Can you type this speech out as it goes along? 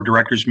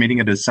Directors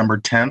meeting of December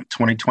 10th,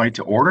 2020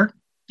 to order.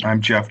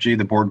 I'm Jeff G.,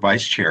 the Board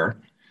Vice Chair.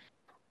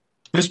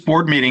 This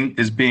board meeting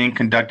is being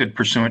conducted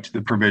pursuant to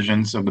the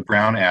provisions of the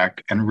Brown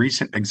Act and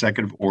recent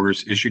executive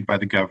orders issued by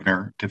the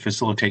governor to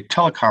facilitate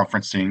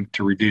teleconferencing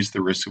to reduce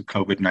the risk of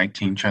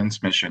COVID-19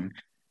 transmission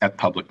at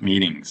public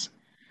meetings.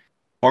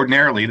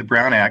 Ordinarily, the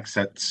Brown Act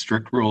sets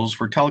strict rules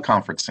for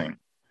teleconferencing.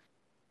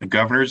 The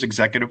governor's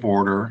executive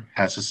order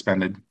has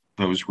suspended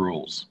those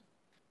rules.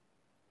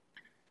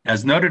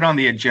 As noted on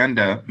the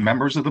agenda,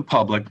 members of the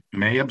public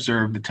may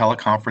observe the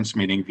teleconference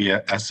meeting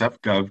via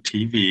SF-Gov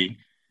TV,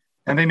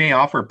 and they may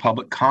offer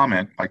public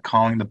comment by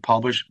calling the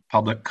published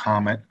public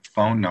comment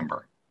phone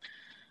number.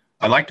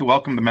 I'd like to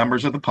welcome the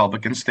members of the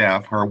public and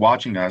staff who are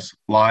watching us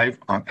live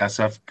on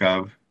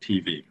SF-Gov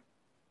TV.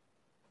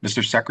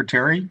 Mr.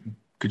 Secretary,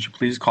 could you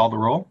please call the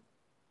roll?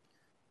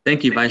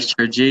 Thank you, Vice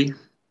Chair G.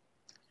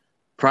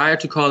 Prior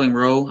to calling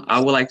roll, I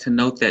would like to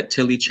note that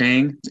Tilly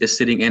Chang is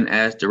sitting in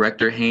as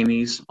Director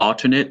Haney's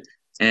alternate,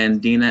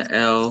 and Dina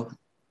L.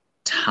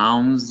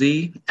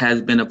 Townsend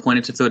has been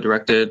appointed to fill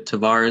Director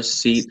Tavares'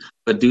 seat,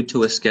 but due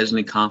to a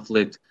scheduling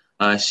conflict,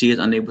 she is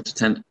unable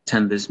to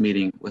attend this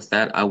meeting. With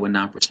that, I will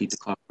now proceed to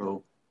call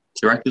roll.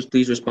 Directors,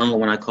 please respond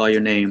when I call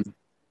your name.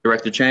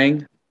 Director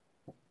Chang?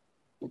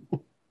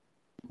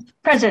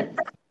 Present.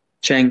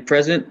 Chang,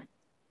 present.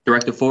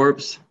 Director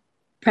Forbes?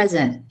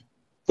 Present.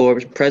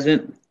 Forbes,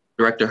 present.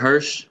 Director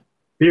Hirsch?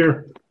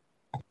 Here.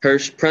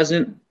 Hirsch,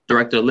 present.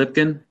 Director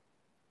Lipkin?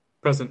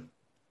 Present.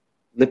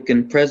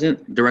 Lipkin,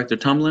 present. Director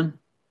Tumlin?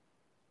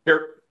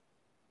 Here.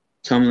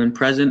 Tumlin,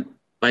 present.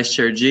 Vice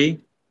Chair G?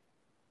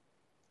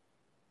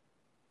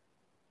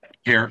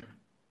 Here.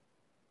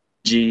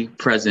 G,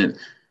 present.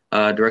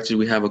 Directors,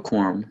 we have a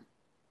quorum.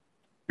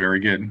 Very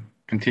good.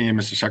 Continue,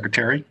 Mr.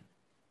 Secretary.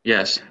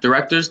 Yes.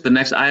 Directors, the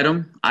next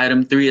item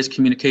 3 is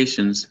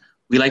communications.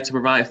 We like to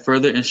provide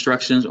further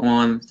instructions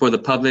for the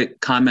public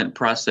comment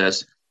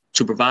process.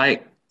 To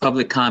provide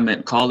public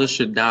comment, callers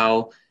should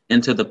dial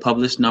into the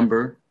published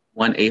number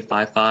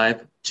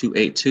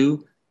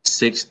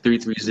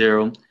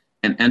 1-855-282-6330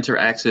 and enter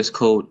access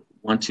code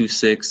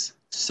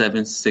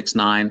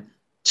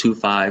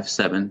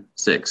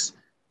 126-769-2576.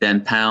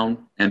 Then pound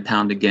and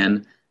pound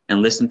again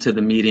and listen to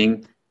the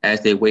meeting as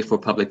they wait for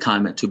public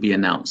comment to be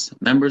announced.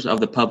 Members of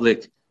the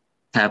public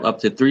have up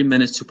to 3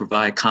 minutes to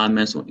provide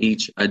comments on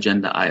each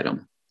agenda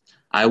item.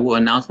 I will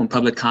announce when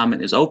public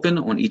comment is open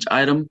on each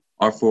item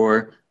or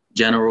for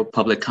general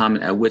public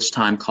comment, at which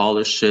time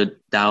callers should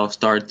dial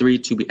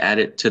 *3 to be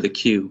added to the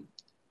queue.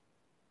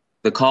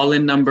 The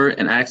call-in number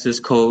and access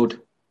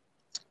code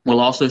will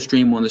also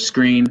stream on the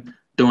screen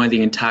during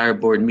the entire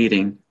board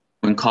meeting.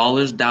 When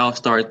callers dial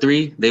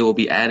 *3, they will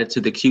be added to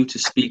the queue to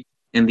speak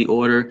in the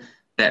order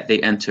that they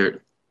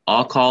entered.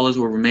 All callers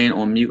will remain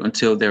on mute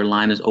until their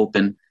line is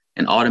open.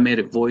 An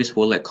automated voice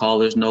will let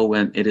callers know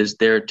when it is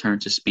their turn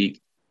to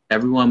speak.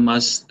 Everyone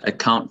must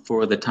account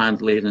for the time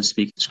delays and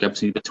speaking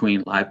discrepancy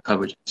between live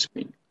coverage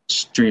and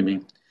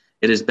streaming.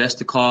 It is best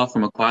to call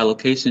from a quiet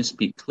location,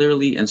 speak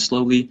clearly and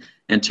slowly,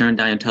 and turn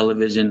down your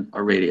television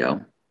or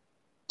radio.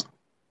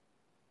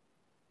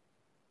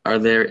 Are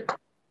there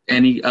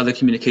any other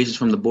communications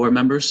from the board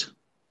members?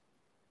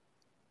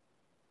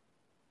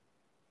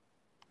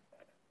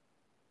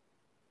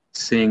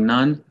 Seeing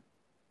none,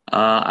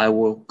 I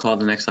will call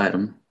the next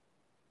item.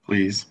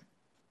 Please.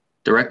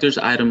 Directors,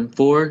 item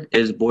 4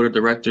 is Board of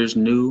Directors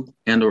new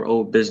and or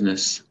old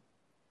business.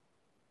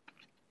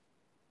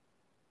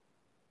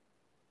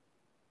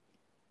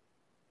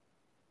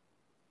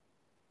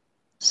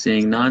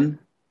 Seeing none,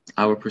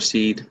 I will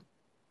proceed.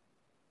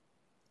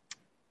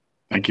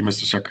 Thank you,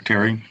 Mr.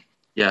 Secretary.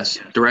 Yes.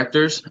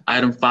 Directors,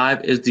 item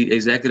 5 is the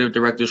Executive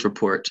Director's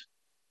Report.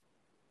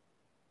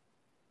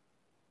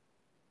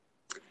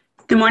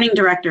 Good morning,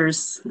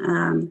 directors.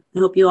 I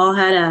hope you all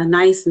had a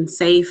nice and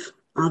safe,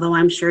 although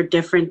I'm sure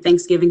different,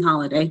 Thanksgiving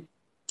holiday.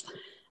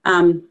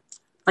 I'd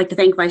like to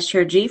thank Vice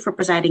Chair G for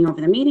presiding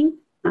over the meeting.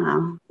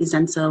 He's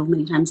done so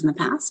many times in the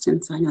past,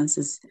 and so I know this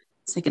is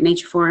second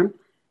nature for him.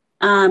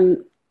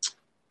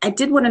 I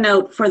did want to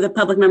note for the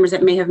public members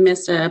that may have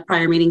missed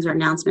prior meetings or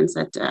announcements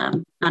that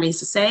Nadia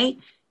Sase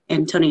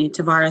and Tony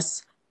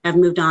Tavares have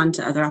moved on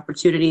to other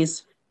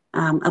opportunities.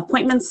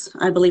 Appointments,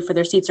 I believe, for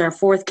their seats are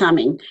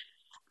forthcoming.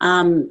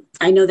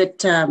 I know that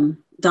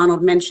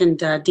Donald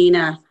mentioned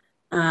Dina.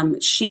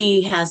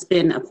 She has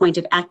been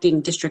appointed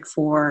acting District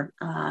 4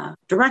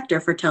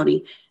 director for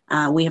Tony.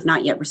 We have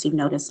not yet received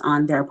notice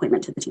on their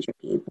appointment to the Teacher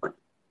PA Board.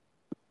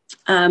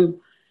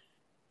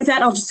 With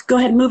that, I'll just go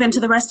ahead and move into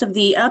the rest of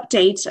the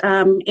update.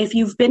 If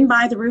you've been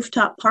by the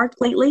rooftop park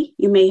lately,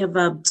 you may have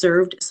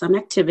observed some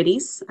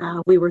activities.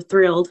 We were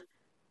thrilled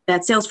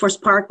that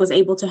Salesforce Park was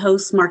able to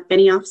host Mark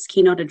Benioff's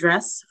keynote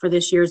address for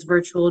this year's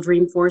virtual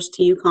Dreamforce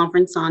TU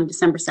conference on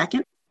December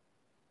 2nd.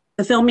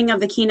 The filming of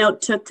the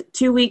keynote took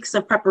 2 weeks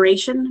of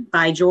preparation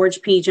by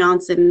George P.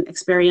 Johnson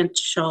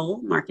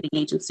Experiential Marketing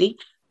Agency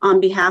on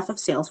behalf of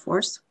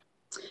Salesforce,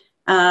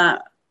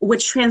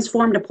 which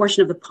transformed a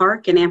portion of the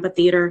park and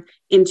amphitheater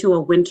into a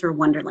winter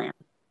wonderland.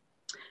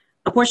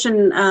 A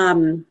portion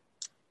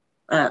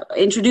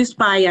introduced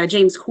by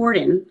James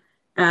Corden,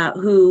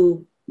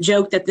 who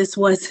joked that this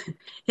was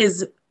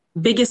his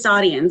biggest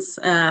audience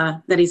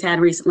that he's had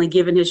recently,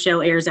 given his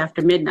show airs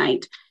after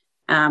midnight.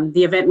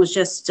 The event was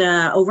just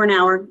over an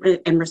hour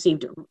and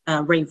received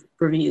rave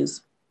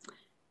reviews.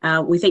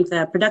 We thank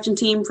the production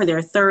team for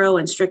their thorough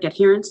and strict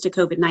adherence to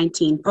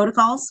COVID-19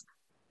 protocols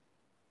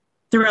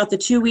throughout the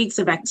 2 weeks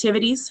of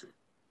activities,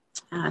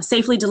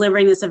 safely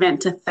delivering this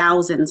event to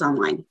thousands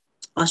online,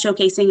 while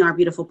showcasing our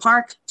beautiful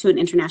park to an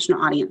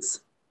international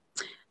audience.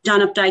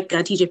 John Updike,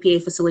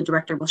 TJPA Facility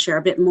Director, will share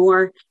a bit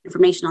more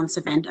information on this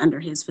event under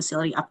his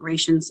facility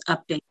operations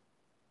update.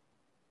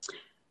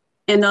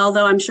 And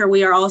although I'm sure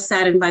we are all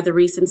saddened by the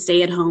recent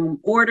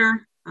stay-at-home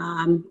order,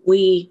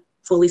 we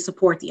fully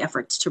support the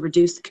efforts to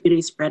reduce the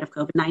community spread of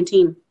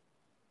COVID-19.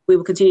 We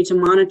will continue to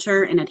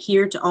monitor and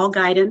adhere to all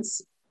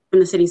guidance from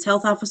the city's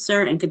health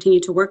officer and continue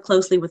to work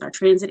closely with our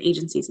transit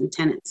agencies and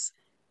tenants.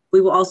 We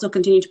will also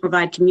continue to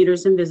provide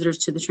commuters and visitors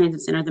to the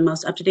transit center the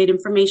most up-to-date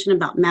information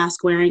about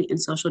mask wearing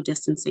and social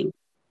distancing.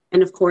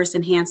 And of course,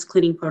 enhanced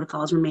cleaning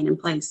protocols remain in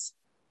place.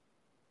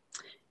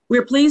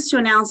 We're pleased to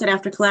announce that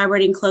after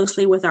collaborating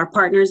closely with our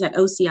partners at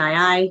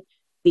OCII,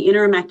 the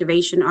interim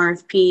activation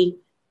RFP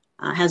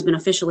has been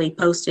officially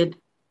posted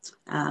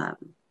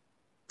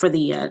for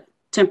the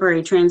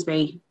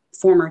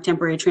former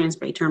temporary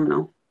Transbay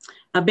terminal.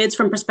 Bids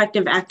from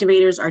prospective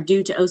activators are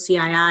due to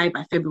OCII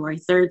by February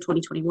 3rd,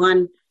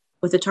 2021,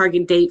 with a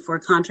target date for a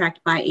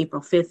contract by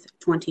April 5th,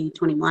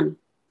 2021.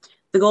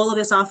 The goal of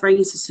this offering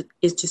is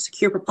to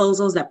secure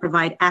proposals that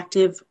provide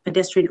active,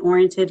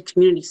 pedestrian-oriented,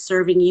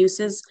 community-serving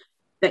uses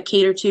that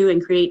cater to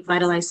and create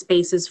vitalized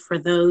spaces for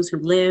those who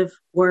live,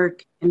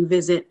 work, and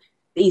visit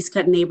the East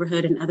Cut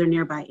neighborhood and other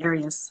nearby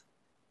areas.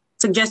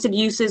 Suggested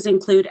uses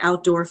include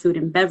outdoor food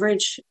and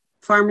beverage,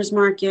 farmers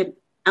market,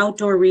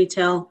 outdoor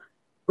retail,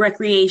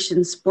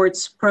 recreation,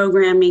 sports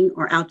programming,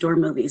 or outdoor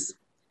movies.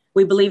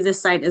 We believe this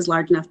site is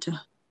large enough to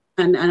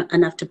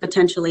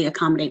potentially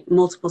accommodate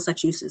multiple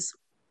such uses.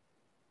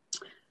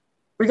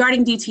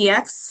 Regarding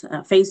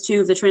DTX, phase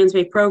 2 of the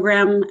Transbay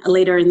program,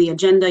 later in the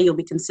agenda, you'll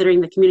be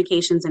considering the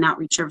communications and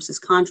outreach services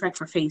contract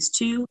for phase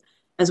 2,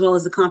 as well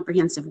as the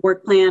comprehensive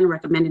work plan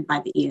recommended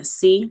by the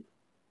ESC.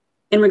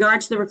 In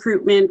regard to the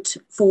recruitment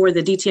for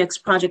the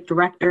DTX project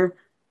director,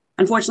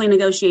 unfortunately,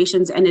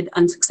 negotiations ended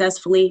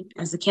unsuccessfully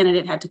as the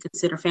candidate had to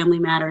consider family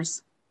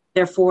matters.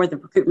 Therefore, the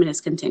recruitment is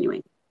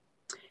continuing.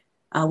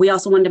 We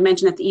also wanted to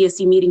mention that the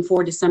ESC meeting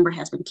for December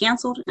has been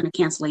canceled and a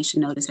cancellation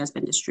notice has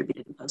been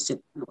distributed and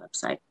posted on the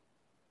website.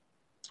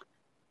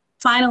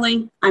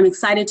 Finally, I'm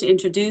excited to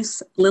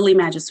introduce Lily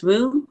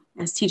Magis-Wu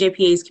as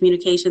TJPA's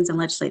Communications and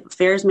Legislative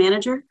Affairs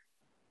Manager.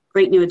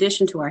 Great new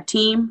addition to our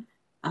team,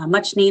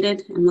 much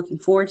needed and looking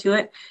forward to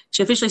it.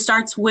 She officially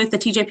starts with the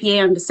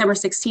TJPA on December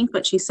 16th,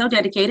 but she's so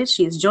dedicated,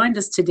 she has joined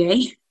us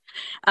today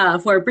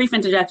for a brief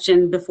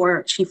introduction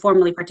before she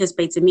formally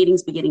participates in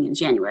meetings beginning in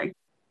January.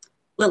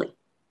 Lily.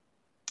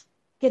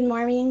 Good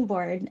morning,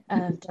 Board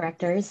of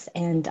Directors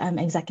and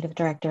Executive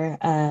Director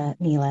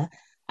Neela.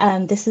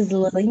 This is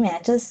Lily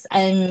Magis.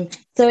 I'm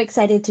so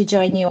excited to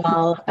join you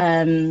all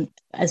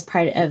as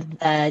part of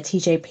the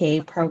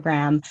TJPA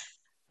program.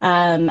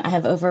 I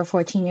have over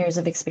 14 years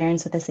of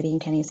experience with the City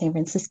and County of San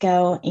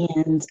Francisco,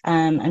 and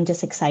I'm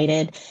just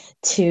excited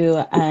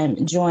to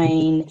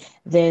join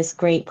this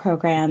great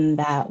program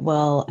that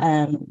will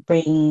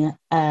bring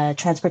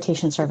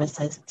transportation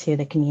services to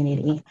the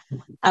community.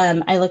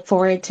 I look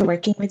forward to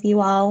working with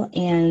you all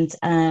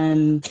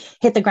and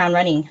hit the ground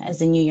running as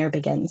the new year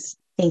begins.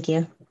 Thank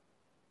you.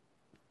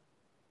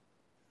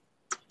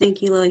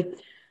 Thank you, Lily.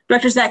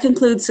 Directors, that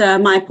concludes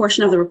my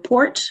portion of the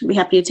report. I'd be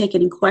happy to take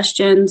any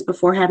questions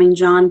before having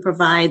John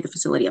provide the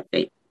facility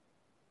update.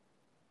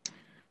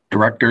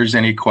 Directors,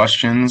 any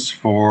questions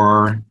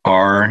for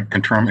our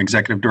interim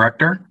executive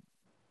director?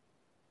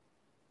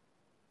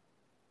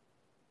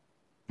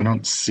 I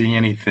don't see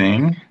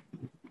anything.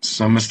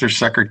 So, Mr.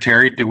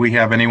 Secretary, do we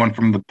have anyone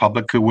from the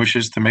public who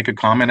wishes to make a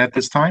comment at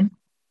this time?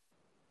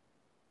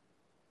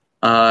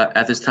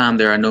 At this time,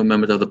 there are no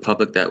members of the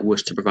public that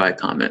wish to provide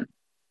comment.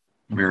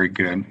 Very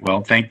good. Well,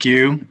 thank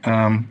you,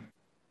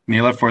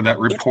 Neela, for that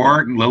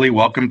report. Lily,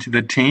 welcome to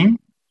the team.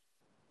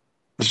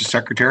 Mr.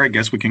 Secretary, I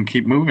guess we can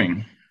keep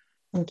moving.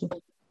 Thank you.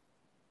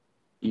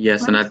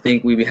 Yes, and I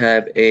think we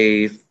have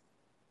a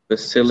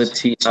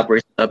facility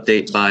operation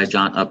update by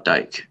John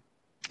Updike.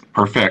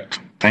 Perfect.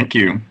 Thank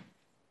you.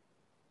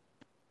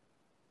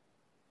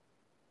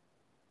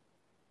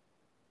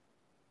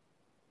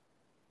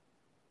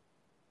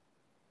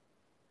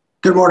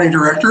 Good morning,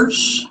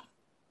 directors.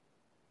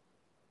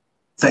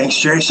 Thanks,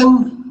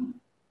 Jason.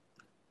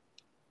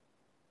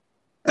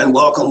 And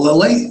welcome,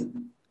 Lily.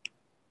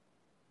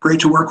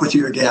 Great to work with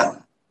you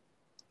again.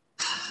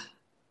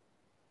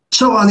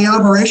 So on the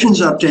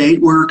operations update,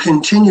 we're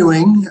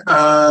continuing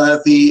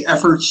the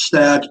efforts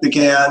that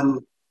began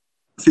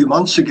a few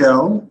months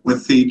ago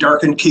with the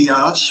darkened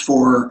kiosks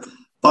for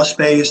bus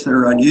bays that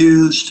are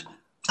unused.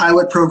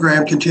 Pilot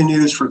program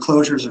continues for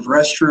closures of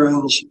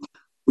restrooms.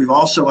 We've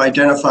also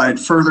identified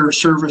further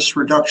service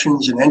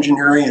reductions in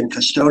engineering and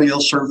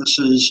custodial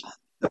services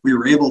that we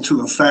were able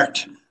to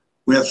effect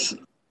with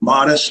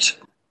modest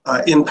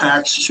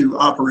impacts to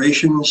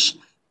operations,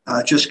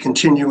 just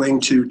continuing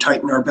to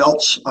tighten our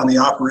belts on the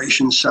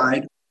operations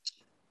side.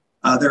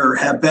 There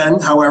have been,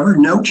 however,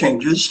 no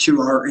changes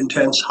to our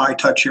intense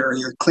high-touch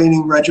area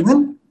cleaning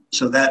regimen,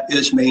 so that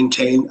is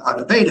maintained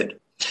unabated.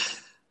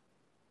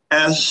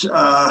 As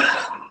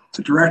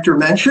the director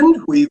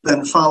mentioned, we've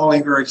been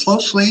following very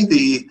closely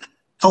the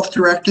health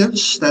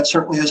directives. That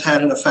certainly has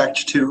had an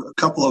effect to a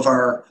couple of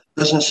our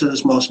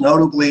businesses, most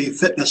notably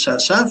Fitness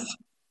SF,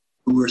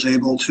 who was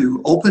able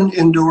to open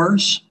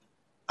indoors,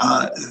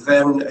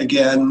 then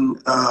again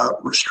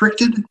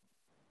restricted.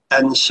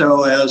 And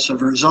so as a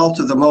result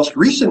of the most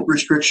recent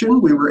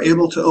restriction, we were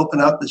able to open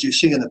up, as you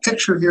see in the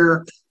picture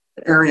here,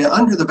 an area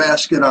under the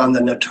basket on the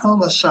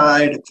Natoma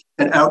side,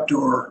 an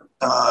outdoor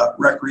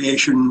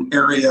recreation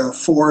area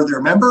for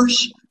their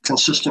members,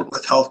 consistent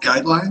with health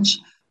guidelines,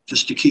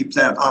 just to keep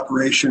that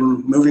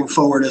operation moving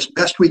forward as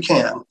best we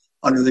can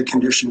under the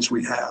conditions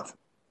we have.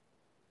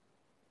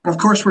 And of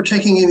course, we're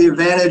taking the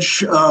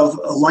advantage of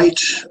a light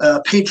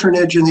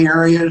patronage in the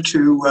area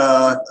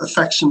to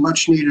effect some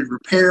much needed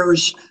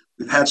repairs.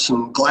 We've had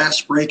some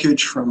glass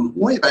breakage from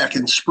way back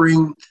in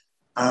spring.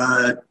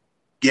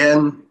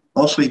 Again,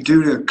 mostly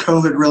due to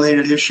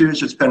COVID-related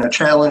issues. It's been a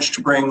challenge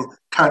to bring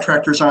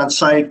contractors on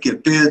site,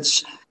 get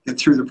bids, get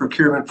through the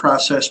procurement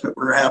process, but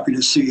we're happy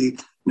to see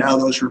now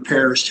those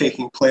repairs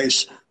taking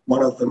place.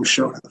 One of them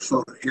shown in the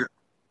photo here.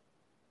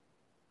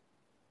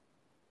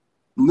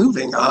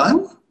 Moving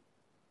on.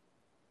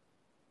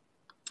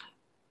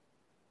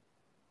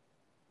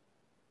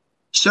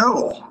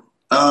 So,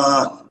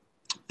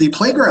 the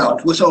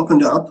playground was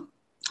opened up.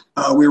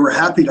 We were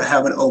happy to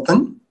have it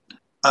open.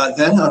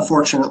 Then,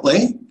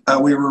 unfortunately,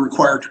 we were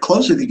required to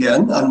close it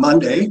again on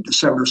Monday,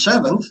 December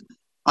 7th.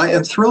 I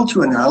am thrilled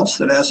to announce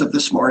that as of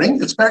this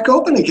morning, it's back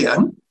open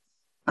again.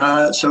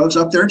 So it's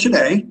up there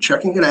today,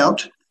 checking it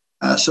out.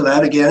 So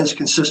that, again, is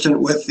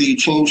consistent with the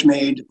change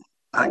made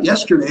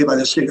yesterday by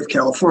the state of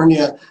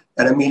California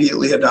and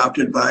immediately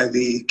adopted by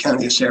the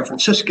County of San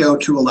Francisco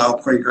to allow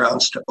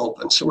playgrounds to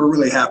open. So we're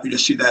really happy to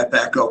see that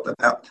back open.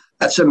 Now,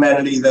 that's an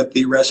amenity that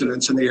the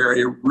residents in the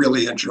area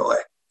really enjoy.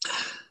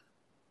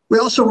 We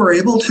also were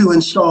able to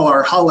install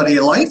our holiday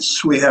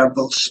lights. We have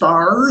both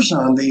stars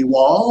on the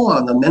wall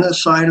on the Minna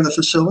side of the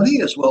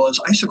facility, as well as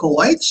icicle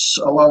lights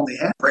along the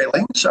hand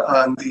railings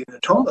on the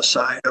Natoma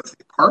side of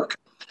the park.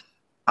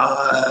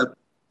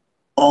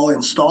 All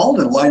installed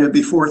and lighted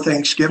before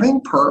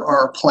Thanksgiving per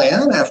our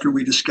plan after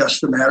we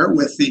discussed the matter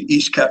with the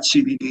EastCut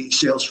CBD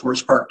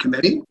Salesforce Park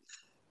Committee.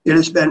 It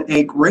has been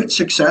a great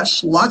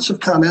success. Lots of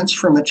comments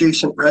from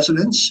adjacent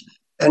residents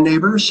and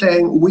neighbors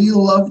saying, we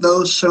love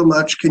those so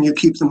much, can you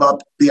keep them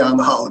up beyond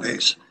the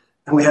holidays?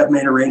 And we have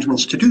made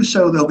arrangements to do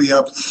so. They'll be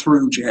up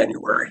through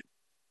January.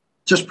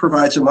 Just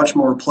provides a much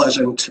more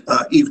pleasant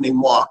evening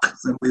walk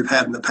than we've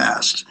had in the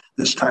past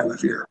this time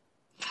of year.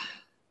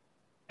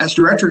 As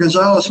Director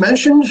Gonzalez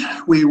mentioned,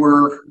 we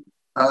were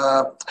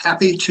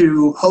happy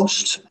to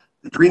host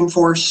the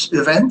Dreamforce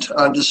event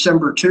on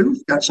December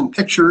 2. Got some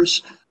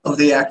pictures of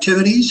the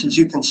activities. As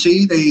you can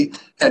see, they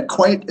had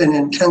quite an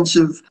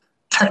intensive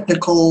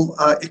technical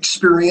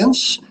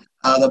experience.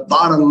 The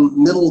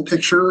bottom middle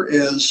picture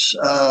is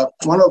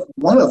one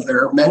of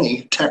their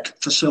many tech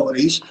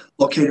facilities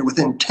located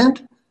within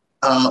tent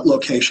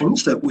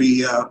locations that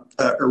we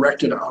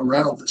erected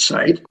around the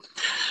site.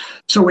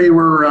 So we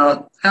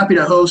were happy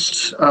to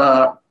host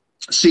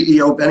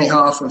CEO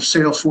Benioff of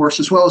Salesforce,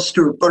 as well as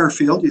Stuart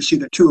Butterfield. You see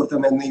the two of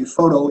them in the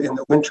photo in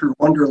the Winter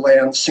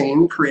Wonderland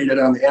scene created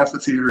on the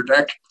amphitheater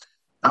deck,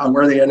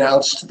 where they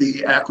announced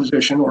the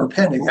acquisition or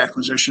pending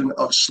acquisition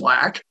of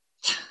Slack.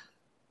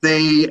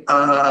 They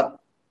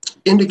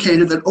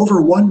indicated that over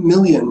 1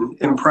 million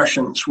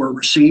impressions were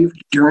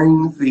received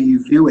during the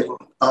viewing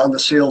on the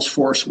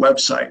Salesforce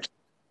website.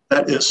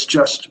 That is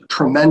just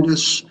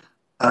tremendous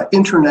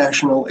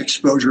international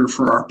exposure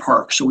for our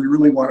park. So we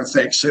really want to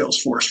thank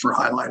Salesforce for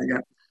highlighting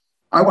it.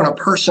 I want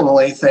to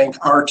personally thank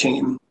our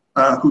team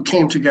who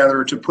came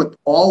together to put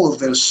all of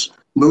this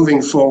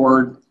moving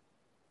forward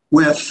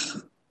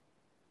with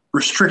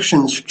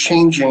restrictions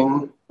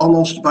changing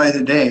almost by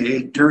the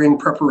day during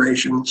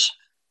preparations.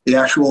 The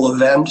actual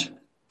event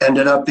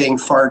ended up being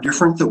far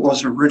different than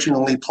was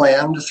originally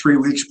planned 3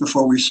 weeks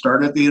before we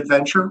started the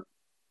adventure.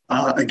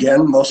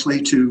 Again,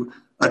 mostly to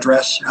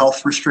address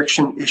health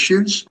restriction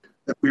issues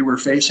that we were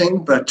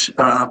facing, but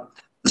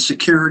the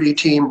security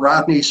team,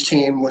 Rodney's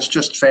team, was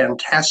just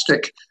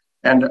fantastic,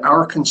 and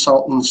our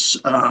consultants,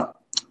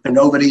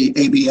 Innovity,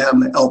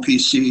 ABM,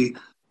 LPC,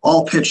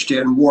 all pitched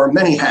in, wore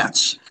many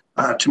hats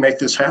to make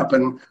this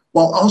happen,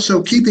 while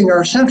also keeping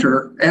our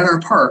center and our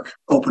park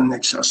open and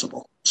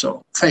accessible.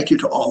 So thank you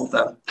to all of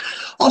them.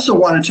 Also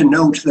wanted to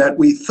note that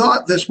we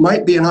thought this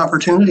might be an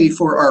opportunity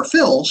for our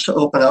Phils to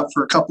open up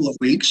for a couple of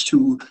weeks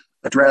to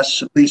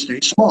address at least a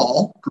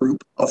small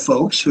group of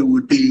folks who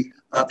would be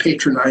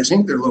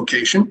patronizing their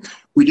location.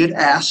 We did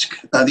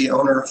ask the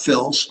owner of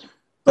Phil's,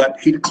 but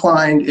he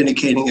declined,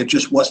 indicating it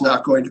just was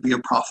not going to be a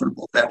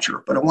profitable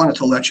venture. But I wanted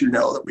to let you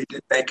know that we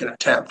did make an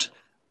attempt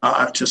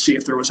to see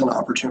if there was an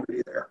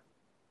opportunity there.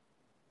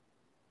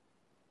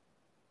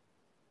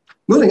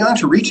 Moving on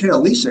to retail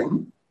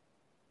leasing.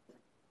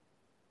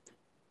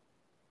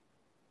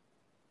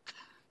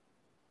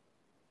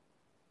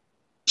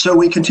 So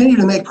we continue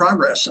to make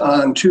progress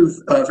on two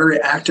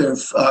very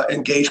active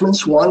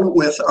engagements. One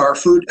with our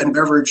food and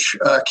beverage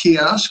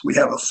kiosk. We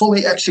have a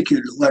fully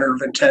executed letter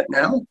of intent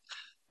now.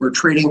 We're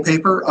trading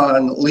paper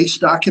on lease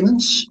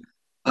documents.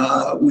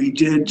 We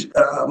did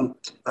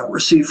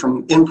receive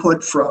from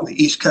input from the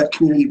East Cut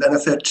Community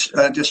Benefit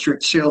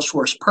District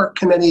Salesforce Park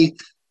Committee,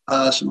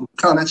 some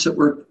comments that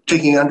we're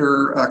taking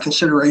under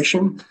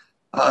consideration,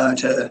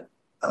 and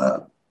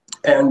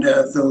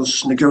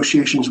those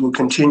negotiations will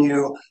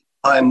continue.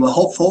 I'm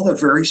hopeful that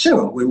very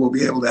soon we will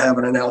be able to have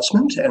an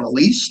announcement and a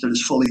lease that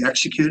is fully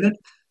executed.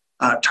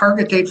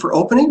 Target date for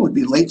opening would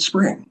be late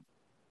spring.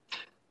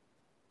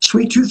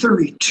 Suite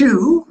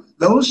 232,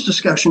 those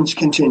discussions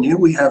continue.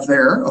 We have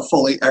there a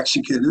fully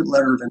executed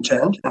letter of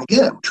intent. And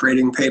again,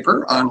 trading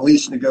paper on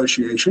lease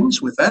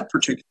negotiations with that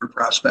particular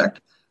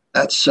prospect.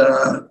 That's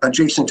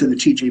adjacent to the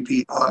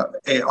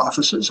TJPA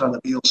offices on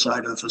the Beale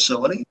side of the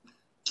facility.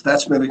 So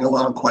that's moving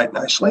along quite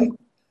nicely.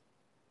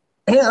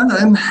 And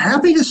I'm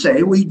happy to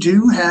say we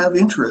do have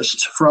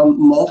interest from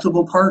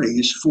multiple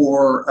parties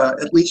for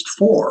at least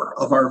 4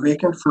 of our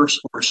vacant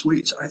first floor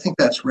suites. I think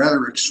that's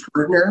rather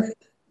extraordinary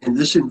in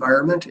this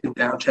environment in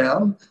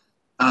downtown.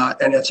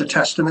 And it's a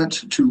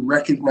testament to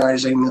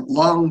recognizing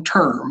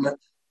long-term,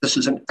 this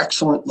is an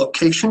excellent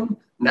location.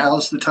 Now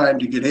is the time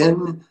to get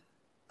in,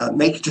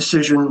 make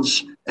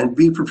decisions, and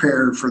be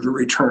prepared for the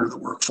return of the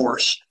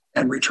workforce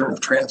and return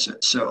of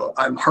transit. So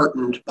I'm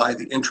heartened by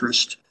the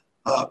interest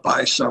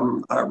by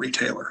some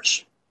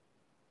retailers.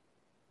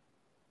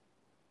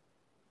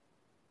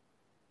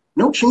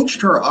 No change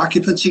to our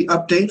occupancy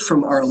update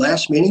from our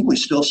last meeting. We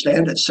still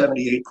stand at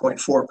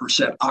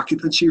 78.4%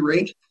 occupancy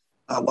rate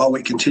while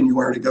we continue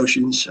our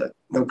negotiations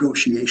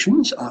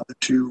on the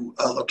 2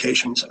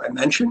 locations I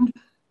mentioned.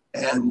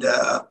 And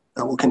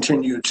we'll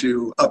continue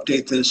to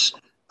update this.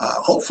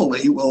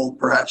 Hopefully, we'll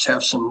perhaps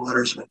have some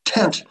letters of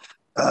intent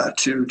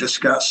to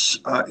discuss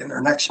in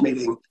our next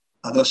meeting.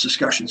 Those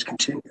discussions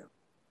continue.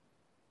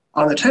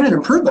 On the tenant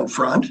improvement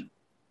front,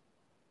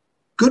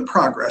 good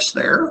progress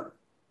there.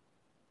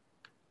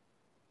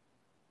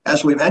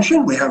 As we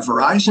mentioned, we have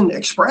Verizon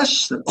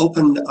Express that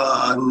opened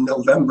on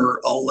November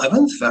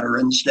 11th,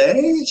 Veterans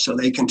Day. So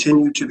they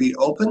continue to be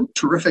open.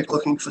 Terrific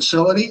looking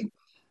facility.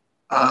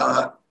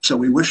 So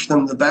we wish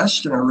them the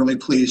best and are really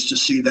pleased to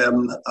see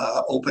them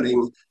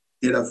opening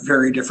in a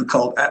very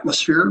difficult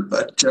atmosphere.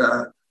 But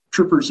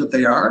troopers that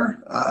they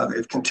are,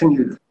 they've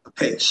continued the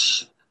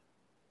pace.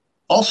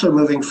 Also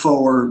moving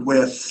forward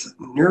with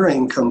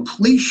nearing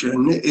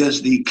completion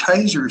is the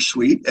Kaiser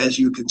Suite, as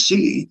you can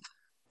see,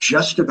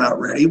 just about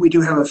ready. We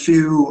do have a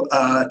few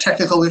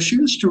technical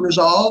issues to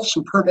resolve,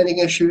 some permitting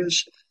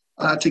issues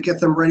to get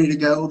them ready to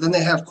go. Then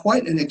they have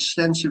quite an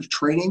extensive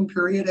training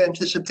period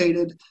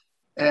anticipated,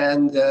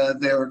 and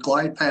their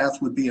glide path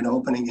would be an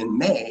opening in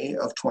May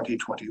of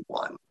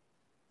 2021.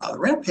 The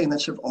rent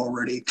payments have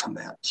already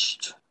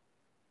commenced.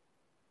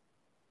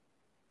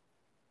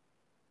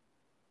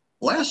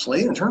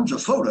 Lastly, in terms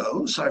of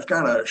photos, I've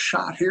got a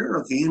shot here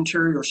of the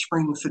interior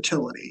spring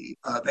fertility.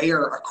 They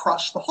are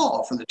across the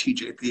hall from the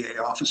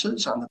TJPA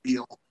offices on the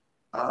Beale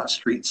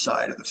Street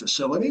side of the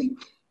facility.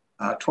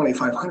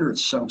 2,500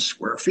 some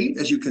square feet.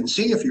 As you can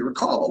see, if you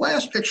recall, the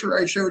last picture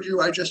I showed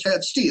you, I just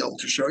had steel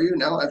to show you.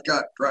 Now I've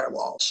got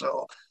drywall.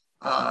 So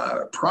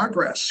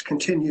progress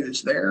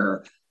continues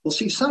there. We'll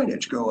see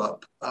signage go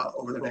up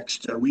over the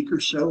next week or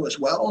so as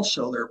well.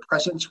 So their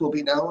presence will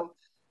be known.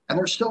 And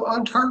they're still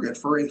on target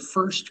for a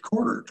first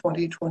quarter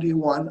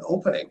 2021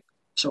 opening.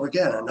 So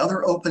again,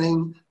 another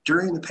opening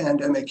during the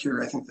pandemic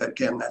here. I think that,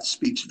 again, that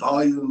speaks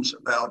volumes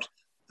about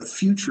the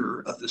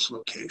future of this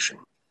location.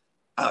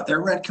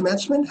 Their rent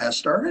commencement has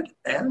started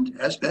and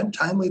has been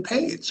timely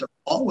paid. So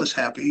always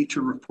happy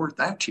to report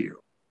that to you.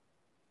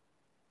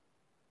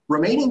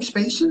 Remaining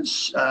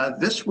spaces,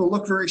 this will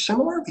look very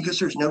similar because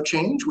there's no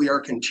change. We are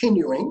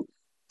continuing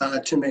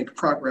to make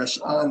progress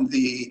on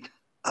the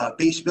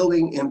base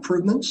building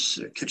improvements,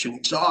 kitchen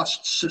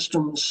exhaust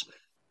systems,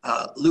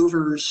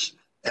 louvers,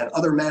 and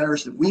other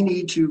matters that we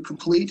need to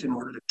complete in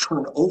order to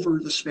turn over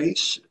the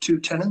space to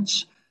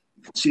tenants.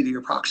 You can see the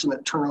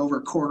approximate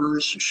turnover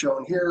quarters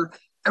shown here.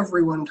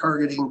 Everyone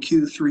targeting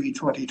Q3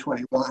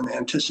 2021,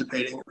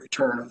 anticipating a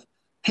return of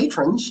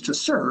patrons to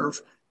serve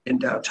in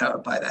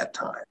downtown by that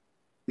time.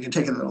 We can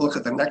take a look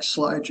at the next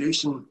slide,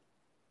 Jason. You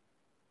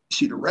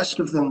see the rest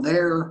of them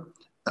there.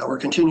 We're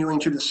continuing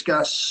to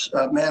discuss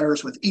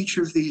matters with each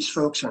of these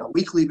folks on a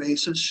weekly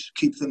basis,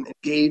 keep them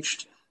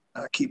engaged,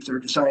 keep their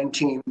design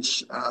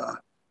teams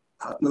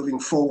moving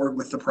forward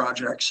with the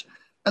projects.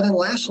 And then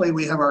lastly,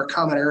 we have our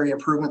common area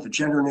improvement, the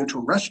gender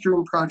neutral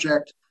restroom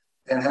project,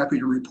 and happy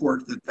to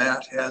report that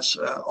that has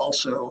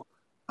also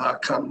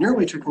come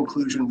nearly to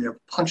conclusion. We have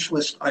punch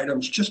list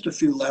items, just a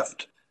few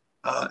left,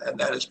 and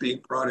that is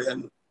being brought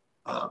in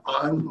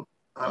on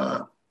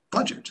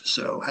budget.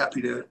 So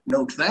happy to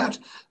note that.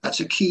 That's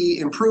a key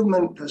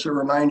improvement. As a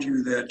remind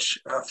you that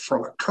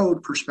from a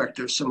code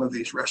perspective, some of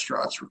these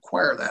restaurants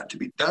require that to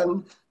be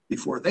done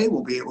before they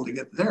will be able to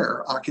get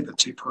their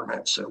occupancy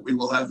permit. So we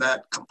will have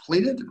that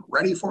completed and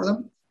ready for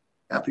them.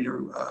 Happy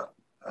to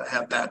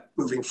have that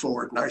moving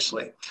forward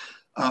nicely.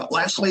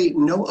 Lastly,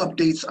 no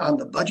updates on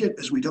the budget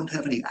as we don't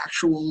have any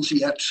actuals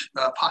yet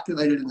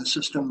populated in the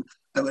system.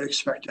 I would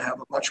expect to have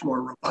a much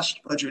more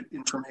robust budget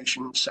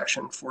information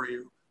session for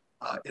you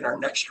in our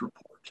next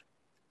report.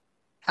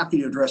 Happy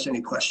to address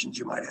any questions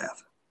you might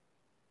have.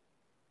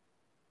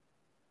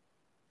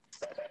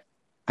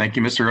 Thank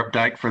you, Mr.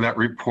 Updike, for that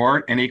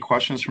report. Any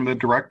questions from the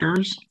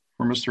directors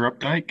for Mr.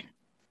 Updike?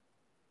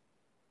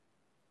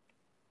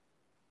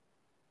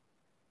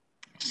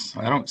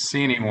 I don't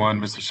see anyone,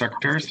 Mr.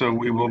 Secretary, so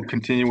we will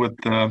continue with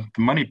the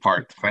money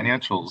part, the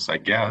financials, I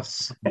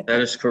guess.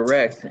 That is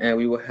correct. And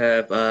we will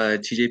have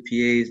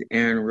TJPA's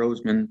Aaron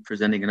Roseman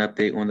presenting an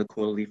update on the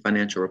quarterly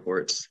financial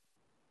reports.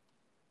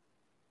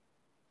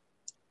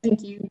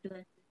 Thank you,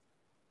 Director.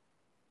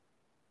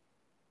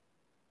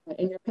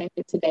 In your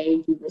packet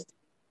today, you received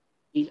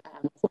the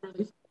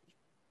quarterly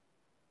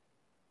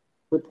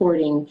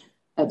reporting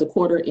of the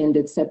quarter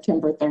ended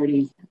September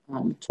 30,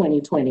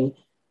 2020.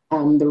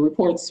 The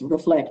reports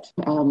reflect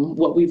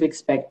what we've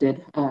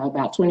expected,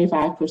 about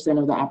 25%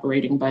 of the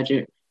operating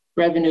budget,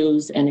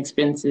 revenues and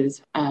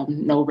expenses,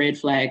 no red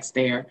flags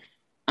there.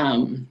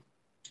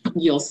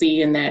 You'll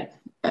see in that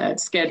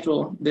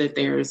schedule that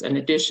there's an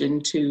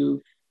addition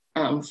to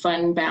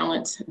fund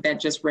balance that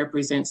just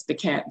represents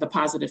the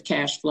positive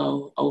cash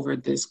flow over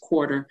this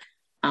quarter.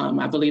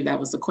 I believe that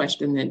was the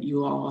question that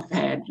you all have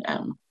had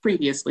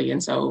previously.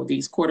 And so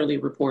these quarterly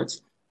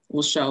reports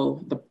will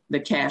show the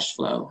cash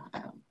flow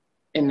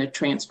in the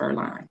transfer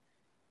line.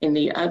 In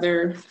the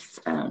other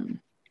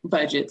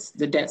budgets,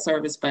 the debt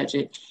service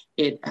budget,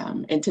 it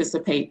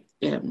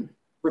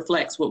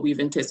reflects what we've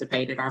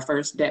anticipated. Our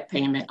first debt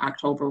payment,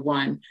 October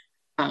 1,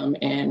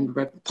 and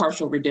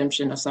partial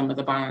redemption of some of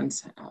the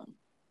bonds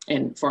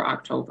and for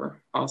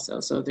October also.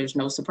 So there's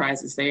no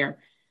surprises there.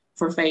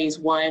 For phase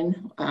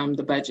 1,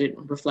 the budget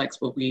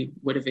reflects what we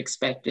would have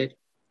expected.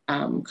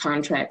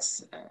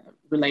 Contracts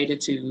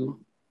related to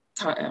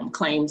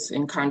claims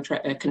and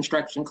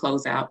construction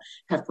closeout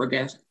have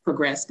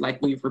progressed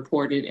like we've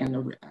reported, and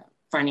the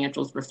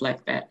financials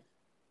reflect that.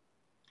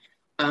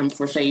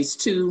 For phase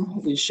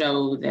 2, we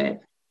show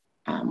that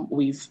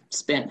we've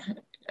spent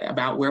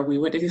about where we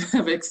would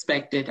have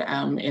expected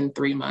in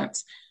 3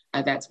 months.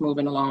 That's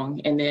moving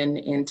along. And then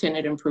in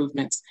tenant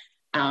improvements,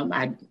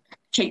 I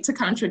hate to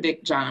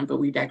contradict John, but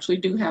we actually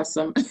do have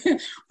some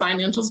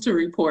financials to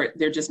report.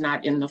 They're just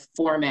not in the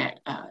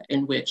format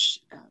in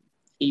which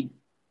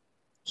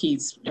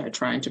he's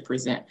trying to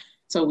present.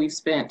 So we've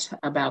spent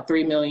about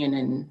 $3 million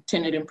in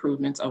tenant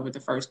improvements over the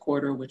first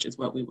quarter, which is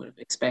what we would have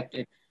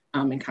expected,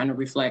 and kind of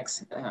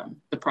reflects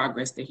the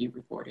progress that he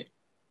reported.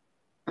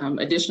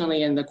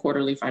 Additionally, in the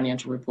quarterly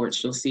financial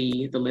reports, you'll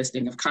see the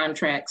listing of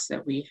contracts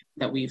that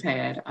we've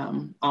had.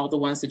 All the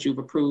ones that you've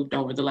approved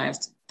over the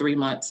last 3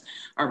 months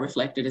are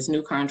reflected as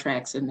new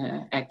contracts, and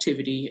the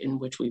activity in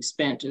which we've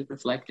spent is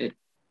reflected.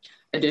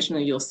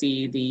 Additionally, you'll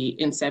see the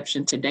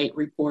inception to date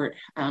report,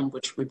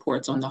 which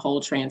reports on the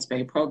whole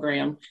Transbay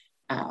program,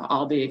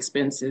 all the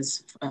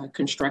expenses,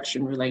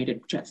 construction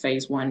related to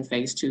phase 1,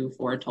 phase 2,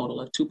 for a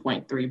total of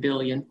 $2.3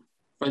 billion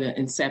for the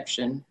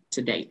inception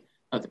to date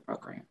of the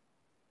program.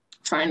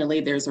 Finally,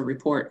 there's a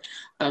report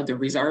of the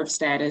reserve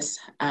status.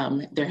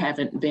 There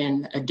haven't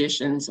been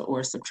additions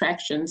or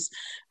subtractions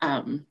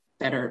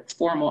that are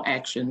formal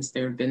actions.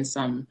 There have been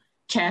some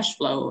cash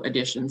flow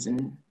additions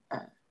and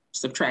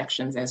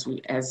subtractions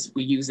as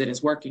we use it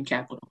as working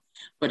capital.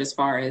 But as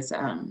far as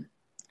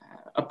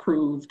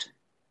approved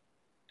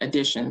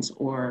additions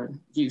or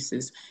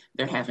uses,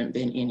 there haven't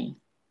been any.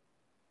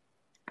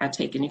 I'll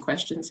take any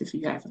questions if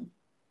you have them.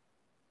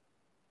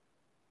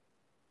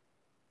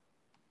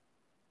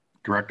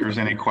 Directors,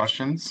 any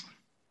questions?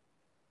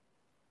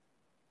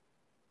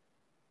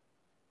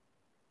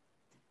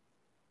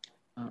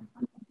 I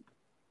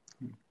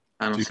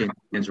don't see any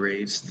hands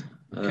raised.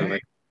 Okay.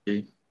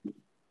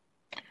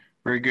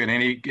 Very good.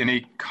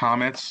 Any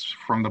comments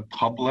from the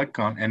public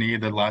on any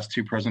of the last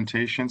 2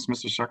 presentations,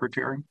 Mr.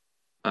 Secretary?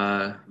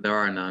 There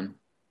are none.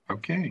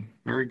 Okay,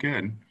 very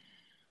good.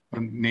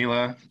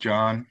 Neela,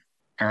 John,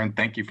 Aaron,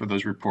 thank you for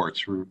those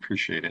reports. We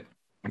appreciate it.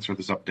 Thanks for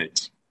those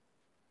updates.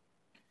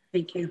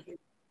 Thank you.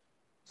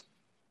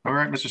 All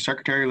right, Mr.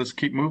 Secretary, let's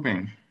keep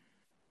moving.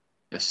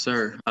 Yes,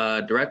 sir.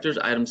 Directors,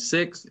 item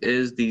 6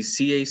 is the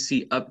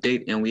CAC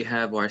update, and we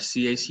have our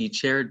CAC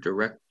Chair,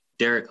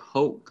 Derek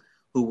Holt,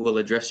 who will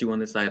address you on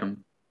this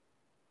item.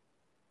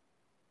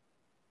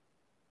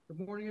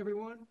 Good morning,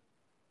 everyone.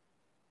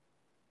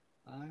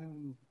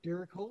 I'm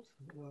Derek Holt.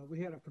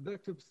 We had a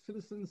productive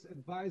Citizens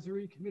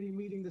Advisory Committee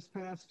meeting this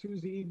past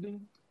Tuesday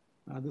evening.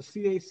 The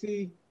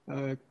CAC,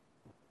 can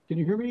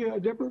you hear me,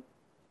 Deborah?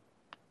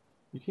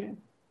 You can?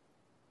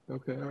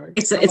 Okay, all right.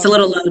 It's a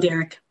little low,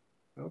 Derek.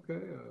 Okay.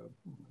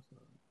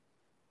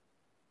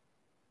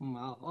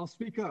 I'll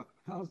speak up.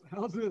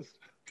 How's this?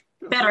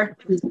 Better.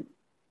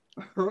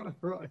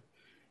 Right.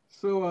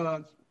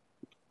 So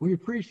we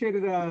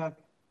appreciated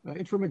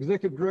Interim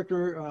Executive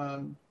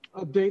Director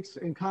updates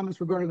and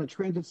comments regarding the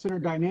transit center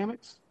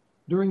dynamics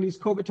during these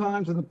COVID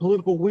times and the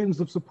political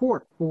winds of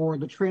support for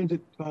the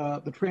transit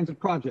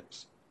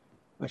projects.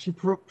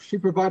 She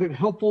provided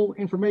helpful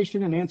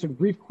information and answered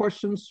brief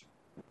questions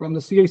from the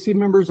CAC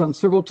members on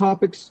several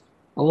topics,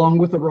 along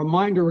with a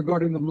reminder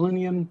regarding the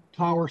Millennium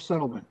Tower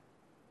settlement.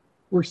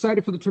 We're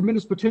excited for the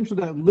tremendous potential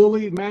that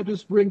Lily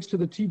Magis brings to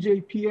the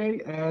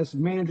TJPA as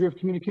Manager of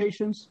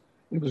Communications.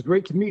 It was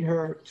great to meet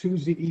her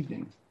Tuesday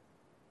evening.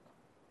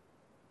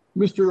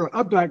 Mr.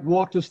 Updike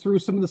walked us through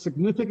some of the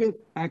significant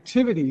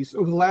activities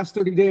over the last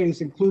 30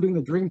 days, including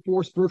the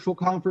Dreamforce virtual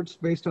conference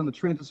based on the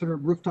Transit Center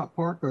Rooftop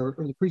Park, or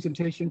the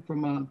presentation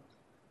from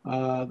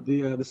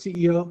the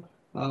CEO.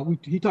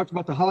 He talked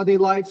about the holiday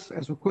lights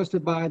as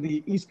requested by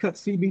the East Cut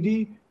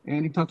CBD,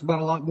 and he talked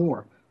about a lot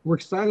more. We're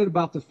excited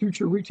about the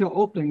future retail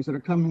openings that are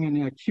coming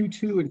in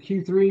Q2 and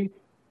Q3.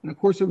 And of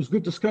course, there was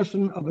good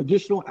discussion of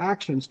additional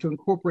actions to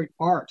incorporate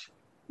art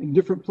in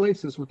different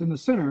places within the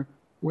center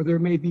where there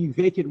may be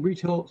vacant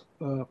retail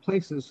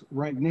places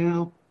right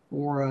now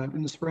or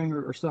in the spring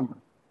or summer.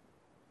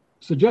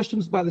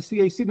 Suggestions by the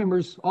CAC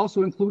members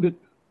also included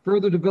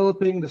further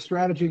developing the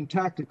strategy and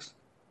tactics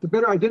to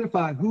better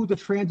identify who the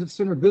transit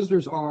center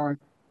visitors are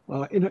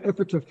in an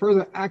effort to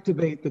further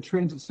activate the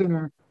transit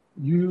center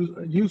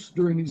use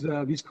during these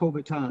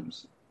COVID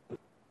times.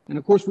 And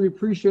of course, we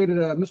appreciated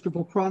Mr.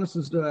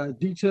 Polkranis's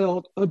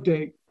detailed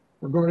update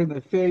regarding the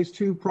Phase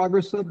 2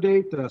 progress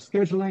update, the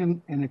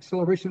scheduling and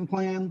acceleration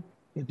plan,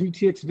 the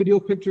DTX video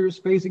pictures,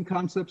 phasing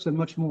concepts, and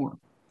much more.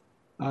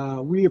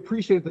 We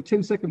appreciate the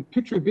 10-second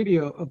picture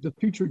video of the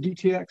future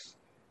DTX,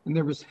 and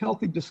there was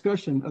healthy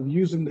discussion of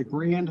using the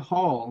Grand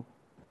Hall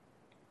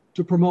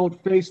to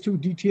promote Phase 2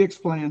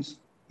 DTX plans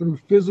through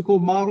physical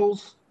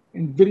models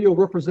and video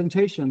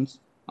representations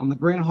on the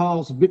Grand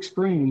Hall's big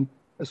screen,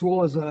 as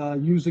well as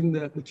using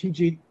the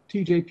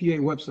TJPA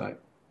website.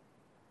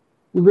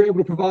 We were able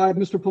to provide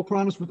Mr.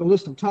 Polkranis with a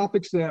list of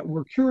topics that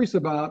we're curious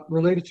about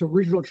related to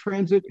regional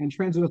transit and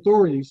transit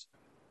authorities,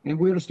 and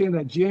we understand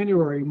that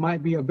January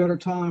might be a better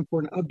time for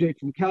an update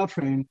from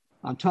Caltrain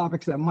on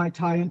topics that might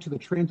tie into the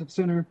transit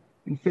center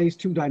and Phase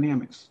 2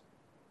 dynamics.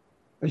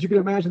 As you can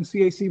imagine,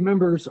 CAC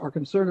members are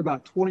concerned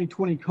about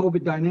 2020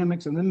 COVID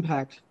dynamics and the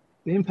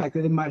impact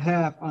that it might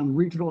have on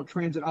regional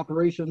transit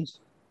operations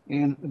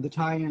and the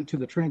tie-in to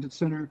the transit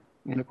center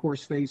and of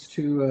course Phase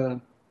 2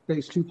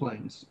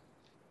 plans.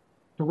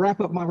 To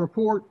wrap up my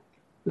report,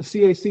 the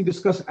CAC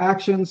discussed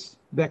actions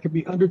that could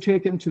be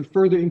undertaken to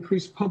further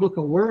increase public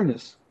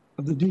awareness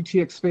of the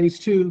DTX Phase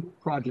 2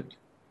 project.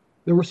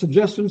 There were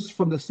suggestions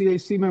from the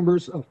CAC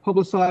members of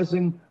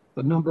publicizing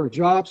the number of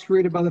jobs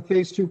created by the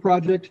Phase 2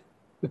 project,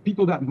 the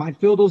people that might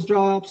fill those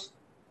jobs,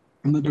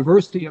 and the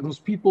diversity of those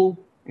people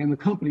and the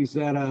companies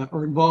that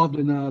are involved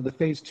in the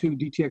Phase 2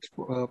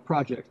 DTX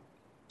project,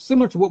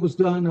 similar to what was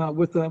done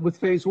with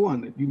Phase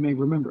 1 that you may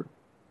remember.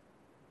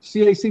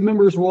 CAC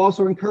members were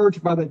also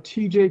encouraged by the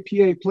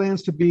TJPA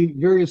plans to be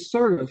very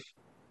assertive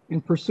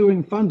in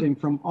pursuing funding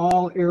from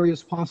all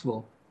areas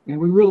possible. And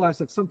we realize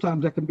that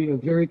sometimes that can be a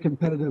very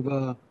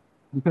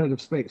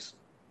competitive space.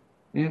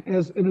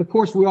 And of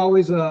course, we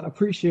always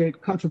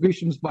appreciate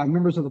contributions by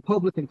members of the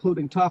public,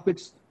 including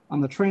topics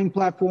on the train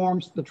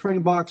platforms, the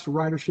train box,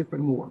 ridership,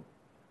 and more.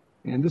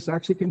 And this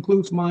actually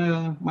concludes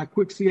my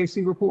quick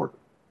CAC report.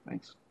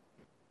 Thanks.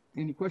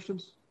 Any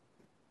questions?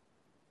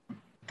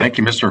 Thank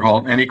you, Mr.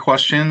 Holt. Any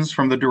questions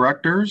from the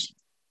directors?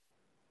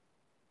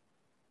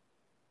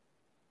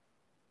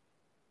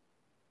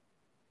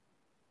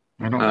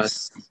 I don't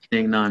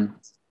Seeing none.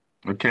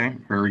 Okay,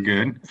 very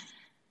good.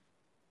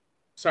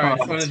 Sorry, I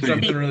just wanted to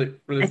jump in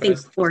really I fast.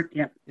 think four,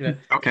 yeah. Yeah.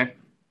 Okay.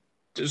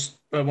 Just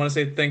want to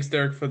say thanks,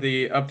 Derek, for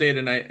the update,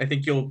 and I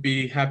think you'll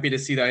be happy to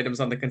see the items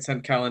on the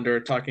consent calendar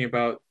talking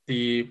about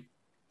the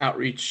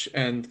outreach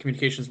and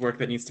communications work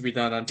that needs to be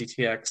done on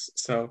DTX.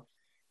 So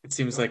it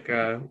seems like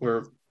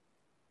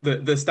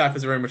the staff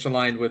is very much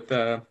aligned with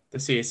the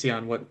CAC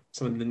on what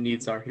some of the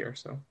needs are here.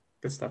 So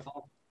good stuff.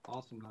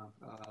 Awesome.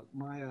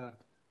 My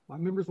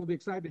members will be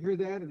excited to hear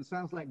that, and it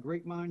sounds like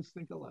great minds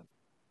think alike.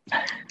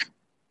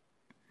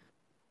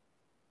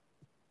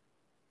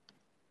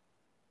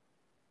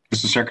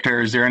 Mr.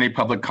 Secretary, is there any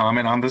public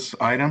comment on this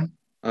item?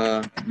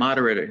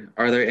 Moderator,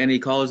 are there any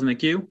callers in the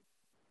queue?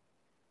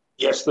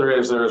 Yes, there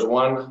is. There is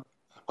one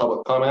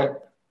public comment,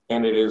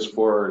 and it is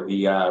for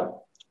the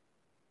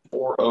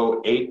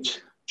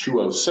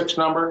 408-206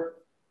 number.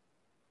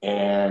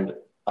 And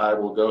I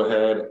will go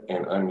ahead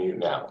and unmute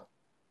now.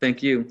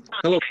 Thank you.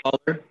 Hello,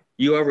 caller.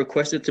 You are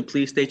requested to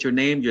please state your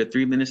name. Your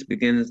 3 minutes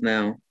begins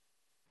now.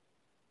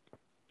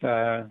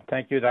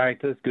 Thank you,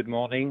 directors. Good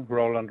morning.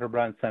 Roland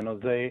Underbrand, San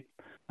Jose.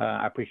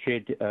 I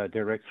appreciate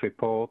Derek's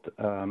report,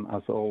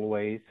 as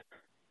always.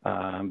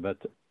 But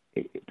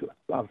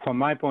from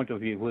my point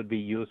of view, it would be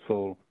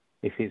useful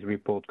if his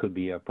report could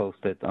be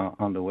posted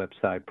on the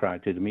website prior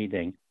to the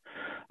meeting.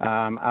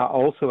 I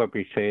also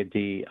appreciate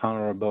the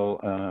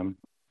honorable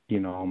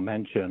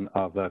mention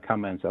of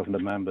comments of the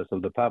members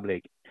of the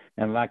public,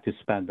 and I'd like to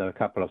spend a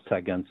couple of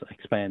seconds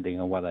expanding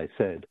on what I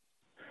said.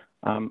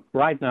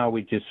 Right now,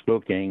 we're just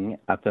looking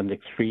at an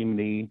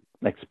extremely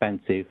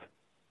expensive,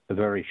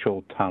 very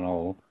short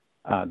tunnel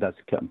that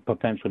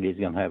potentially is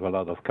going to have a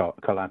lot of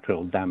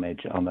collateral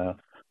damage on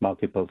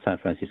multiple San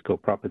Francisco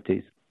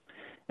properties.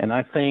 And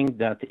I think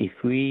that if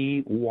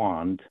we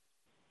want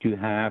to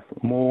have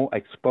more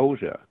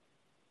exposure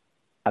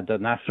at the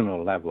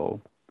national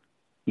level,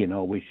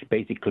 which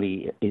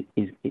basically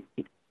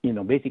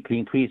basically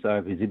increase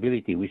our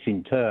visibility, which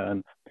in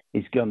turn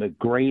is going to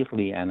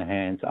greatly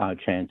enhance our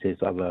chances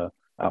of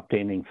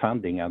obtaining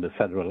funding at the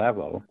federal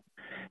level,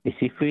 is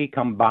if we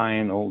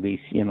combine all these,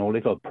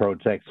 little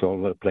projects all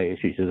over the place,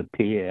 which is the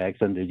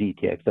PAX and the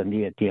DTX and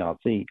the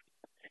TRC,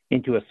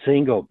 into a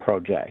single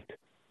project,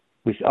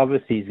 which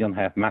obviously is going to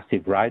have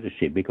massive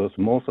ridership, because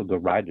most of the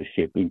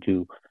ridership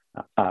into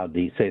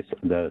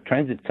the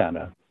transit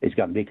center is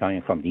going to be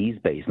coming from the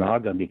East Bay. It's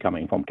not going to be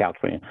coming from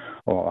Caltrain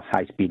or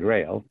high-speed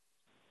rail.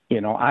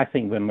 I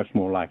think we're much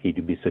more likely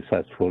to be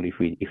successful if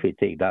we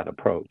take that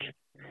approach.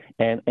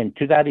 And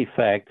to that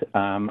effect,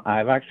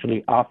 I've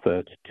actually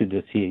offered to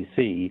the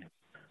CAC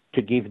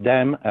to give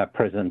them a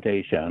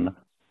presentation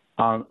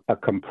on a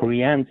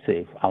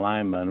comprehensive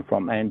alignment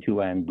from end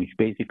to end, which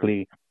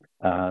basically,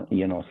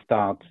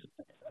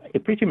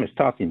 it pretty much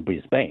starts in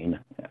Brisbane.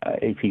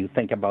 If you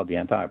think about the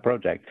entire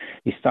project,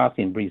 it starts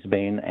in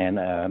Brisbane and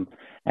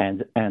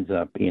ends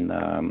up in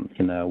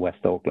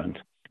West Auckland.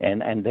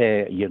 And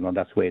there,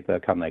 that's where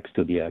it connects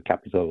to the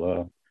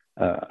Capital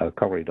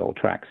Corridor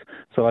tracks.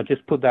 So I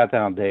just put that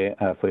out there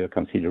for your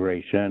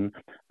consideration.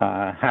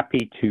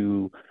 Happy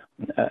to,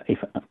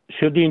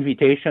 should the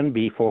invitation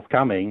be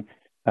forthcoming,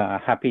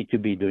 happy to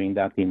be doing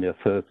that in the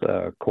first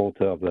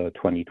quarter of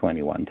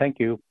 2021. Thank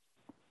you.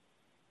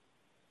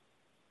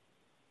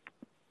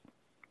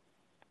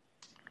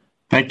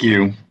 Thank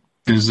you.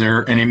 Are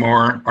there any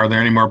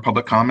more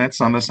public comments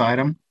on this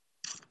item?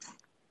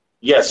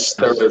 Yes,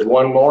 there is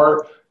one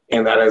more,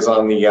 and that is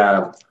on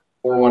the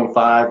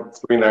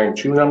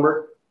 415-392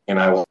 number, and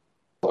I will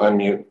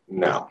unmute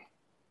now.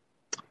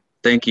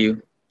 Thank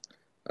you.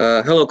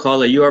 Hello,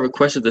 caller. You are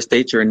requested to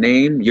state your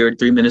name. Your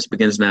 3 minutes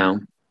begins now.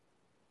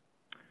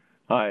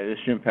 Hi, this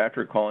is Jim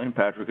Patrick calling,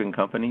 Patrick and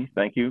Company.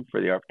 Thank you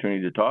for the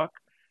opportunity to talk.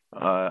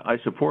 I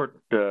support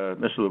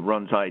Mr.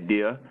 LeBrun's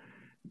idea.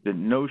 The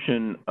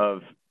notion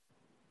of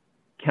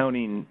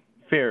counting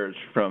fares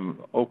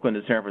from Oakland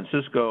to San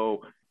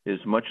Francisco is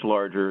much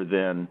larger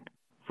than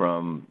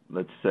from,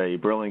 let's say,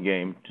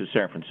 Burlingame to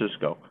San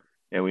Francisco.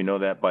 And we know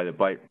that by the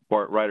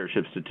BART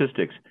ridership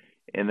statistics.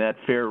 And that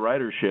fare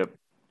ridership,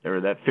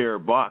 or that fare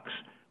box,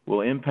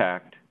 will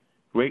impact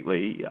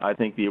greatly, I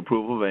think, the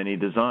approval of any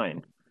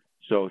design.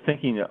 So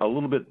thinking a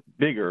little bit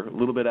bigger, a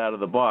little bit out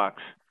of the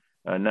box,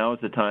 now is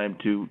the time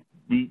to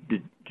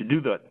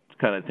do that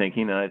kind of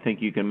thinking, and I think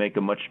you can make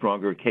a much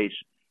stronger case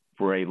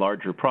for a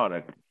larger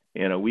product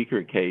and a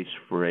weaker case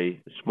for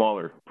a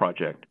smaller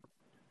project.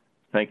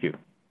 Thank you.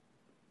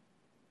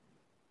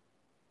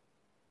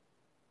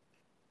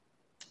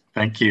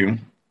 Thank you.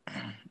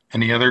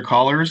 Any other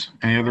callers?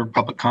 Any other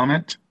public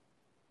comment?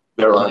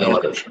 There are no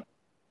others.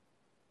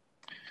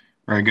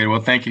 Very good. Well,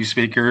 thank you,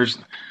 speakers.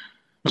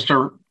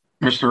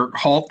 Mr.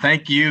 Holt,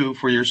 thank you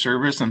for your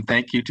service, and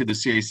thank you to the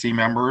CAC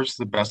members.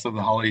 The best of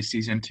the holiday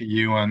season to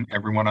you and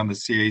everyone on the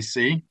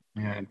CAC,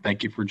 and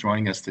thank you for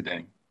joining us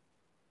today.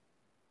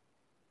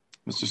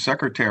 Mr.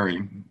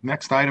 Secretary,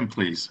 next item,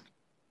 please.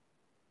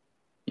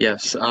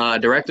 Yes,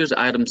 directors,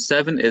 item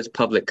 7 is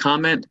public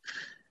comment,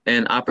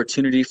 an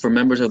opportunity for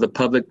members of the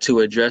public to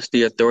address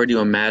the authority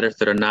on matters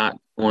that are not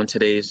on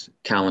today's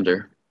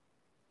calendar.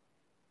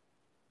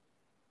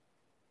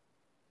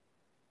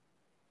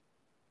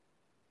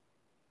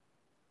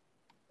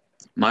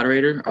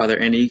 Moderator, are there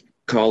any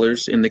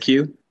callers in the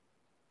queue?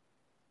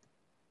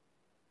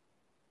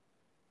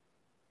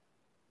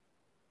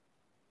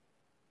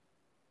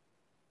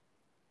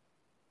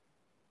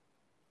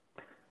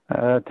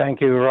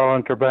 Thank you,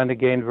 Roland Terbrand.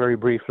 Again, very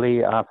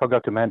briefly, I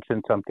forgot to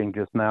mention something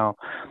just now.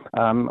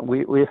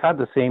 We've had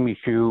the same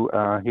issue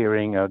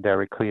hearing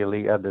Derek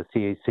clearly at the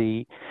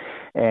CAC,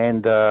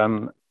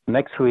 and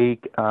next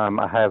week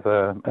I have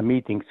a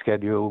meeting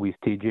scheduled with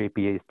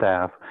TJPA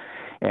staff,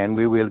 and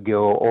we will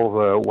go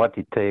over what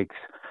it takes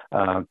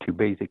to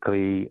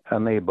basically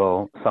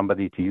enable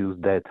somebody to use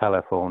their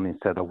telephone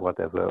instead of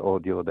whatever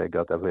audio they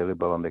got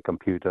available on the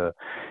computer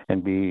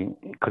and be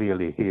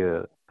clearly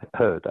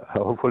heard.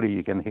 Hopefully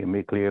you can hear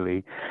me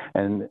clearly,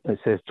 and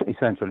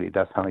essentially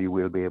that's how you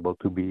will be able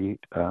to be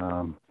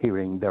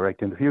hearing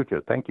direct in the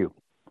future. Thank you.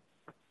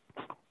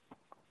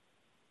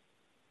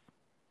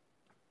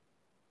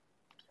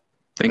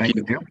 Thank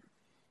you.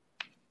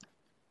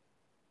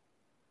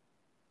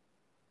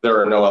 There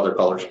are no other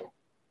callers.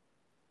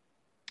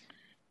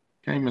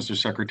 Okay, Mr.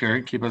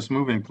 Secretary, keep us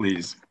moving,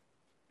 please.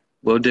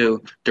 Will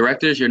do.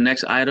 Directors, your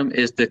next item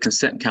is the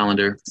consent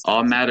calendar.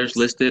 All matters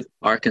listed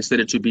are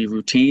considered to be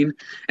routine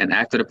and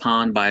acted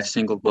upon by a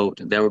single vote.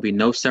 There will be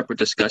no separate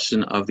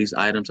discussion of these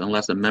items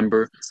unless a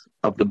member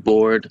of the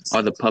board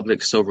or the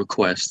public so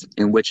requests,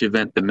 in which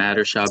event the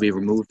matter shall be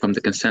removed from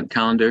the consent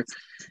calendar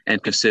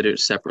and considered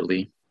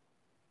separately.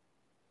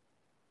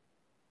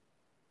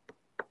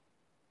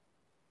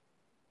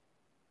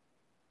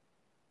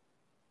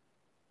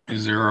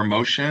 Is there a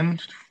motion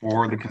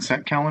for the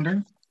consent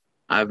calendar?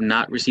 I've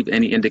not received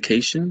any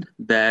indication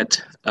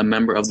that a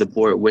member of the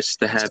board wishes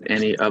to have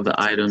any of the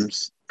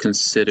items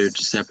considered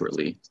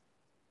separately.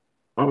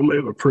 I'll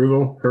move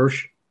approval.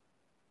 Hirsch.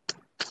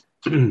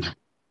 Is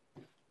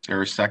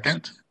there a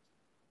second?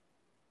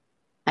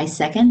 I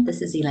second.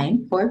 This is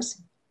Elaine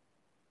Forbes.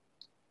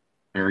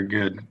 Very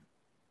good.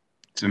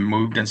 It's been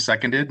moved and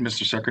seconded,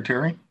 Mr.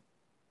 Secretary.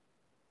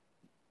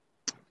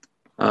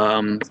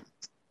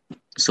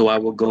 So I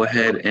will go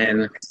ahead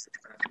and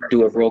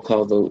do a roll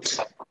call vote.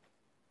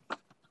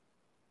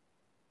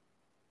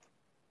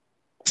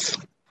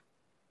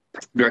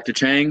 Director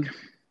Chang?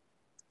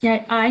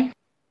 Yeah, aye.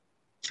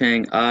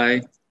 Chang,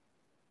 aye.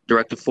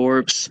 Director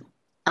Forbes?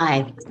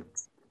 Aye.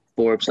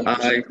 Forbes,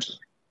 aye.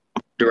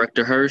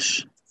 Director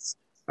Hirsch?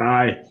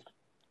 Aye.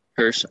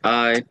 Hirsch,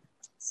 aye.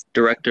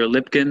 Director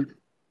Lipkin?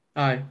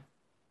 Aye.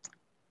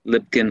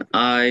 Lipkin,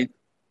 aye.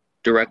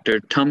 Director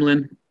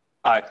Tumlin?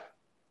 Aye.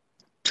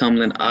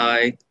 Tumlin,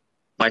 aye.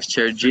 Vice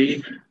Chair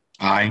G?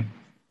 Aye.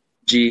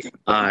 G,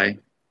 aye.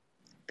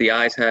 The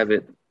ayes have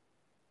it.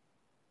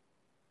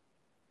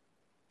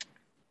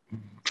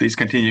 Please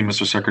continue,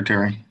 Mr.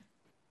 Secretary.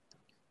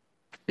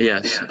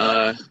 Yes.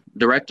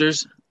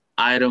 Directors,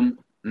 item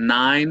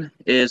 9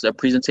 is a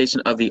presentation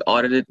of the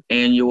audited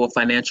annual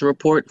financial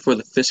report for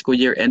the fiscal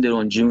year ended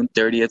on June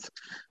 30th,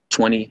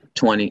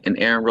 2020. And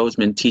Aaron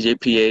Roseman,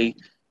 TJPA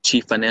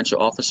Chief Financial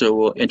Officer,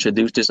 will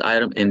introduce this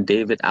item, and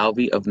David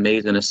Alvey of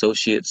Mays and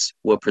Associates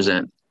will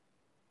present.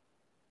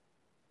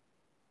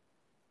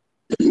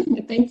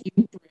 Thank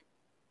you.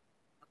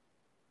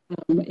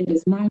 It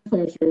is my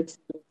pleasure to present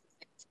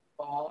to you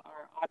all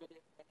our audited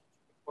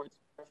financial reports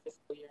for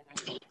fiscal year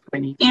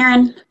 2020.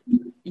 Aaron,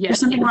 Yes. there's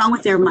something wrong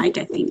with your mic,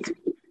 I think.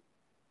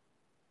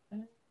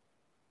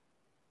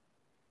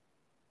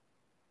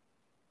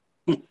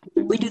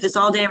 We do this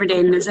all day, every day,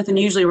 and there's nothing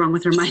usually wrong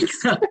with her mic.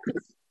 So.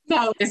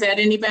 No, is that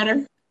any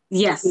better?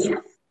 Yes.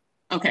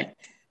 Okay.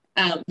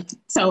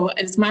 So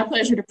it's my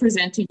pleasure to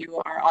present to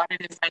you our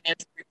audited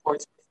financial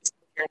reports for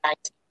fiscal year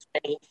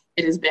 2020.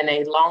 It has been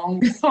a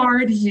long,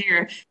 hard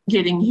year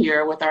getting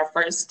here with our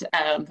first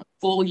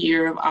full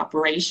year of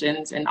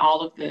operations and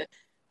all of the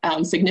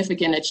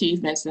significant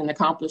achievements and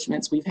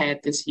accomplishments we've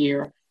had this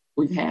year.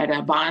 We've had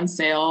a bond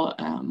sale,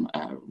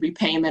 a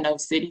repayment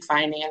of city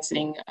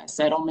financing, a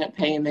settlement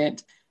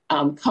payment,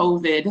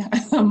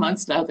 COVID,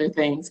 amongst other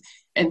things.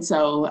 And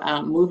so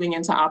moving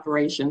into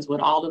operations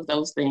with all of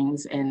those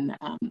things and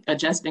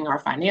adjusting our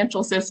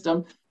financial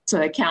system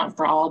to account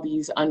for all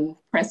these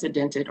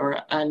unprecedented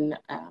or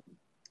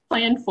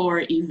unplanned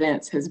for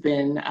events has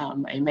been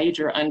a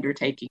major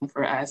undertaking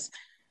for us.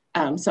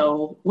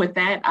 So with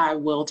that, I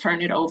will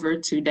turn it over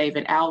to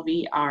David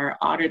Alvey, our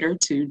auditor,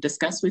 to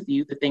discuss with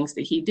you the things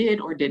that he did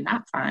or did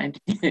not find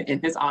in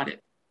his audit.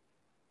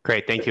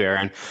 Great, thank you,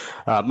 Aaron.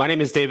 My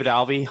name is David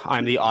Alvey.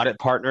 I'm the audit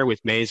partner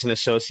with Mays and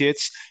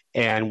Associates,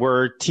 and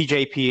we're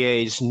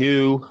TJPA's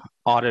new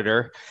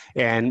auditor.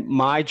 And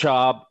my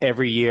job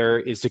every year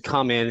is to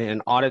come in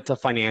and audit the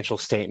financial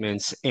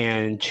statements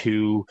and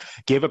to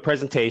give a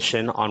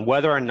presentation on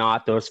whether or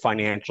not those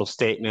financial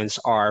statements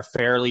are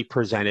fairly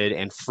presented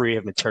and free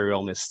of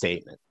material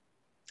misstatement.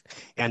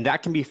 And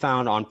that can be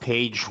found on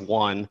page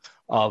 1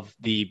 of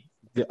the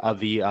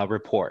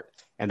report.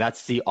 And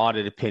that's the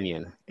audit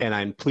opinion. And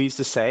I'm pleased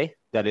to say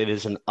that it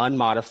is an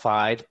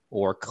unmodified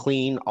or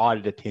clean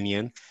audit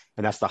opinion.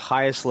 And that's the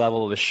highest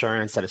level of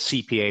assurance that a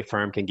CPA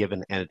firm can give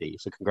an entity.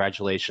 So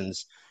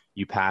congratulations,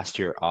 you passed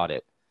your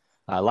audit.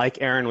 Like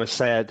Aaron was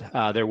said,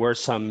 there were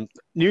some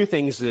new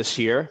things this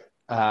year,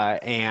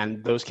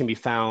 and those can be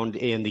found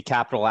in the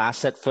capital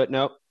asset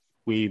footnote.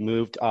 We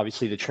moved,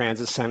 obviously, the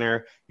transit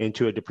center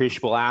into a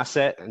depreciable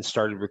asset and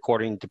started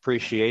recording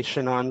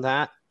depreciation on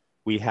that.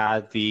 We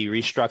had the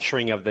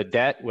restructuring of the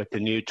debt with the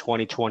new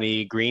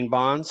 2020 green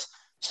bonds.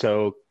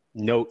 So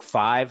note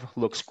 5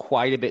 looks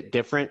quite a bit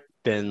different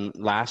than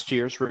last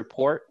year's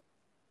report.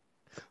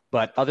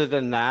 But other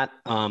than that,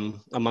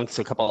 amongst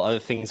a couple other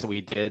things that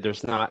we did,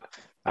 there's not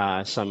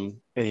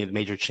any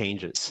major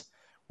changes.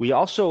 We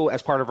also,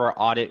 as part of our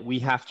audit, we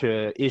have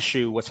to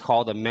issue what's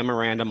called a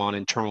memorandum on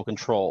internal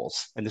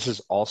controls. And this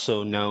is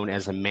also known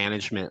as a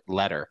management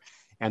letter.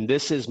 And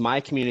this is my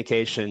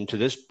communication to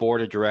this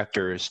board of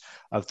directors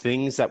of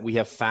things that we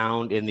have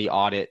found in the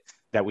audit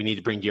that we need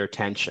to bring to your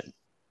attention.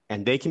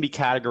 And they can be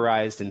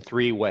categorized in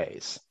 3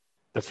 ways.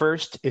 The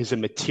first is a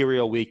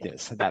material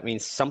weakness. That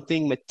means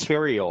something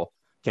material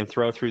can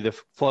flow through the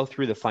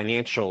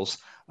financials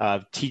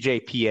of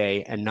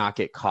TJPA and not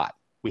get caught.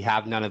 We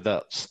have none of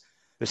those.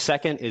 The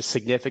second is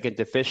significant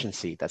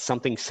deficiency. That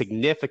something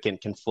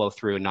significant can flow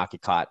through and not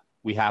get caught.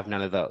 We have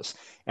none of those.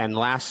 And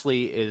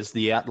lastly is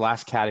the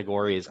last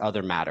category is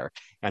other matter.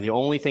 And the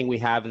only thing we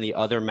have in the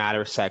other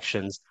matter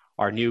sections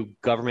are new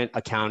Government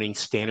Accounting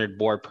Standard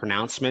Board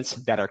pronouncements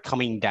that are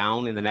coming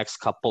down in the next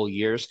couple of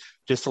years,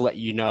 just to let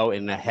you know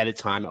in ahead of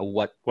time of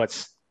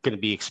what's going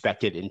to be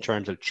expected in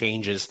terms of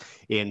changes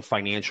in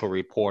financial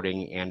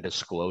reporting and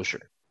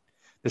disclosure.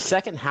 The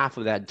second half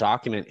of that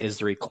document is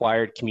the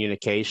required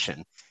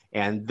communication.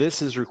 And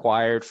this is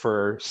required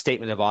for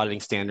Statement of Auditing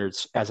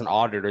Standards as an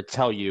auditor to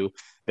tell you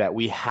that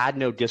we had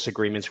no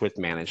disagreements with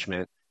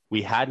management.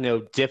 We had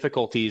no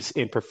difficulties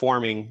in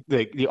performing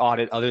the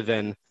audit other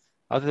than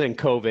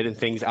COVID and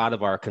things out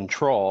of our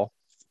control.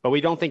 But we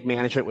don't think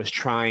management was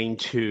trying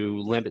to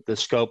limit the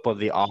scope of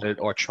the audit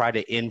or try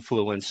to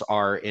influence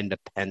our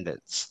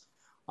independence.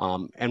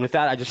 And with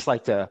that, I'd just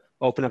like to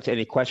open up to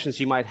any questions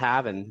you might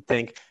have and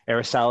thank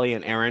Araceli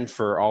and Aaron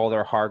for all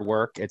their hard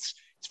work. It's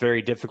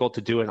very difficult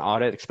to do an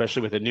audit,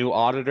 especially with a new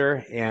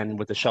auditor and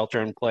with the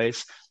shelter in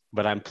place.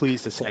 But I'm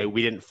pleased to say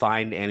we didn't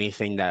find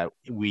anything that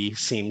we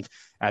seemed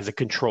as a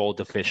control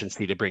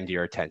deficiency to bring to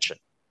your attention.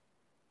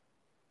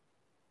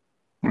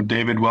 Well,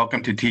 David,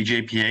 welcome to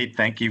TJPA.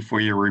 Thank you for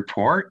your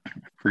report.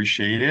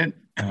 Appreciate it.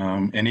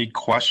 Any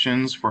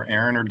questions for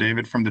Aaron or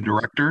David from the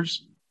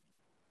directors?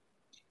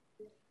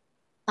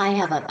 I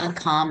have a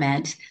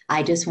comment.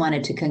 I just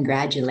wanted to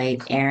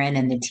congratulate Aaron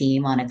and the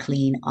team on a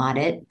clean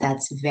audit.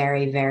 That's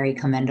very, very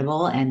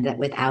commendable, and that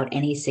without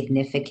any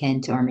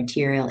significant or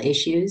material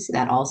issues,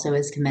 that also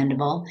is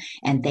commendable.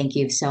 And thank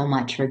you so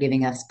much for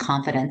giving us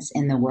confidence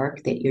in the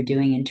work that you're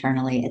doing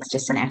internally. It's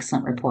just an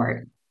excellent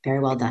report.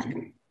 Very well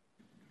done.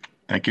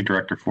 Thank you,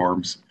 Director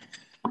Forbes.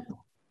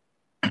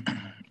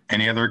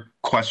 Any other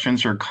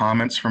questions or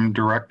comments from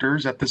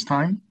directors at this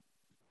time?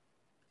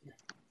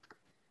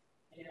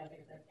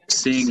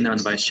 Seeing none,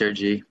 Vice Chair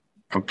G.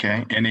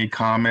 Okay, any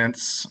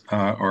comments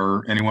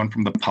or anyone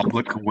from the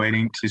public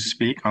waiting to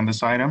speak on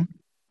this item?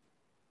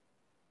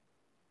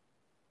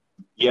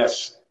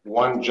 Yes,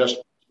 one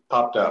just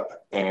popped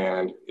up,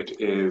 and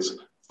it is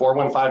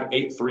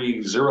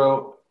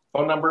 415-830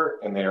 phone number,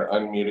 and they are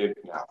unmuted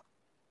now.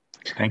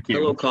 Thank you.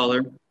 Hello,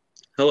 caller.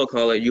 Hello,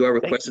 caller. You are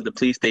requested to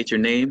please state your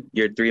name.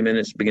 Your 3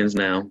 minutes begins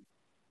now.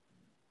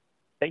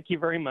 Thank you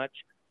very much.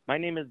 My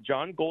name is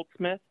John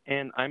Goldsmith,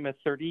 and I'm a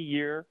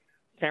 30-year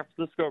San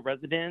Francisco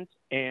resident,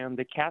 and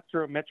the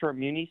Castro Metro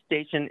Muni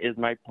Station is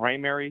my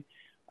primary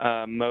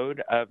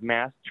mode of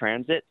mass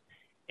transit.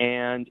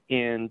 And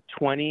in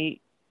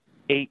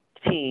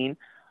 2017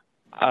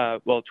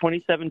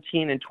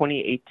 and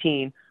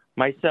 2018,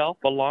 myself,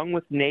 along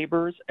with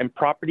neighbors and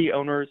property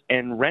owners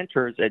and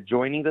renters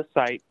adjoining the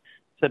site,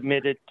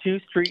 submitted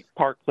 2 street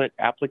parklet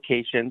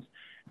applications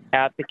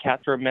at the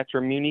Castro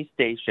Metro Muni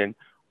Station.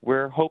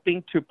 We're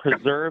hoping to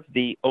preserve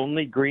the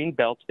only green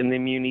belt in the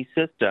Muni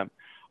system.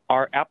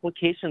 Our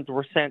applications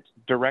were sent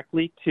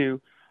directly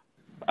to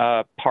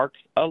Parks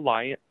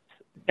Alliance,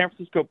 San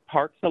Francisco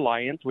Parks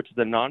Alliance, which is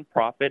a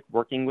nonprofit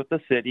working with the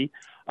city,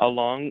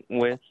 along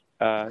with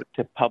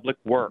to Public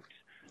Works.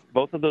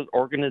 Both of those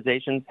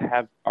organizations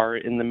are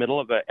in the middle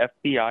of a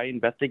FBI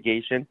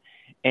investigation.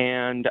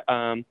 And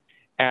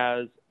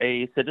as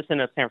a citizen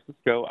of San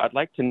Francisco, I'd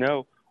like to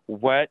know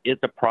what is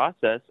the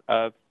process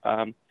of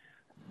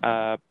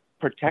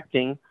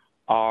protecting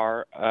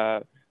our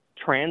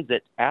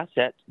transit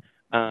asset.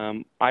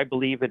 I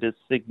believe it is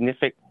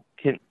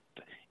significant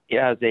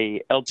as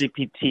a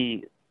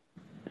LGBT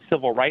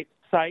civil rights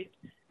site,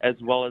 as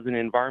well as an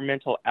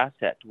environmental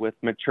asset with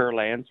mature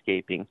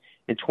landscaping.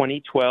 In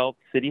 2012,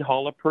 City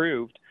Hall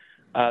approved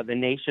the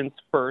nation's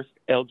first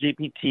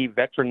LGBT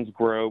Veterans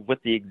Grove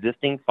with the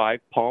existing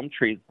 5 palm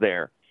trees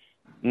there.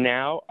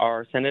 Now,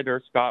 our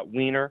Senator Scott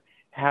Wiener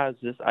has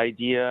this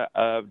idea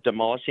of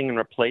demolishing and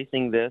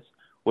replacing this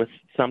with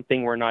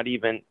something we're not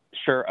even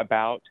sure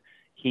about.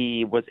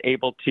 He was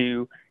able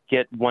to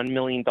get $1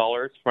 million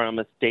from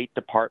a State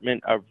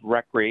Department of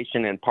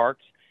Recreation and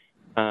Parks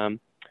to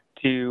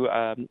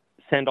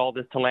send all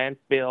this to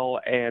landfill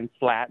and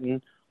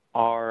flatten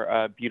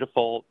our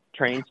beautiful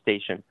train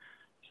station.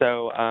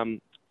 So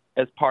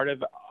as part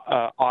of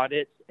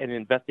audits and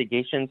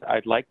investigations,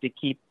 I'd like to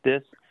keep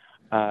this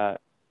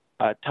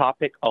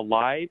topic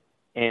alive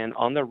and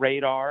on the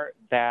radar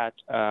that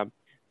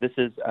this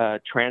is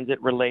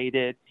transit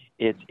related,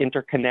 it's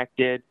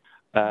interconnected.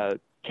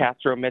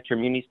 Castro Metro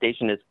Muni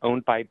Station is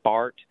owned by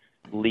BART,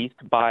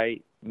 leased by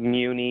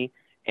Muni,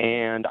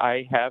 and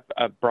I have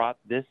brought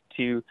this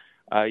to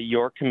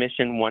your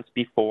commission once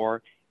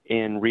before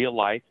in real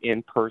life,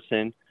 in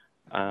person.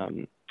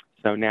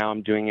 So now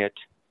I'm doing it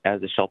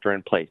as a shelter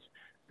in place.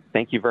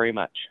 Thank you very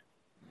much.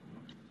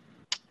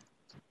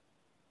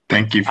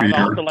 Thank you for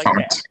your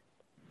comments.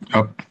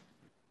 Oh,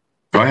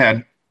 go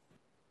ahead.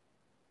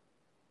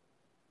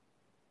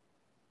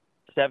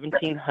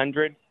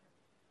 1,700.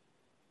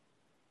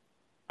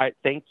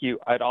 Thank you.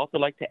 I'd also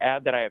like to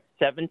add that I have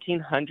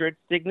 1,700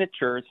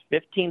 signatures.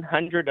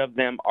 1,500 of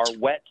them are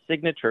wet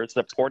signatures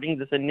supporting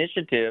this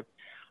initiative,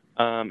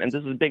 and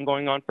this has been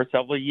going on for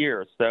several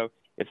years. So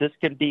if this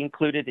can be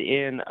included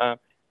in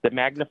the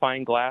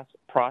magnifying glass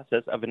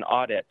process of an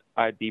audit,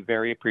 I'd be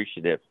very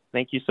appreciative.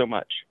 Thank you so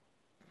much.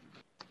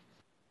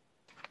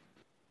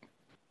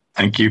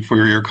 Thank you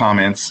for your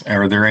comments.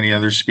 Are there any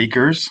other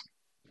speakers?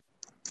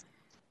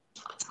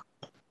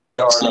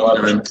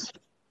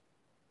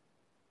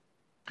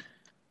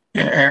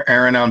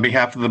 Aaron, on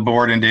behalf of the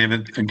board and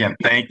David, again,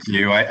 thank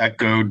you. I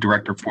echo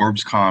Director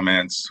Forbes'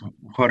 comments.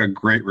 What a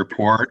great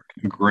report,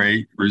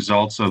 great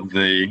results of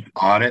the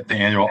audit, the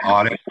annual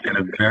audit, in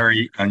a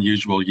very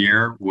unusual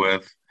year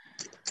with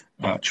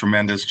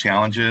tremendous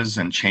challenges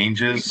and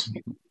changes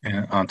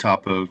on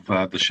top of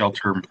the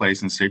shelter in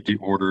place and safety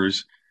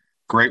orders.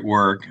 Great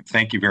work.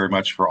 Thank you very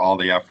much for all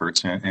the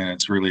efforts, and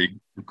it's really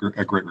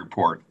a great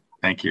report.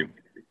 Thank you.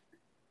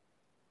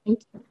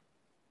 Thank you.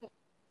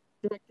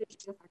 Director,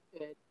 if I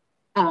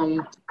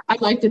could. I'd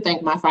like to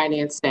thank my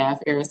finance staff,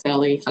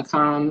 Araceli,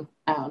 Hakam,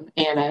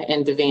 Anna,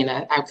 and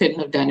Davina. I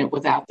couldn't have done it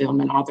without them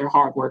and all their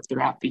hard work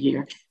throughout the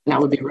year. And I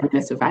would be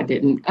remiss if I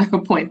didn't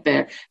point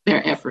their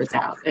efforts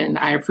out. And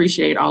I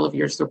appreciate all of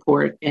your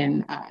support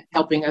in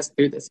helping us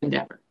through this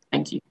endeavor.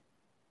 Thank you.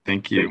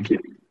 Thank you. Thank you.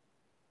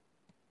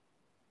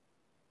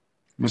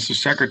 Mr.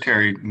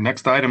 Secretary,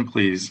 next item,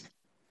 please.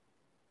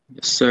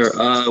 Yes,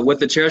 sir. With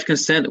the chair's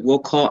consent, we'll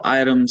call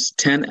items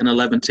 10 and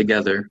 11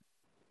 together.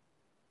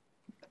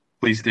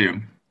 Please do.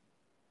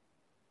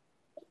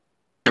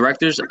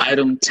 Directors,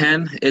 item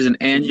 10 is an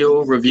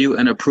annual review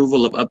and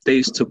approval of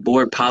updates to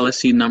board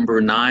policy number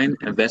 9,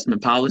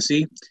 investment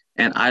policy.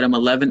 And item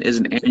 11 is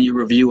an annual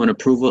review and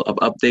approval of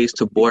updates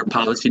to board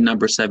policy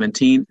number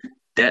 17,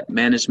 debt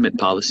management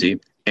policy.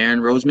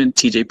 Aaron Roseman,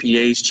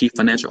 TJPA's Chief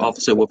Financial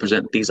Officer, will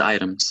present these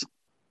items.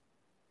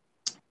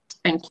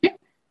 Thank you.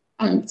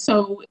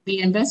 So the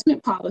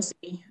investment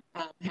policy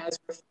has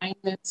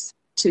refinements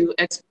to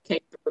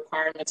explicate the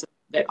requirements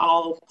that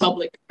all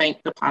public bank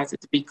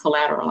deposits be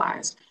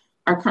collateralized.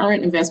 Our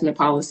current investment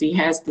policy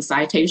has the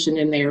citation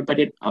in there, but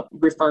it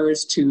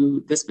refers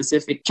to the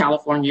specific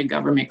California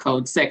Government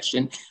Code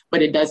section,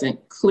 but it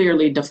doesn't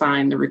clearly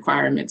define the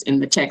requirements in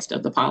the text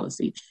of the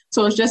policy.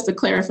 So it's just a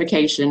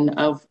clarification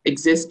of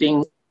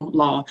existing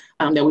law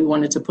that we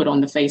wanted to put on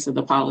the face of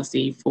the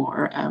policy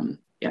for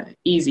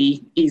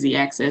easy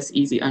access,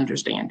 easy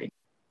understanding.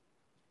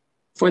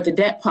 For the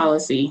debt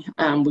policy,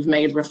 we've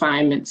made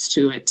refinements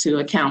to it to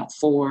account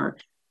for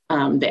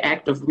the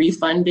act of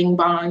refunding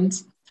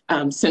bonds.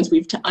 Since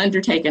we've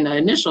undertaken an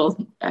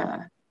initial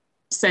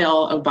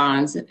sale of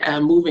bonds,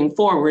 moving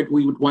forward,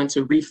 we would want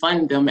to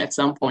refund them at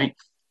some point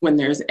when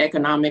there's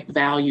economic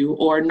value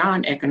or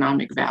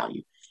non-economic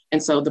value.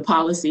 And so the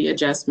policy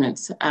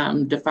adjustments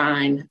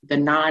define the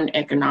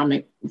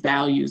non-economic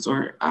values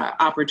or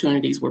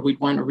opportunities where we'd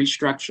want to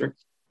restructure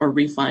or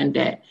refund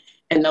debt.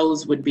 And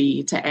those would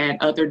be to add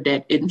other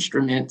debt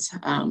instruments,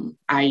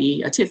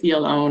 i.e. a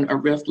TIFIA loan, a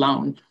RIF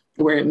loan,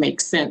 where it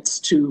makes sense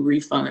to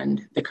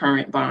refund the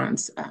current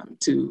bonds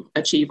to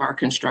achieve our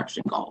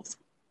construction goals.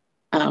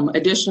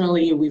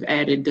 Additionally, we've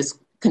added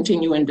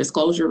continuing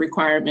disclosure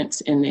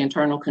requirements in the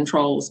internal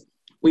controls.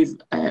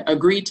 We've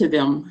agreed to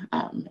them,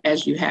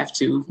 as you have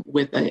to,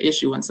 with the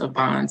issuance of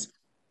bonds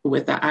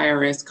with the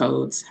IRS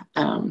codes,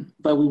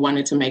 but we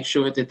wanted to make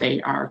sure that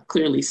they are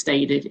clearly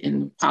stated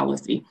in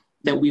policy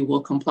that we will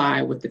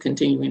comply with the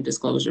continuing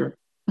disclosure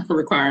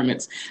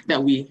requirements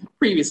that we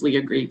previously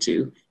agreed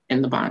to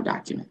in the bond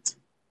documents.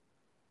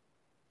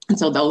 And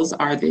so those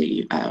are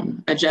the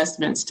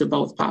adjustments to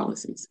both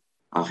policies.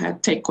 I'll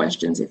take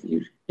questions if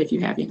you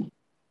have any.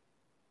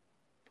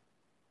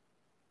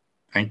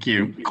 Thank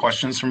you.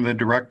 Questions from the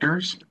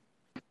directors?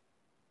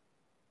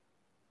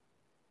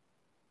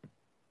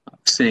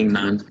 Seeing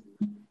none.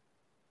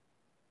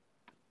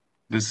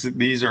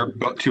 These are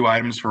two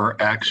items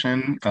for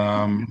action.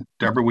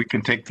 Deborah, we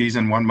can take these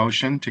in one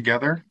motion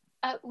together?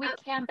 We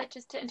can, but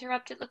just to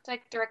interrupt, it looked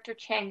like Director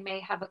Chang may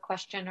have a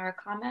question or a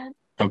comment.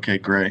 Okay,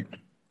 great.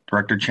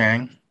 Director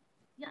Chang?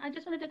 Yeah, I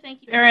just wanted to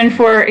thank you, Aaron,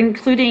 for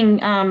including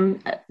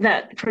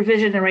that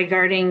provision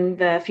regarding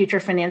the future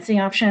financing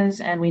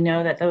options. And we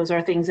know that those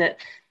are things that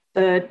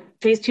the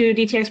Phase 2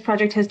 DTX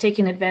project has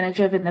taken advantage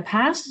of in the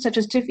past, such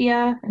as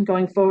TIFIA, and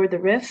going forward, the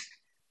RIF.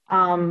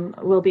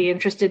 We'll be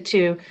interested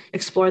to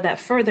explore that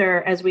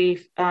further as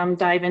we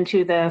dive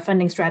into the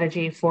funding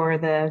strategy for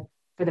the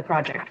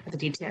project, for the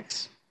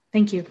DTX.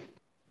 Thank you.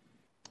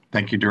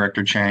 Thank you,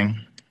 Director Chang.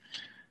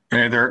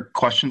 Any other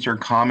questions or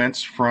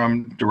comments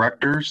from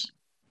directors?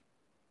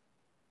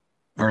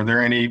 Are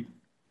there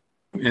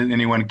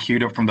anyone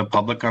queued up from the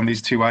public on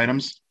these two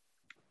items?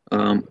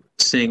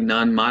 Seeing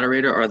none,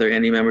 moderator, are there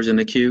any members in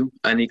the queue?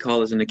 Any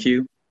callers in the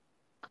queue?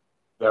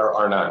 There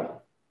are none.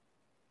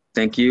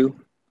 Thank you.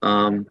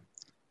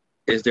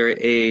 Is there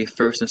a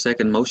first and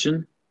second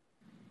motion?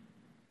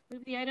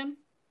 Move the item.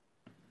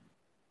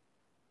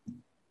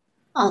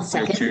 I'll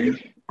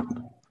second.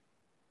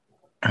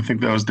 I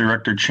think that was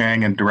Director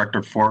Chang and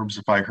Director Forbes,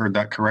 if I heard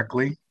that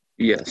correctly.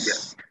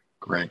 Yes.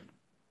 Great.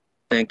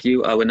 Thank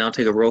you. I would now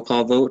take a roll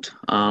call vote.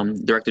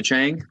 Director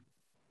Chang?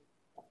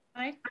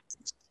 Aye.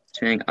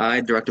 Chang,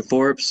 aye. Director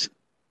Forbes?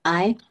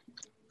 Aye.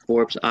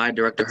 Forbes, aye.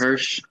 Director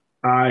Hirsch?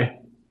 Aye.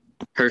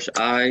 Hirsch,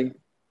 aye.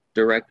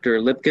 Director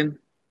Lipkin?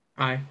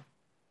 Aye.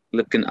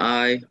 Lipkin,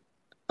 aye.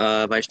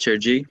 Vice Chair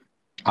G?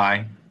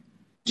 Aye.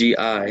 G,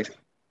 aye.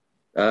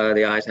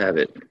 The ayes have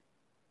it.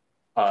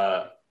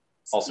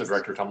 Also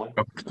Director Tumlin?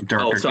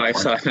 Oh, sorry.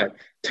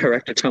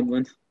 Director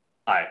Tumlin?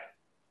 Aye.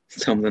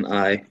 Tumlin,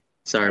 aye.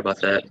 Sorry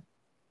about that.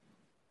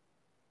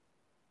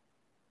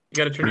 You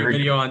got to turn your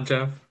video on,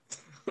 Jeff.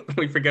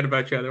 We forget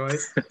about you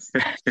otherwise.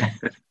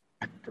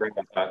 Great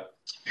about that.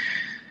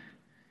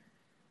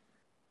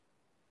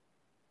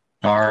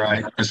 All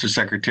right, Mr.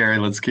 Secretary,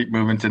 let's keep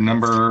moving to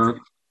number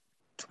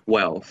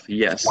 12.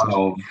 Yes.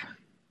 12.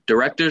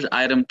 Directors,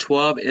 item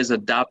 12 is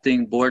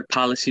adopting board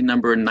policy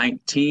number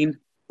 19,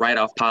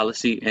 write-off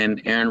policy,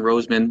 and Aaron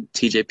Roseman,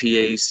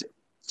 TJPA's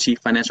Chief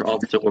Financial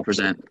Officer, will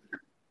present.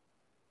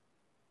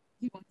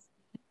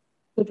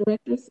 The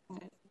directors.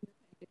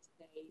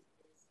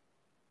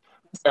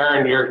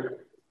 Aaron,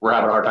 we're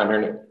having a hard time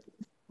hearing you.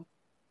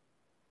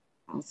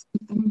 Is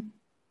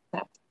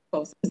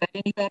that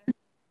any better?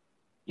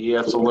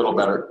 Yes, a little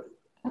better.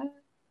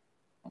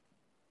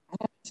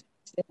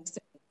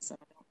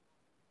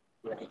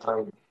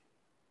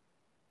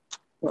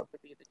 What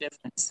would be the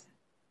difference?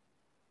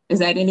 Is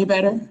that any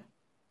better?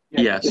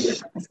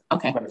 Yes.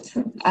 Okay.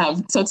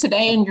 So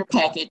today in your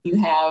packet, you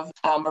have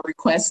a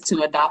request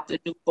to adopt a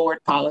new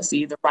board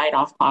policy, the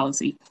write-off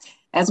policy.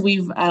 As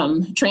we've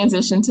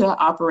transitioned to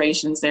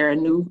operations, there are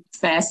new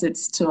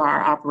facets to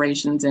our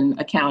operations and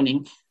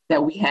accounting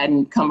that we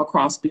hadn't come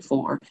across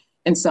before.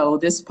 And so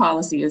this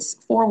policy is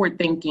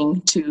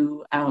forward-thinking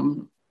to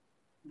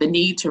the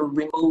need to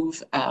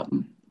remove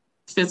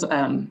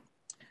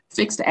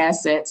fixed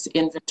assets,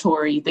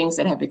 inventory, things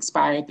that have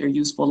expired their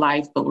useful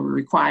life, but will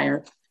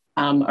require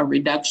a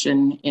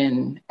reduction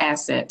in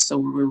assets. So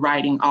we're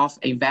writing off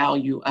a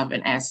value of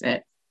an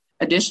asset.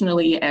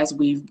 Additionally, as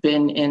we've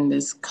been in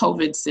this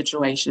COVID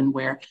situation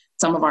where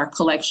some of our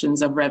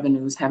collections of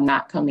revenues have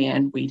not come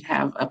in, we'd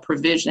have a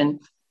provision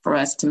for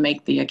us to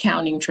make the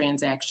accounting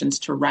transactions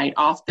to write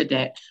off the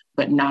debt,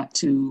 but not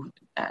to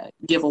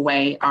give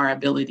away our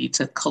ability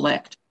to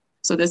collect.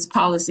 So this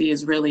policy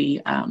is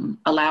really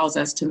allows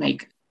us to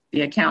make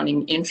the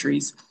accounting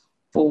entries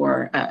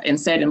for and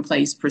set in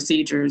place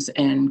procedures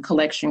and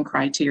collection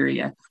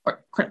criteria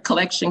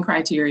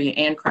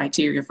and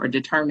criteria for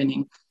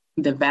determining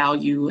the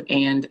value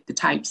and the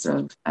types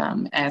of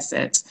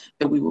assets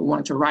that we would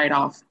want to write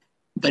off,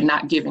 but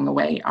not giving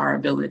away our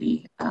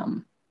ability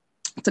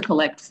to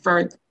collect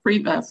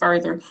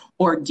further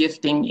or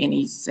gifting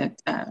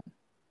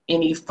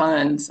any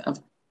funds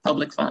of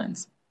public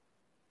funds.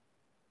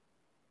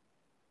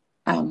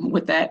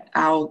 With that,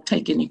 I'll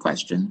take any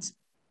questions.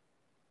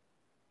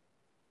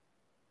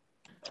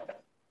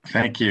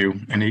 Thank you.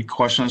 Any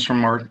questions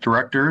from our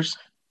directors?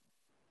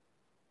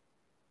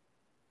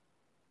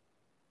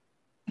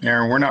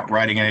 Aaron, we're not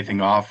writing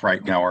anything off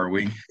right now, are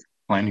we?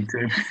 Planning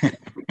to?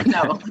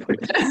 No,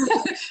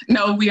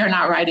 no, we are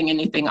not writing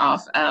anything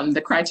off.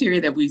 The criteria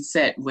that we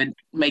set would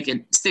make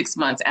it 6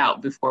 months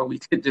out before we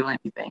could do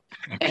anything.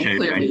 Okay, and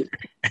clearly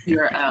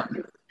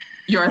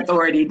your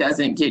authority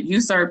doesn't get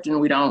usurped,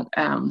 and we don't,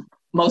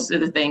 most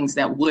of the things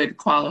that would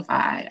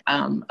qualify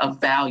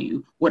of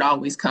value would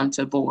always come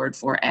to board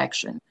for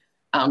action.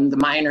 The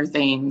minor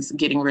things,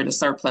 getting rid of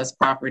surplus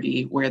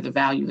property where the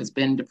value has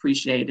been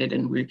depreciated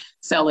and we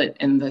sell it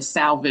in the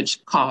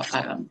salvage cost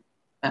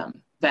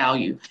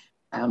value,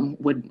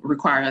 would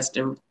require us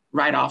to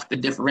write off the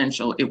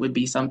differential. It would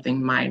be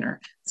something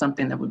minor,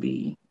 something that would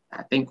be,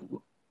 I think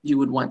you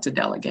would want to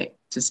delegate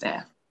to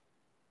staff.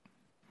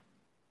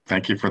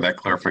 Thank you for that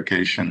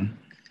clarification.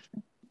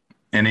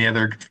 Any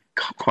other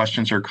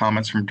questions or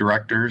comments from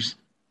directors?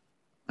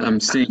 I'm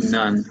seeing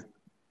none.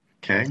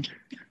 Okay.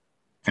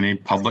 Any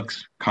public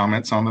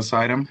comments on this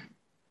item?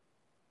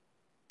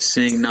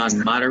 Seeing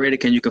none. Moderator,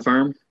 can you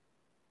confirm?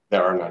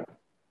 There are none.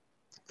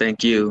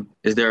 Thank you.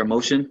 Is there a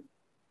motion?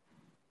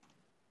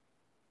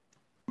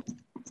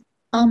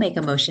 I'll make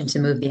a motion to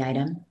move the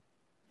item.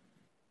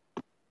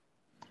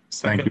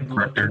 Thank you,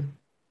 Director.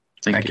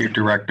 Thank you,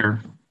 Director.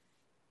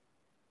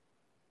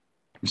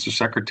 Mr.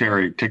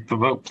 Secretary, take the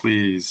vote,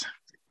 please.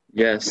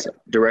 Yes.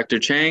 Director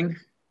Chang?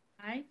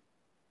 Aye.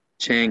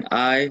 Chang,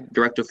 aye.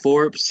 Director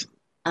Forbes?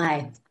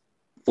 Aye.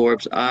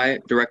 Forbes, aye.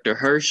 Director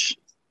Hirsch?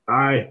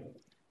 Aye.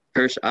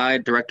 Hirsch, aye.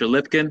 Director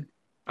Lipkin?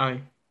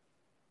 Aye.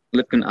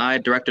 Lipkin, aye.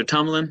 Director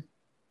Tumlin?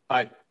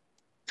 Aye.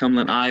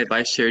 Tumlin, aye.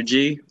 Vice Chair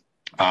G?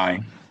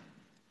 Aye.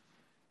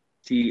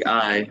 T,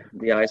 aye.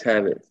 The ayes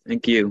have it.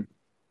 Thank you.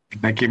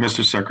 Thank you,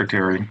 Mr.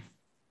 Secretary.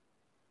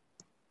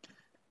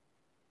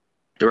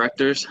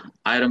 Directors,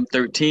 item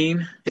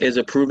 13 is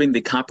approving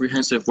the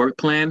comprehensive work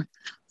plan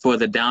for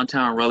the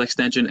downtown rail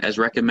extension as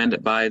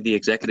recommended by the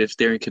Executive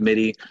Steering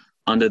Committee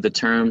under the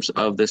terms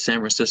of the San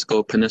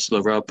Francisco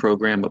Peninsula Rail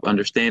Program of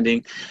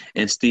Understanding,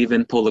 and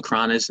Stephen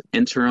Polakronis,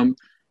 interim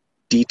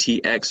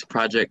DTX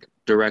project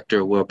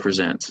director, will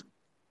present.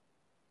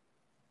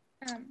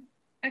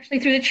 Actually,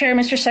 through the chair,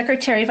 Mr.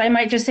 Secretary, if I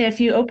might just say a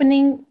few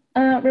opening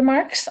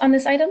remarks on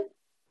this item.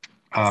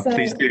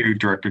 Please do,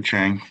 Director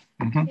Chang.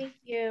 Thank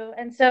you.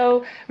 And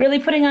so really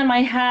putting on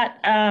my hat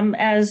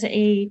as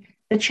a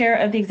the chair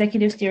of the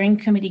Executive Steering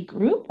Committee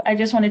group. I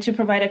just wanted to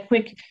provide a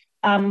quick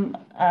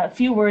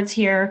few words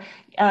here.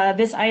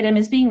 This item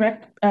is being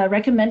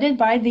recommended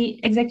by the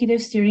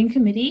Executive Steering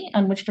Committee,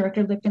 on which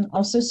Director Lipkin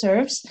also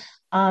serves.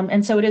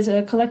 And so it is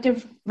a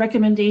collective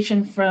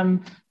recommendation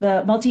from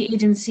the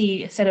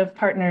multi-agency set of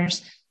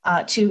partners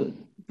to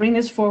bring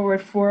this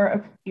forward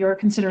for your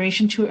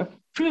consideration to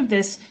approve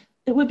this.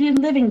 It would be a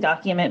living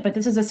document, but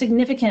this is a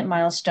significant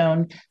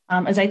milestone,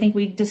 as I think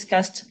we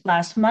discussed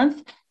last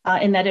month,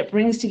 in that it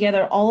brings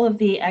together all of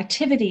the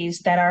activities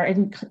that are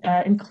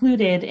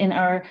included in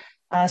our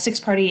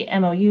six-party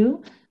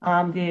MOU.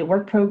 The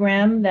work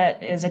program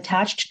that is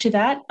attached to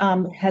that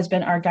has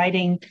been our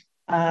guiding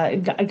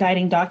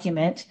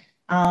document.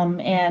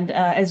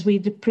 As we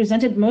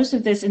presented most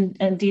of this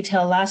in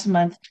detail last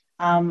month,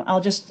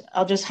 I'll just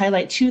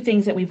highlight two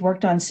things that we've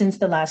worked on since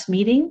the last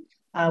meeting,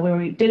 where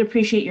we did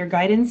appreciate your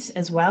guidance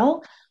as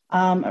well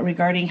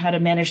regarding how to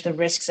manage the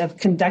risks of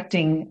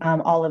conducting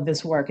all of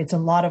this work. It's a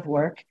lot of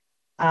work,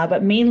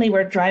 but mainly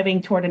we're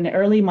driving toward an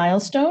early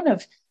milestone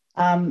of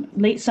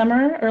late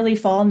summer, early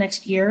fall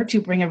next year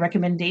to bring a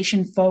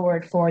recommendation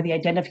forward for the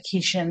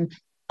identification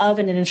of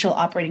an initial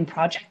operating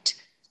project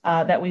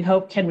that we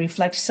hope can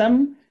reflect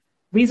some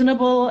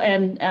reasonable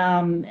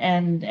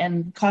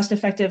and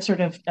cost-effective sort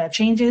of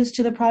changes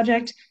to the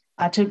project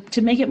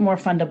to make it more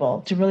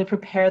fundable, to really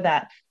prepare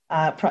that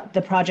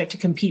the project to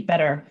compete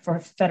better for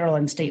federal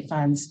and state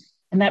funds.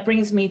 And that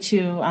brings me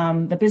to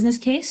the business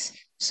case.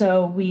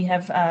 So we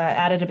have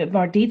added a bit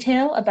more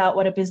detail about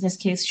what a business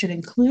case should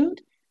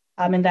include,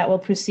 and that will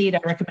precede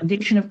our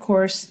recommendation, of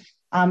course.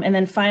 And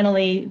then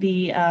finally,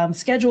 the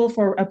schedule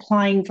for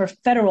applying for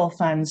federal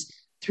funds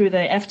through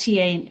the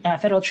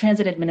FTA, Federal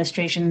Transit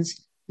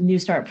Administration's New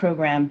Start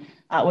program,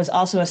 was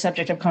also a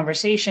subject of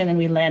conversation, and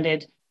we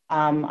landed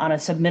on a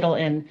submittal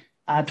in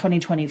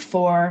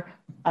 2024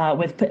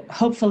 with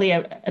hopefully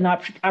an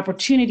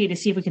opportunity to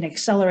see if we can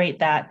accelerate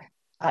that.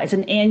 It's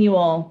an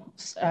annual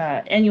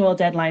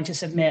deadline to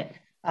submit.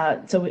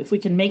 So if we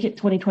can make it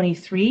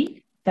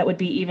 2023, that would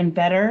be even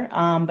better.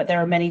 But there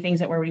are many things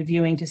that we're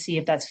reviewing to see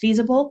if that's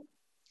feasible.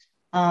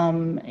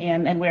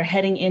 And we're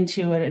heading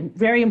into a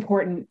very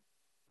important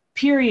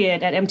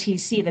period at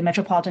MTC, the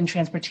Metropolitan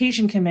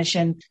Transportation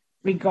Commission,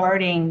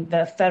 regarding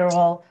the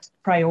federal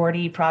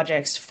priority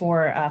projects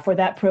for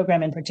that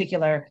program in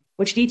particular,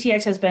 which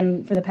DTX has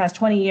been for the past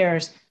 20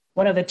 years,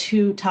 one of the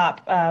two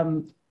top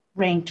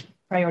ranked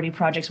priority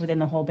projects within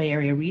the whole Bay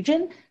Area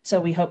region. So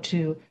we hope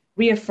to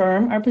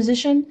reaffirm our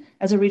position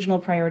as a regional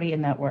priority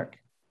in that work.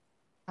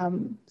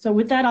 So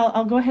with that,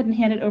 I'll go ahead and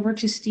hand it over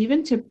to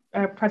Stephen, to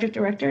our project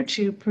director,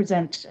 to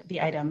present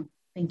the item.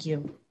 Thank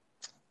you.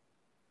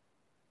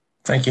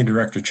 Thank you,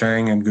 Director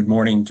Chang, and good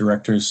morning,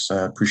 directors.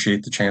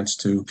 Appreciate the chance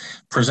to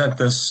present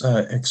this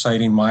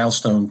exciting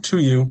milestone to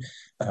you.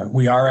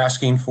 We are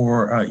asking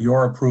for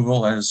your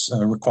approval as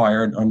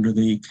required under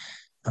the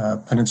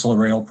Peninsula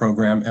Rail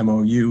Program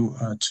MOU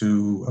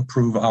to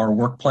approve our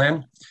work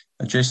plan.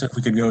 Jason, if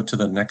we could go to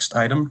the next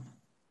item.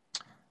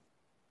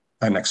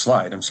 Next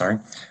slide, I'm sorry.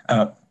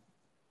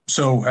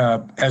 So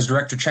as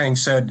Director Chang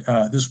said,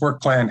 this work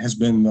plan has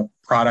been the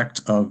product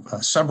of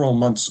several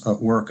months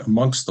of work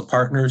amongst the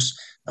partners.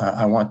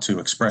 I want to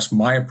express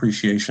my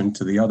appreciation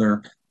to the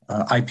other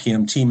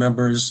IPM team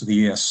members,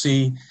 the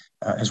ESC,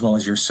 as well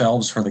as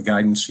yourselves for the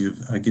guidance you've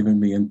given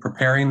me in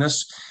preparing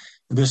this.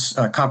 This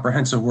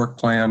comprehensive work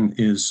plan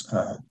is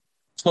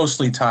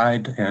closely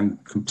tied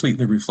and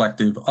completely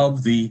reflective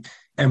of the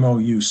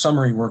MOU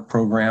summary work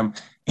program,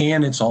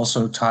 and it's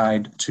also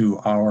tied to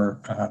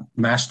our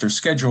master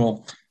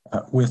schedule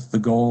with the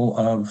goal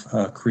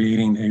of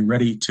creating a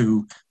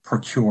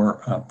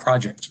ready-to-procure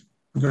project.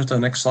 Go to the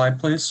next slide,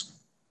 please.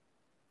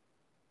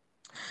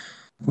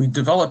 We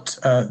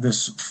developed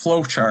this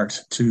flow chart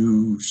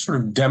to sort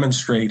of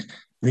demonstrate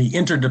the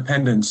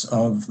interdependence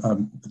of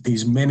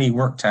these many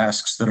work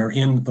tasks that are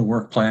in the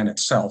work plan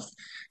itself.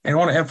 And I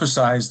want to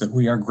emphasize that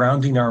we are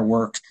grounding our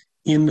work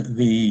in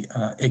the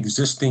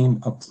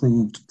existing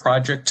approved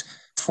project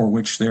for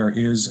which there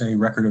is a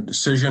record of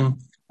decision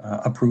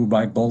approved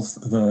by both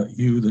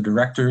the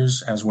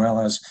directors as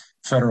well as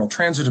Federal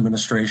Transit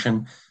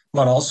Administration.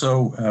 But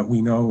also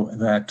we know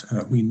that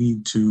we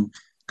need to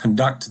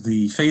conduct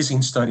the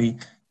phasing study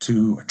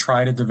to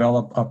try to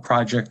develop a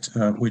project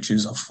which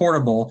is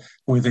affordable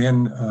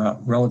within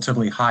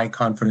relatively high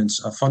confidence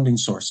funding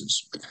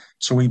sources.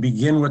 So we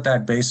begin with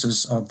that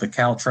basis of the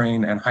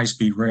Caltrain and High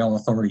Speed Rail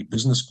Authority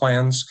business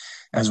plans,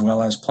 as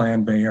well as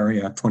Plan Bay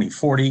Area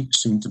 2040,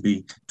 soon to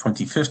be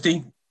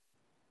 2050.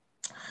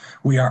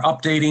 We are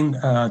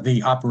updating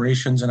the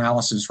operations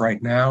analysis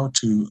right now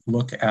to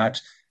look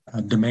at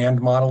demand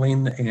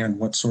modeling and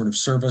what sort of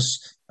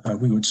service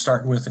we would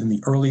start with in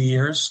the early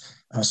years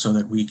so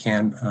that we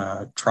can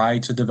try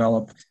to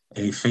develop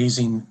a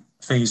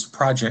phased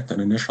project, an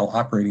initial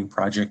operating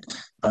project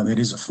that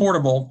is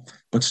affordable,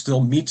 but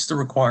still meets the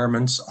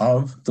requirements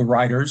of the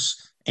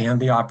riders and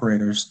the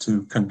operators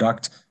to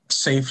conduct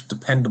safe,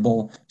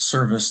 dependable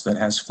service that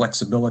has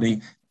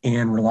flexibility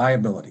and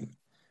reliability.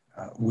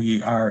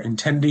 We are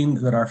intending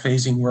that our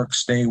phasing work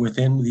stay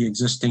within the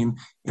existing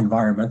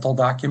environmental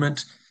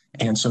document.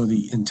 And so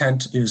the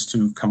intent is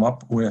to come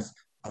up with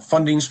a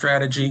funding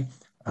strategy,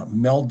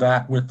 meld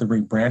that with the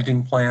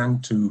rebranding plan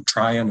to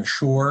try and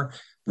assure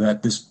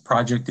that this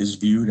project is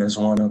viewed as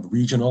one of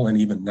regional and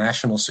even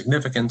national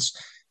significance.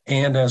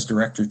 And as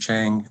Director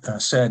Chang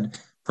said,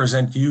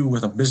 present you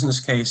with a business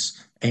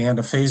case and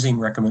a phasing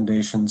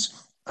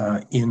recommendations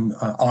in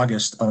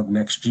August of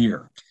next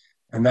year.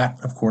 And that,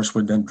 of course,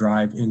 would then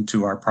drive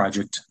into our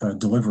project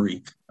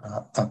delivery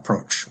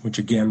approach, which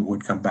again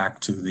would come back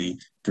to the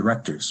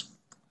directors.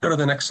 Go to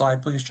the next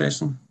slide, please,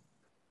 Jason.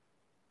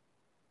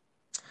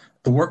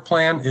 The work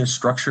plan is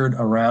structured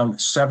around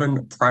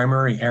 7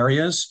 primary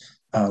areas,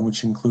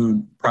 which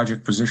include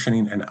project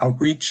positioning and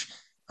outreach,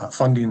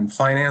 funding and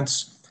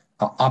finance,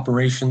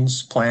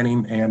 operations,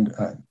 planning, and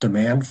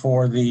demand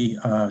for the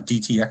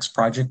DTX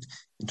project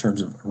in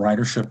terms of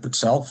ridership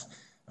itself.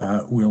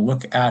 We'll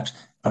look at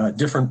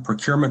different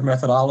procurement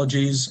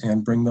methodologies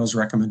and bring those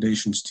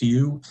recommendations to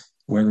you,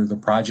 whether the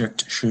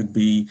project should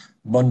be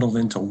bundled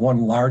into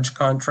one large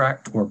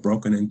contract or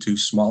broken into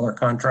smaller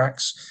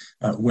contracts,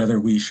 whether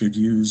we should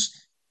use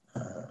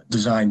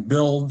design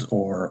build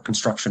or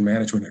construction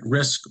management at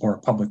risk or a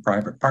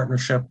public-private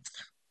partnership,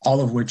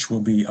 all of which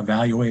will be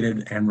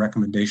evaluated and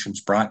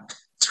recommendations brought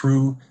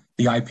through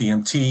the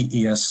IPMT,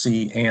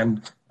 ESC,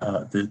 and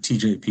the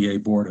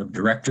TJPA Board of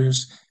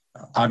Directors.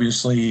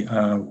 Obviously,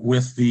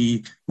 with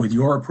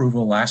your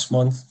approval last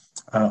month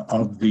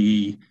of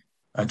the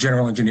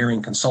general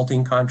engineering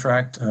consulting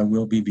contract,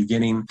 we'll be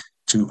beginning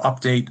to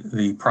update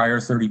the prior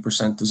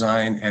 30%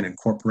 design and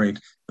incorporate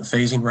the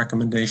phasing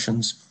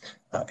recommendations.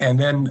 And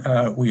then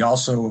we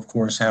also, of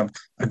course, have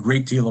a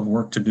great deal of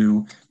work to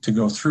do to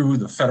go through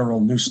the federal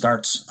New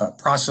Starts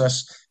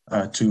process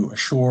to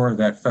assure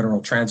that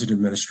Federal Transit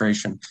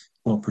Administration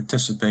will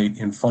participate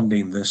in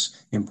funding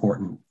this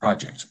important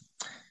project.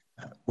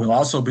 We'll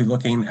also be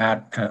looking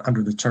at,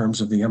 under the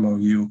terms of the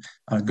MOU,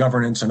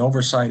 governance and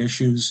oversight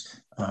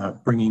issues,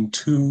 bringing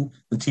to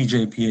the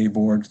TJPA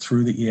board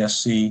through the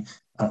ESC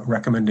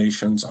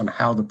recommendations on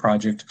how the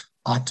project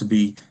ought to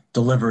be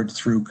delivered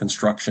through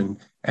construction,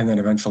 and then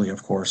eventually,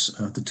 of course,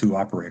 the 2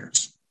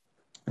 operators.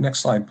 The next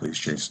slide, please,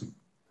 Jason.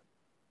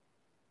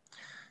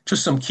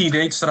 Just some key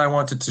dates that I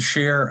wanted to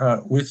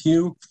share with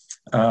you.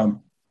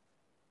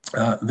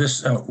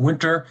 This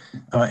winter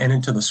and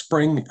into the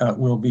spring,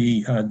 we'll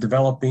be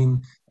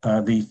developing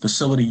the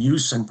facility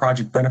use and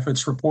project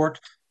benefits report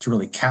to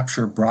really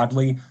capture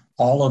broadly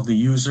all of the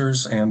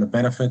users and the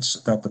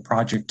benefits that the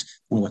project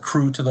will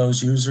accrue to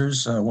those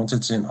users once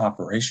it's in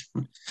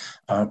operation.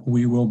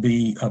 We will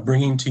be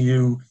bringing to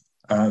you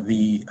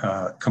the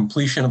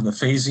completion of the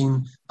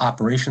phasing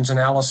operations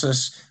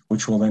analysis,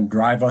 which will then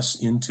drive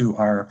us into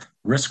our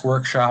risk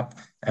workshop,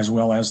 as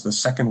well as the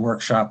second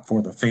workshop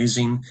for the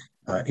phasing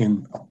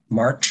in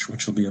March,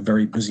 which will be a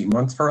very busy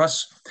month for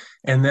us.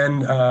 And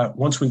then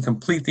once we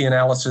complete the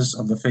analysis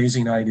of the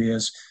phasing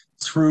ideas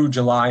through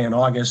July and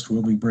August,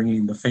 we'll be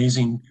bringing the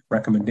phasing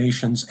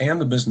recommendations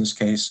and the business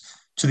case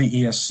to the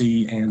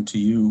ESC and to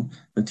you,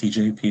 the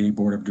TJPA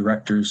Board of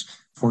Directors,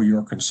 for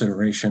your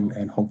consideration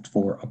and hoped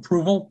for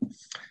approval.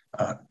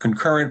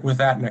 Concurrent with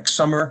that, next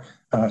summer,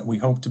 we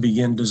hope to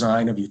begin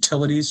design of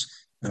utilities.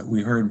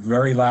 We heard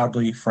very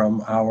loudly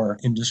from our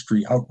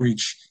industry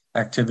outreach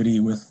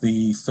activity with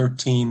the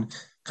 13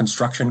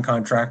 construction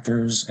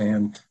contractors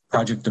and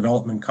project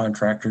development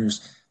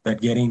contractors that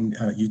getting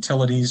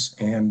utilities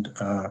and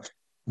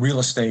real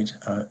estate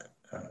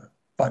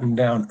buttoned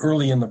down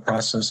early in the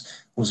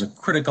process was a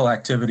critical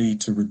activity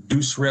to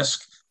reduce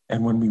risk.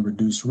 And when we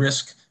reduce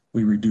risk,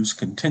 we reduce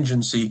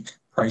contingency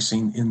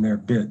pricing in their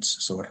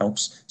bids. So it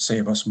helps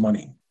save us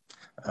money.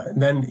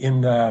 And then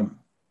in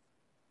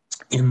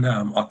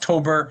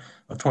October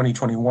of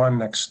 2021,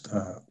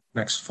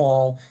 next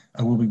fall,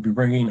 we'll be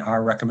bringing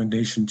our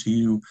recommendation to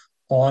you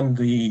on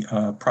the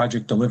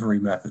project delivery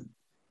method.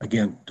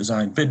 Again,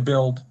 design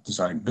build,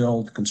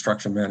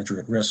 construction manager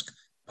at risk,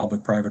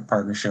 public-private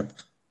partnership,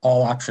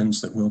 all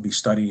options that we'll be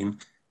studying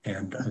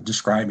and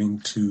describing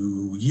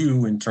to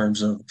you in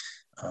terms of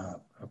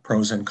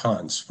pros and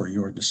cons for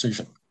your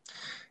decision.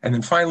 And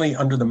then finally,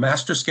 under the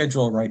master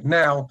schedule right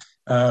now,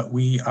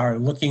 we are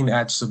looking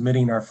at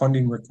submitting our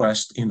funding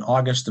request in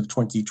August of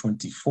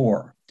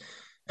 2024.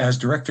 As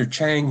Director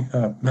Chang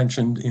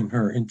mentioned in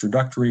her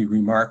introductory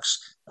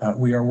remarks,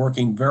 we are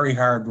working very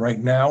hard right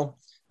now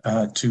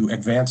to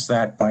advance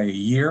that by a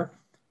year.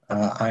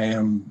 I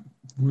am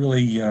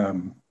really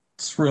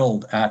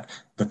thrilled at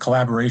the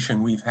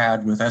collaboration we've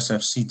had with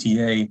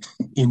SFCTA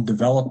in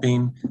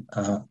developing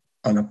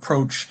an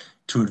approach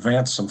to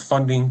advance some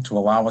funding to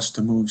allow us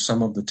to move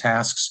some of the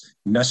tasks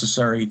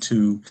necessary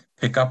to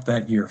pick up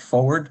that year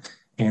forward.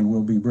 And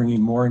we'll be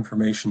bringing more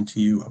information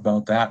to you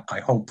about that, I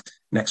hope,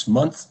 next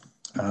month.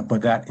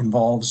 But that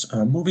involves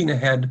moving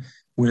ahead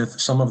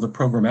with some of the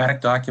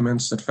programmatic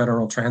documents that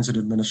Federal Transit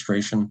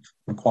Administration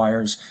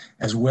requires,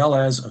 as well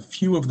as a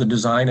few of the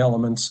design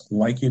elements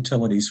like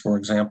utilities, for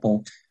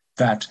example,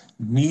 that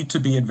need to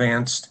be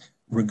advanced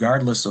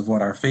regardless of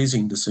what our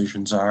phasing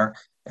decisions are.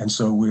 And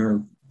so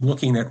we're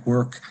looking at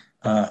work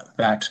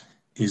that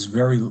is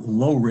very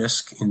low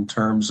risk in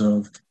terms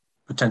of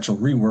potential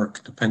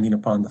rework depending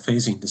upon the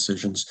phasing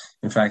decisions.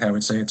 In fact, I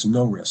would say it's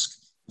no risk.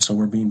 So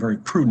we're being very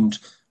prudent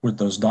with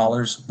those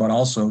dollars, but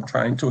also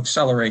trying to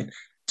accelerate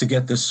to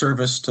get this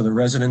service to the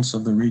residents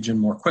of the region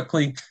more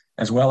quickly,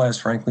 as well as,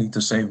 frankly,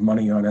 to save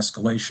money on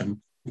escalation,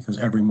 because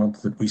every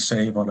month that we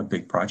save on a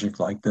big project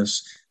like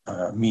this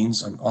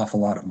means an awful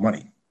lot of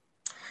money.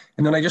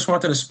 And then I just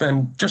wanted to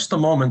spend just a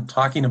moment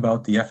talking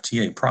about the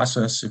FTA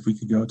process. If we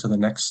could go to the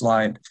next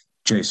slide,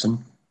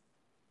 Jason.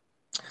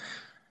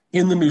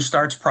 In the New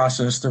Starts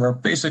process, there are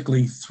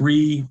basically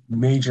three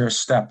major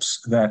steps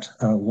that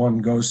one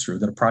goes through,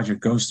 that a project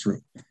goes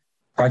through: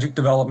 project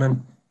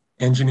development,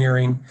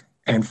 engineering,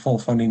 and full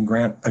funding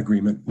grant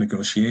agreement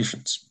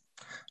negotiations.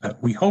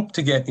 We hope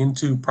to get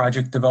into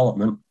project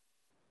development,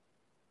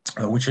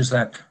 which is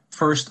that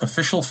first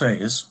official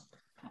phase,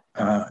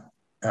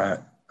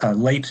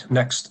 late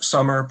next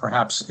summer,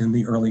 perhaps in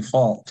the early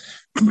fall.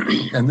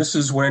 And this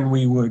is when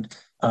we would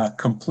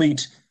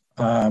complete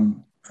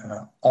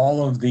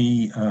all of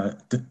the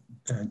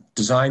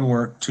design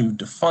work to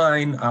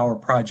define our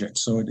project.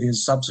 So it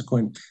is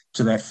subsequent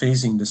to that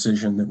phasing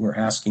decision that we're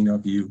asking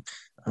of you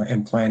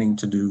and planning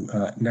to do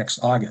next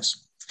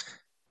August.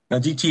 Now,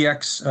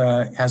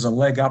 DTX has a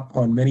leg up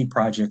on many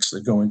projects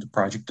that go into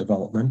project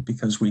development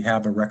because we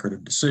have a record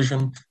of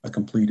decision, a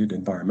completed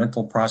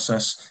environmental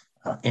process,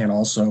 and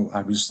also,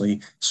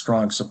 obviously,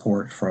 strong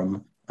support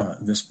from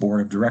this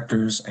board of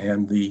directors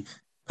and the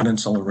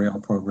Peninsula Rail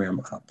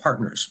Program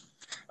partners.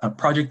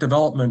 Project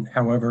development,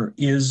 however,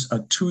 is a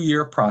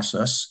 2-year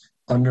process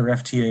under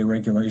FTA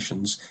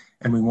regulations,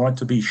 and we want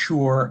to be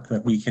sure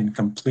that we can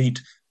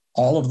complete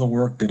all of the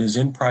work that is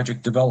in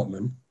project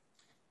development,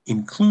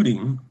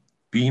 including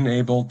being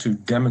able to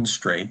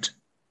demonstrate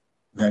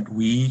that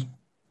we,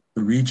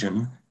 the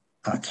region,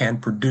 can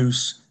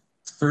produce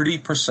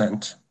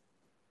 30%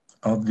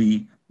 of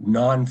the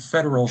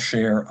non-federal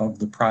share of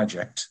the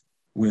project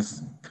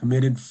with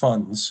committed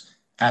funds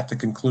at the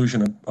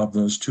conclusion of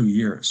those 2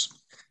 years.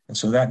 And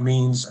so that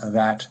means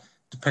that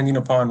depending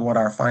upon what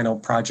our final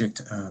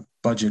project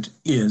budget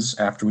is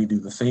after we do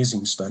the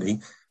phasing study,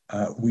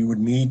 we would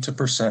need to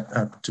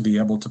be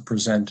able to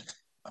present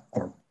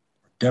or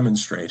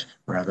demonstrate,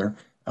 rather,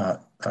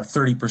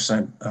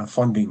 30%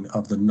 funding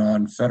of the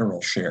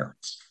non-federal share.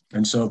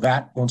 And so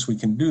that, once we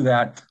can do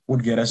that,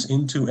 would get us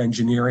into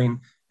engineering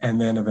and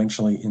then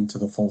eventually into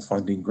the full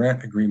funding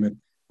grant agreement,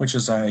 which,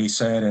 as I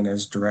said, and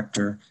as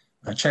Director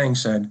Chang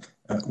said,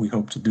 we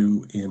hope to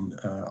do in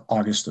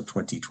August of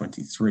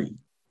 2023.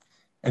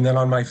 And then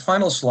on my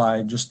final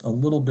slide, just a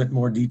little bit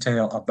more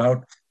detail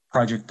about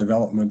project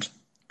development,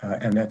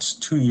 and that's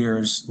 2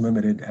 years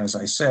limited, as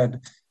I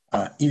said,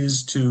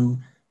 is to,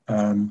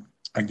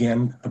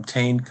 again,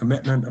 obtain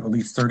commitment of at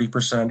least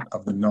 30%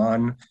 of the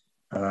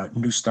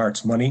non-New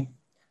Starts money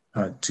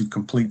to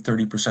complete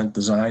 30%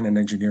 design and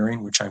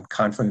engineering, which I'm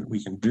confident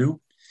we can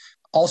do.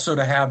 Also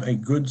to have a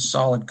good,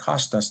 solid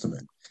cost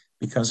estimate,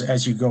 because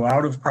as you go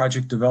out of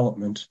project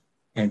development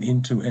and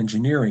into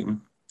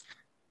engineering,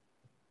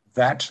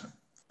 that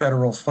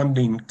federal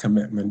funding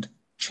commitment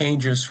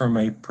changes from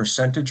a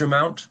percentage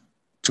amount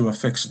to a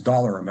fixed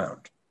dollar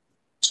amount.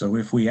 So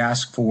if we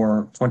ask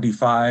for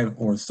 25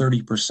 or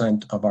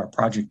 30% of our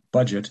project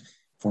budget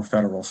for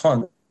federal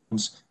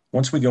funds,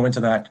 once we go into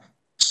that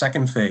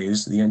second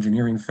phase, the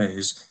engineering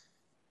phase,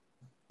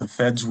 the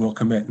feds will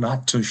commit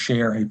not to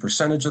share a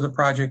percentage of the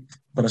project,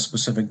 but a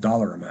specific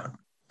dollar amount.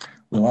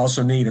 We'll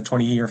also need a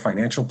 20-year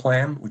financial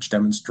plan, which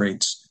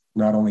demonstrates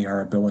not only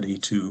our ability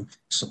to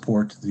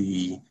support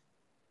the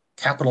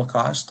capital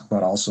cost,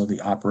 but also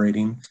the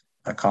operating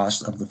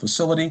cost of the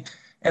facility.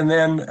 And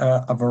then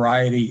a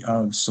variety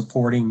of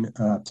supporting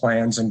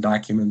plans and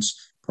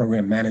documents,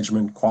 program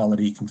management,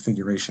 quality,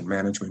 configuration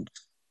management,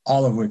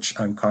 all of which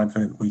I'm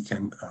confident we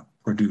can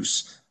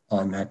produce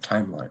on that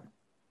timeline.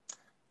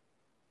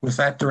 With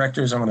that,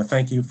 directors, I want to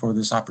thank you for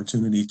this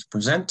opportunity to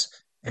present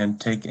and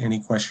take any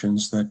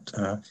questions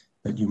that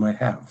you might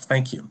have.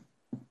 Thank you.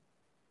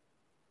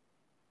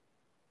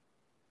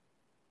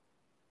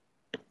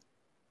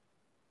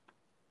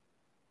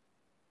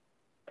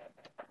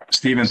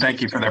 Stephen,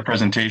 thank you for that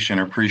presentation.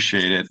 I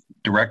appreciate it.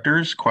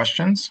 Directors,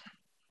 questions?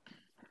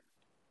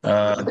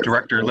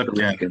 Director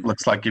Lipkin,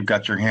 looks like you've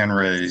got your hand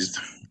raised.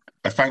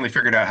 I finally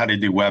figured out how to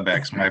do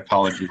WebEx. My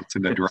apologies to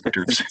the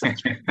directors.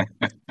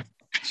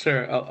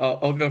 Sure,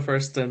 I'll go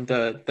first. And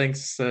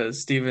thanks,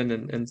 Stephen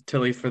and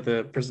Tilly, for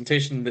the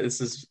presentation.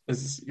 This is,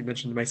 as you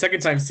mentioned, my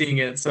second time seeing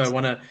it. So I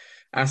want to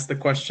ask the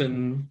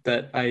question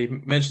that I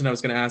mentioned I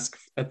was going to ask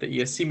at the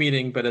ESC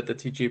meeting, but at the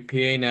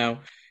TGPA now,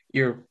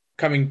 you're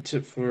coming to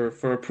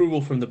for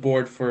approval from the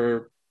board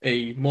for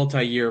a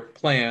multi-year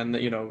plan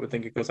that, I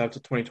think it goes out to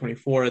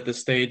 2024 at this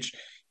stage.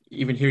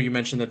 Even here, you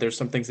mentioned that there's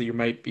some things that we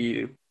might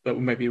be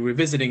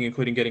revisiting,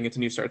 including getting into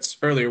New Starts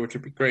earlier, which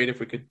would be great if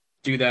we could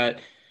do that.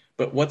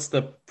 But what's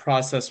the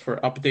process for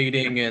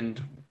updating and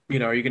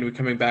are you going to be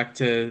coming back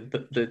to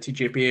the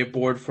TJPA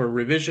board for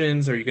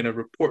revisions? Are you going to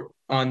report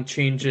on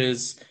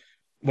changes?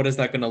 What is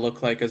that going to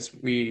look like? As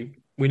we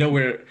know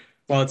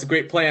while it's a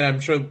great plan, I'm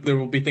sure there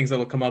will be things that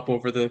will come up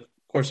over the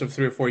course of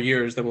 3 or 4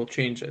 years that will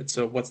change it.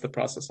 So what's the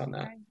process on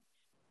that?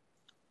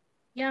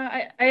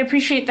 Yeah, I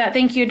appreciate that.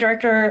 Thank you,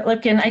 Director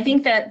Lipkin. I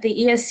think that the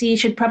ESC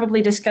should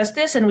probably discuss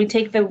this, and we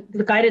take the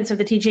guidance of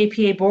the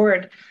TJPA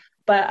board,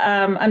 but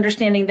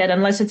understanding that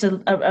unless it's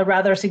a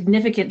rather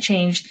significant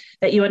change,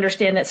 that you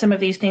understand that some of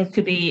these things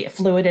could be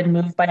fluid and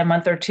moved by a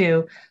month or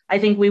two. I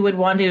think we would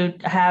want to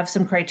have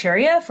some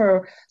criteria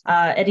for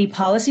any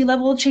policy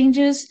level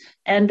changes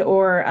and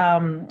or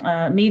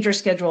major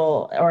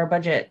schedule or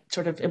budget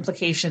sort of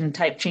implication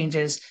type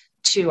changes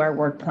to our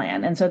work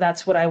plan. And so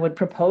that's what I would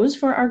propose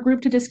for our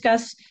group to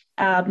discuss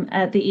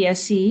at the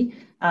ESC,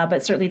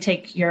 but certainly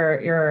take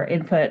your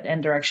input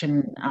and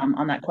direction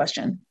on that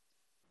question.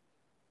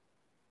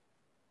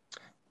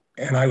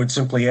 And I would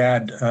simply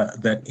add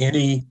that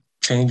any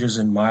changes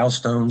in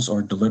milestones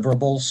or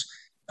deliverables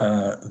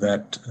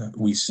that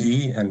we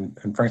see, and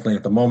frankly,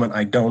 at the moment,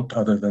 I don't,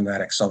 other than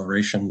that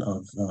acceleration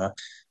of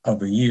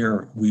a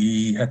year,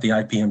 we at the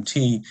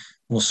IPMT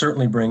will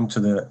certainly bring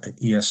to the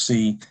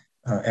ESC,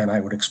 and I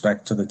would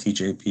expect to the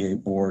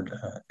TJPA board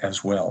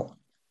as well.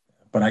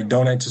 But I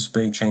don't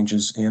anticipate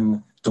changes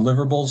in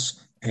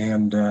deliverables.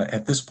 And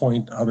at this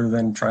point, other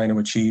than trying to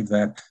achieve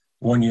that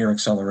 1-year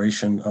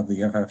acceleration of the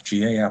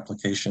FFGA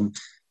application,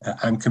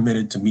 I'm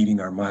committed to meeting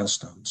our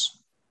milestones.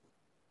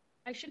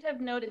 I should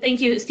have noted,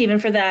 thank you, Stephen,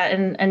 for that,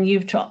 and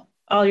you've for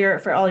all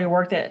your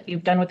work that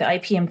you've done with the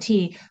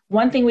IPMT.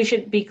 One thing we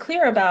should be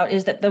clear about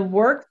is that the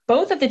work,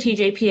 both of the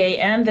TJPA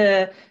and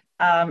the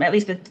at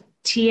least the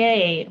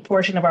TA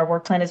portion of our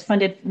work plan, is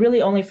funded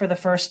really only for the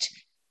first,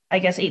 I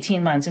guess,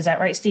 18 months. Is that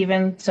right,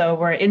 Stephen? So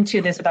we're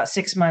into this about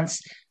 6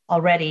 months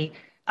already,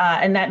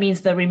 and that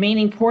means the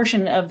remaining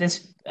portion of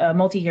this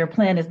multi-year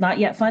plan is not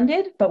yet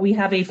funded, but we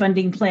have a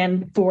funding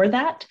plan for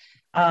that.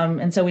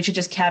 And so we should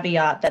just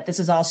caveat that this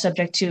is all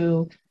subject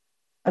to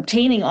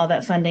obtaining all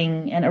that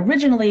funding. And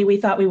originally we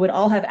thought we would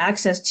all have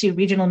access to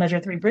Regional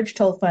Measure 3 bridge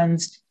toll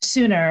funds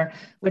sooner,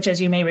 which,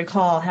 as you may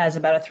recall, has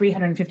about a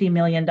 $350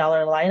 million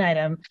line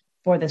item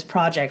for this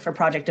project, for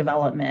project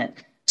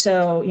development.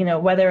 So,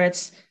 whether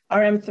it's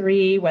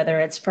RM3, whether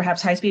it's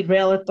perhaps High Speed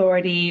Rail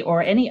Authority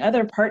or any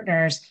other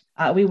partners,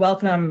 we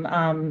welcome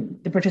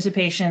the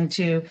participation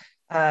to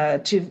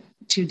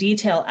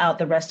detail out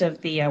the rest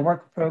of the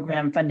work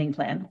program funding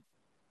plan.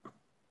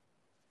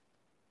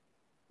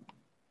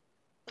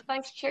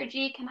 Vice Chair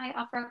G, can I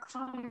offer a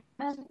comment?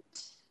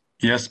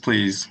 Yes,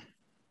 please.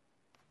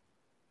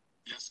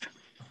 Yes.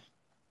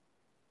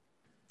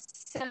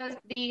 So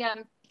the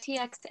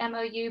TX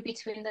MOU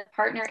between the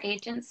partner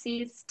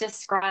agencies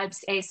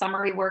describes a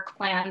summary work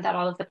plan that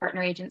all of the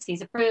partner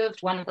agencies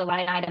approved. One of the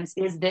line items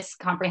is this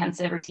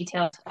comprehensive or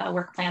detailed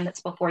work plan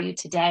that's before you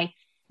today.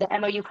 The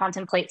MOU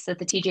contemplates that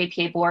the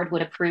TJPA board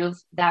would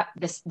approve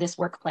this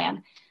work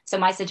plan. So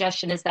my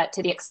suggestion is that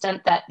to the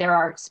extent that there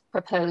are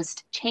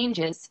proposed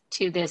changes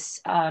to this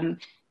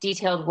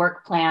detailed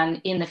work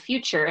plan in the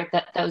future,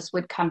 that those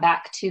would come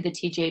back to the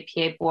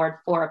TJPA board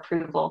for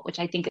approval, which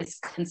I think is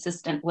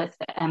consistent with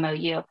the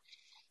MOU.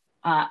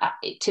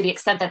 To the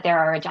extent that there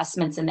are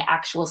adjustments in the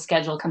actual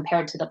schedule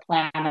compared to the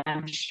plan,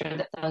 I'm sure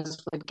that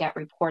those would get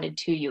reported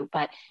to you.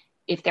 But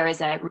if there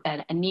is a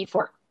need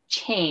for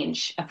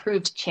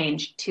approved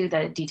change to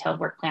the detailed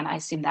work plan, I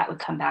assume that would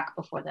come back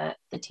before the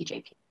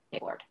TJPA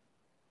board.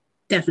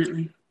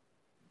 Definitely.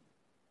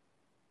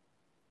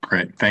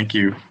 Great, thank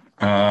you.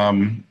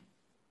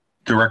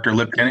 Director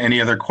Lipkin,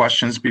 any other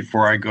questions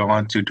before I go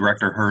on to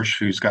Director Hirsch,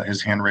 who's got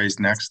his hand raised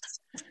next?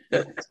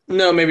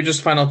 No, maybe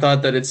just final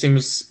thought that it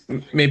seems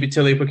maybe,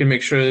 Tilly, if we can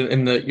make sure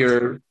in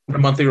your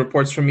monthly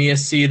reports from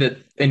ESC that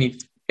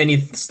any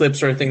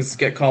slips or things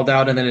get called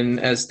out, and then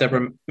as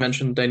Deborah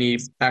mentioned, any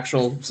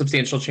actual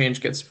substantial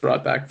change gets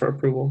brought back for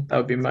approval. That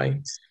would be my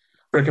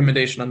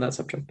recommendation on that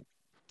subject.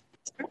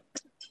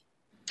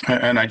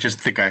 And I just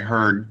think I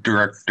heard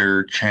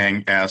Director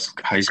Chang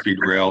ask High Speed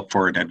Rail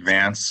for an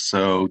advance.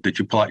 So did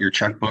you pull out your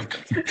checkbook?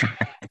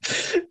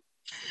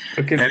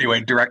 Okay.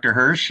 Anyway, Director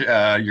Hirsch,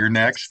 you're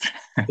next.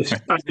 I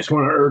just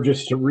want to urge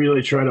us to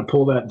really try to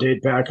pull that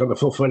date back on the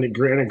full funding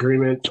grant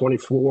agreement.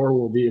 24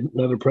 will be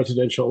another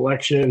presidential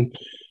election.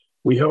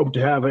 We hope to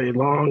have a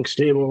long,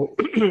 stable,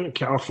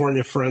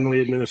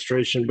 California-friendly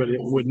administration, but it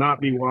would not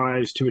be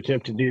wise to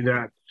attempt to do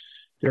that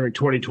during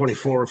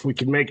 2024. If we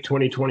can make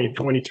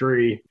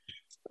 2020-23,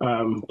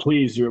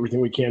 please do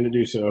everything we can to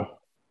do so.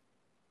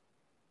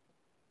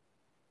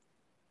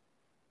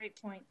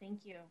 Great point.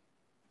 Thank you.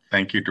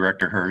 Thank you,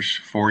 Director Hirsch.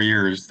 4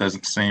 years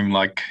doesn't seems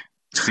like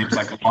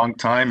a long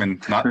time,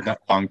 and not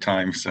that long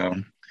time. So,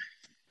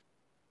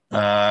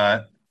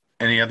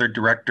 any other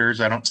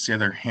directors? I don't see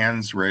other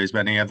hands raised, but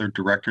any other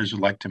directors who'd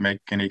like to make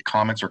any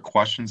comments or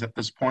questions at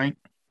this point?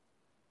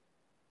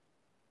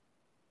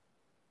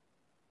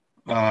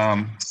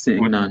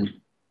 Seeing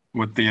none.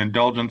 With the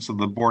indulgence of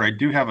the board, I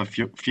do have a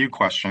few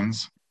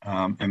questions,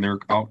 and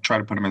I'll try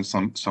to put them in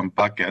some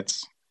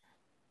buckets.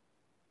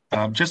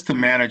 Just to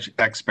manage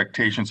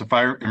expectations, if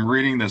I am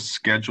reading the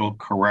schedule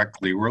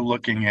correctly, we're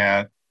looking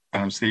at,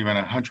 Stephen,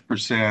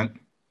 100%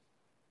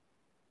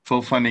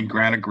 full funding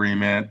grant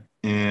agreement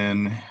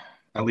in,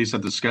 at least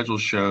at the schedule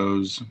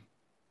shows,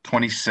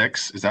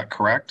 26. Is that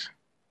correct?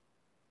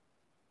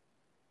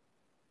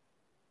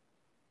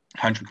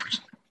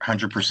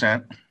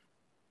 100%.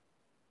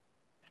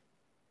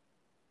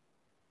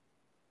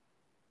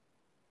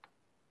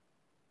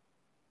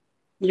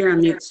 You're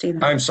on mute,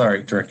 Stephen. I'm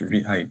sorry, Director.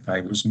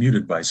 I was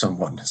muted by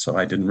someone, so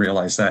I didn't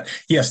realize that.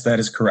 Yes, that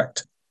is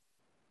correct.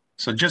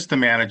 So just to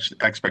manage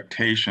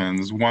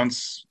expectations,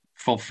 once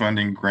full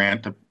funding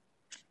grant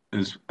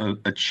is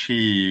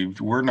achieved,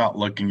 we're not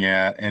looking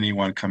at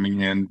anyone coming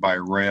in by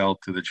rail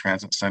to the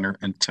transit center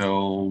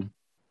until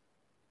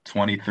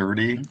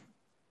 2030.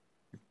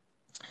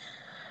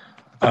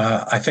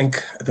 I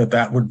think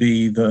that would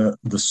be the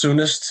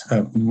soonest.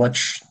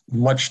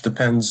 Much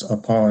depends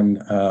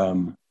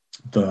upon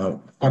the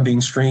funding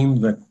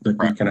stream that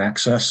we can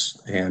access.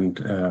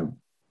 And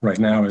right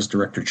now, as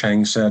Director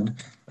Chang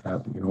said,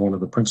 one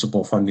of the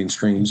principal funding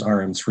streams,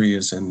 RM3,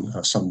 is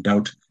in some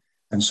doubt.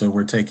 And so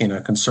we're taking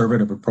a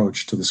conservative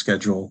approach to the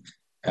schedule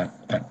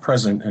at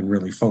present and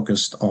really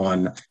focused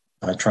on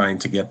trying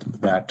to get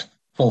that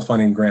full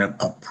funding grant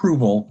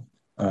approval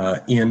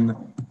in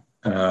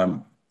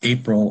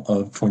April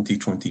of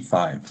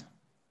 2025.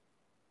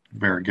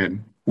 Very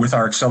good. With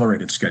our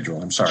accelerated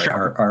schedule, I'm sorry,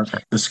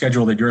 the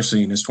schedule that you're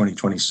seeing is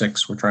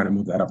 2026. We're trying to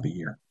move that up a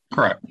year.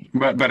 Correct.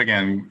 But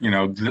again,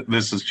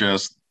 this is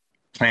just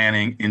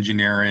planning,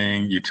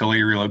 engineering,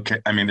 utility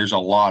relocate. I mean, there's a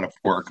lot of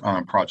work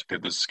on a project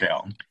at this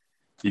scale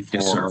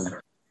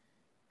before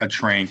a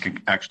train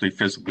can actually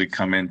physically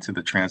come into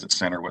the transit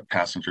center with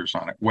passengers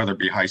on it, whether it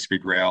be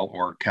high-speed rail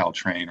or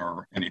Caltrain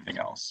or anything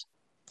else.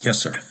 Yes,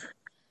 sir.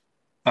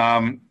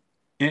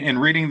 In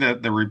reading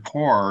the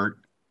report,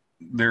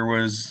 there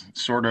was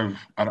sort of,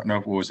 I don't know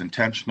if it was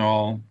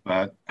intentional,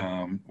 but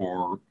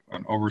or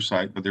an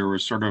oversight, but there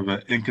was sort of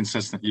an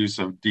inconsistent use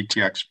of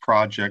DTX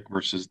project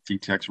versus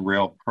DTX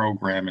rail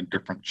program in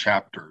different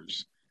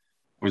chapters.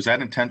 Was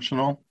that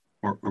intentional,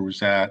 or was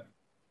that?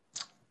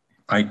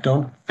 I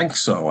don't think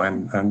so,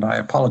 and I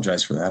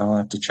apologize for that. I'll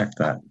have to check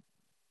that.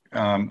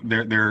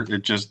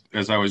 It just,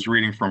 as I was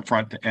reading from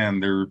front to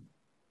end,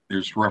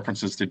 there's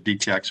references to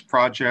DTX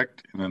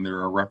project, and then there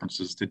are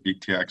references to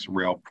DTX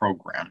rail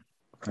program.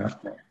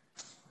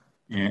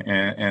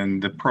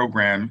 And the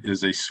program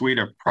is a suite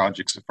of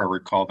projects, if I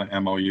recall the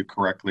MOU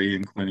correctly,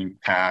 including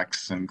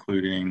PACs,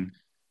 including,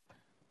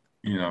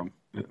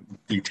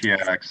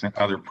 DTX and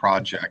other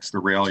projects, the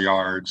rail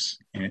yards.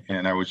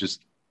 And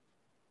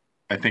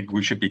I think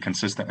we should be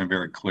consistent and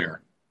very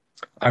clear.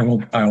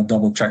 I'll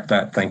double check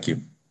that. Thank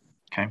you.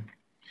 Okay.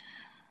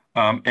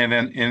 And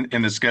then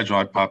in the schedule,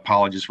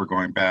 apologies for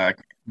going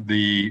back,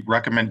 the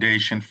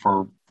recommendation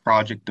for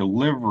project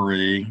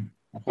delivery,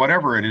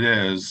 whatever it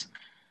is,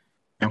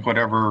 and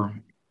whatever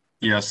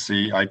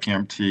ESC,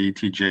 IPMT,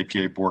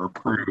 TJPA board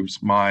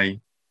approves, my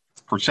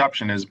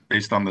perception is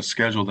based on the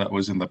schedule that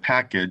was in the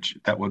package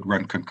that would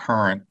run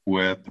concurrent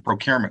with the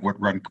procurement would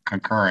run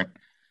concurrent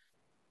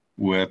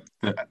with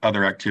the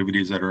other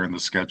activities that are in the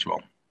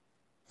schedule.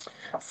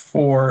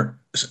 For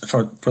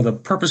the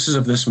purposes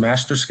of this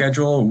master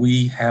schedule,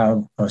 we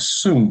have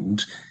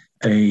assumed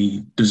a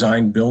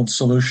design build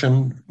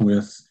solution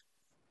with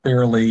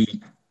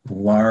fairly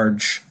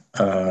large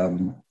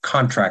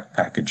contract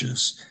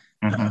packages.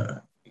 Mm-hmm.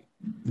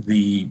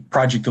 The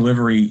project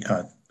delivery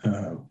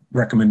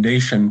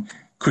recommendation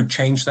could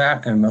change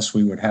that, and thus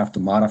we would have to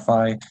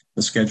modify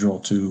the schedule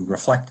to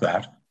reflect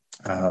that.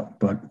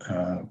 But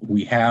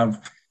we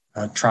have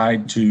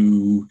tried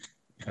to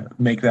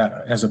make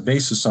that as a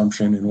base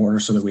assumption in order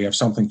so that we have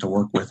something to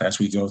work with as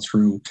we go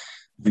through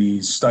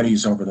these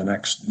studies over the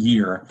next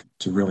year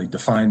to really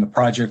define the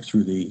project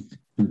through the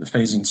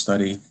phasing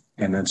study,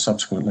 and then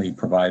subsequently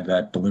provide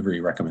that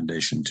delivery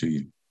recommendation to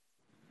you.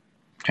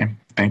 Okay,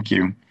 thank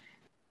you.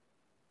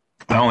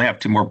 I only have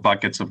two more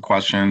buckets of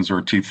questions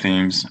or two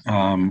themes,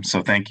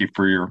 so thank you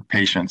for your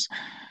patience.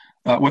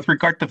 With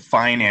regard to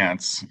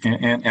finance,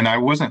 and I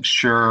wasn't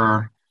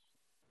sure,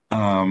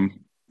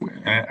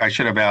 I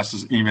should have asked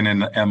this even in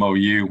the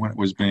MOU when it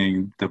was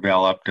being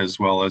developed as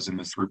well as in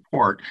this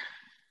report.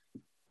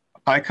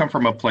 I come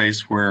from a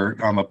place where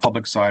on the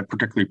public side,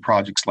 particularly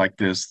projects like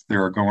this,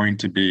 there are going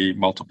to be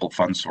multiple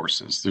fund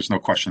sources. There's no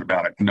question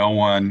about it. No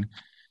one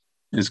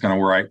is going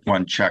to write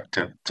one check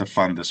to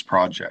fund this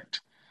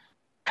project.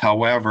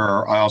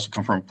 However, I also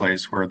come from a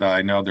place where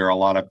I know there are a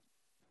lot of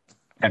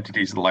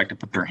entities that like to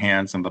put their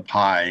hands in the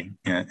pie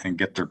and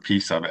get their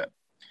piece of it.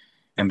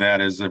 And that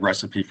is a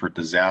recipe for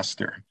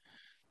disaster.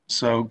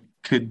 So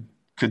could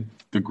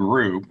the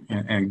group,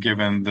 and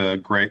given the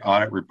great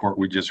audit report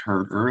we just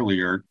heard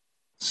earlier,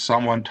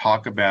 someone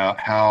talk about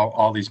how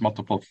all these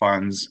multiple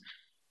funds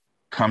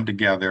come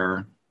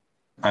together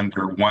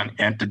under one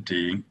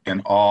entity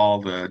and all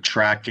the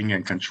tracking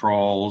and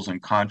controls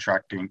and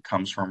contracting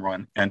comes from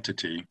one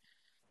entity.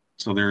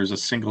 So there's a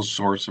single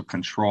source of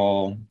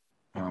control,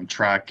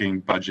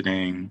 tracking,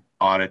 budgeting,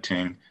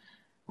 auditing,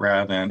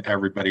 rather than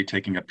everybody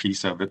taking a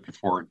piece of it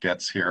before it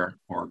gets here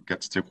or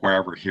gets to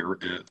wherever here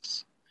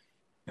is.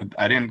 And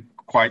I didn't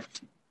quite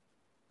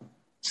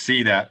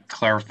see that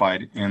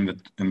clarified in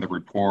the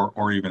report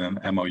or even in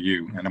the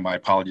MOU, and my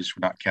apologies for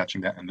not catching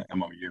that in the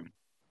MOU.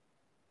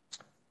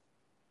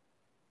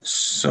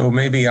 So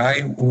maybe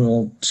I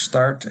will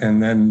start,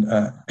 and then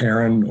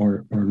Aaron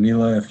or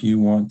Neela, if you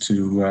want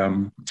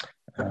to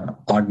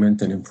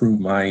augment and improve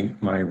my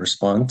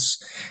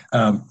response.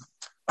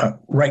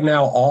 Right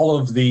now, all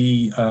of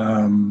the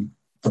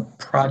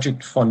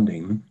project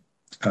funding,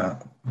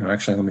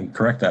 actually, let me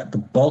correct that. The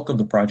bulk of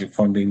the project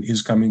funding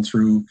is coming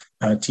through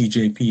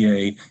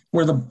TJPA,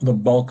 where the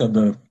bulk of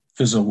the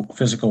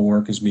physical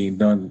work is being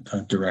done,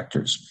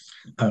 directors.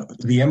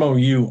 The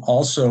MOU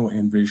also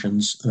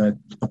envisions that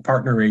the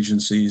partner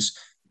agencies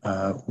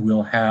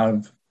will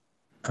have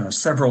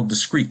several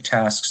discrete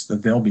tasks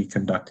that they'll be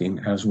conducting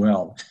as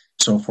well.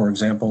 So, for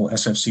example,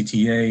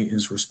 SFCTA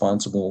is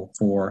responsible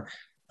for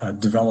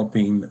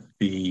developing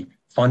the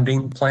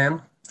funding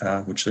plan,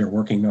 which they're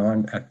working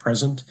on at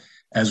present,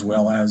 as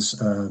well as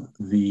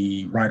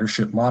the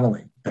ridership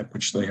modeling,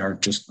 which they are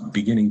just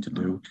beginning to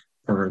do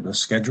for the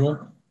schedule.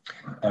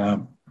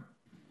 And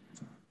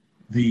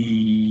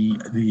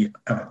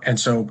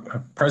so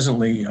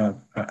presently,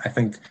 I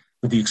think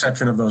with the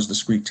exception of those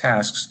discrete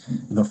tasks,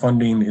 the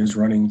funding is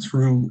running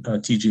through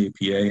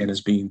TJPA and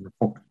is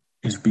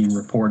being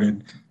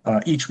reported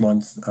each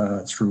month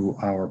through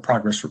our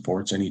progress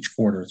reports and each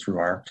quarter through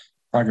our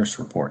progress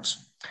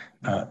reports.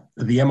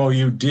 The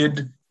MOU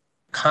did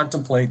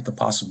contemplate the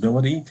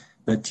possibility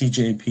that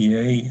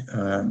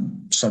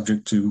TJPA,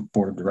 subject to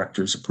Board of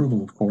Directors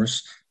approval, of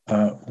course,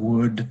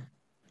 would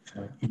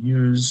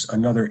use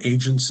another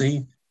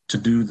agency to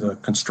do the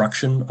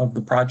construction of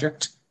the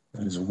project.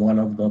 That is one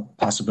of the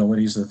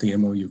possibilities that the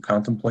MOU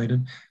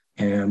contemplated.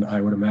 And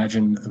I would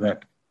imagine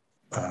that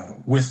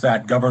with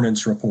that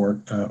governance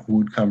report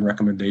would come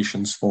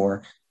recommendations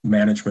for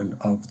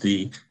management of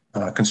the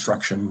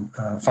construction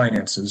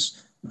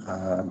finances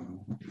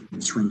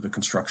through the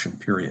construction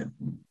period.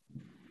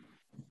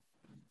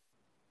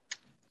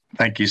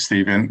 Thank you,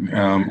 Stephen.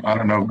 I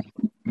don't know,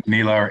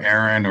 Neela or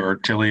Aaron or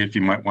Tilly, if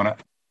you might want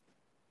to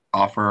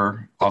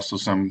offer also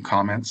some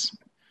comments.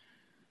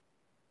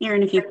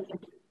 Aaron, if you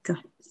go.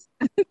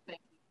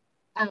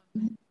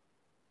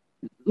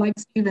 Like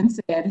Stephen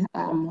said,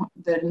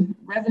 the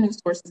revenue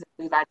sources that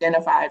we've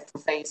identified for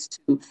phase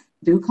 2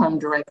 do come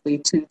directly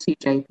to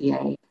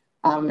TJPA.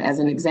 As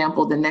an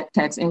example, the net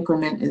tax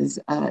increment is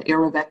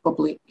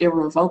irrevocably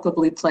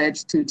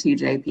pledged to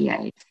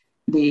TJPA.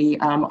 The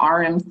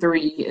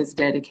RM3 is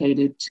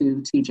dedicated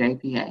to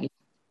TJPA.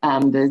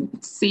 The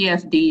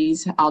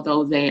CFDs,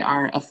 although they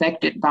are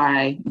affected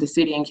by the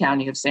City and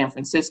County of San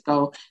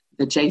Francisco,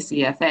 the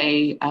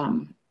JCFA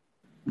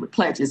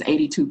pledges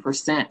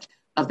 82%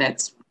 of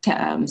that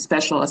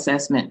special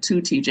assessment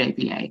to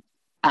TJPA.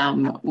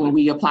 When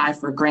we apply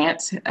for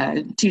grants,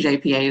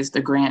 TJPA is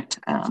the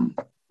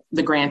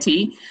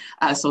grantee,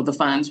 so the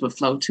funds would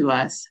flow to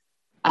us.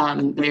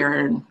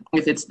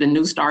 If it's the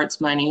New Starts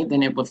money,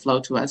 then it would flow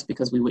to us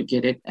because we would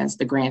get it as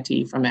the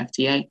grantee from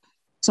FTA.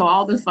 So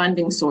all the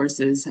funding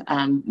sources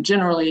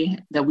generally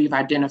that we've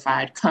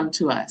identified come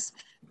to us.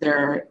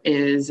 There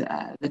is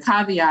the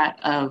caveat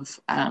of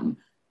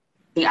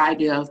the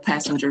idea of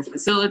passenger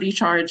facility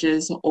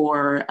charges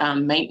or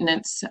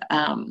maintenance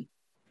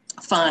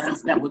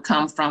funds that would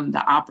come from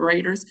the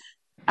operators.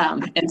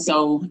 And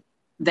so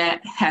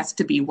that has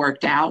to be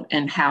worked out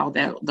and how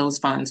those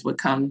funds would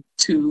come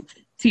to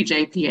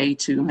TJPA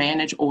to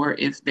manage, or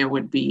if there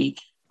would be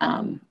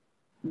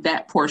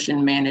that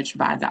portion managed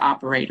by the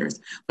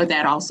operators. But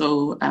that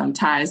also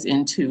ties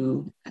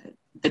into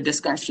the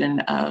discussion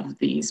of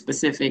the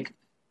specific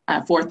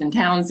 4th and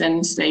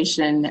Townsend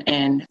station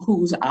and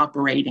who's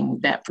operating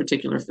that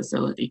particular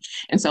facility.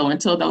 And so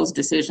until those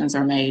decisions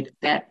are made,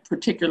 that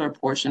particular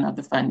portion of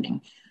the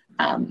funding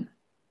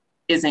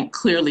isn't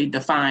clearly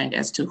defined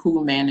as to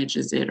who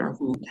manages it or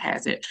who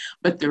has it.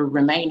 But the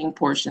remaining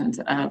portions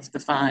of the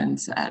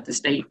funds, the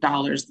state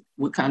dollars,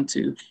 would come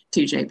to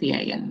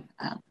TJPA and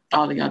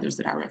all the others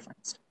that I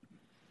referenced.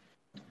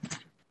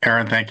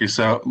 Aaron, thank you.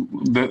 So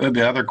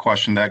the other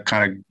question that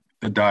kind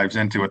of dives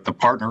into it, the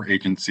partner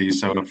agency.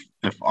 So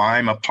if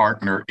I'm a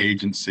partner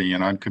agency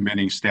and I'm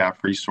committing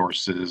staff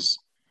resources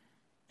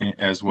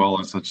as well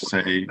as, let's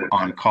say,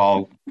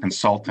 on-call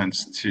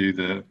consultants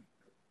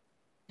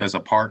as a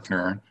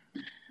partner,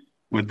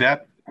 would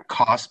that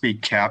cost be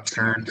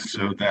captured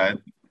so that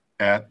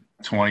at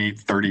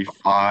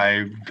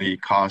 2035, the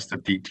cost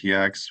of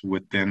DTX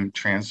would then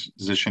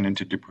transition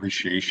into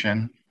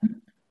depreciation?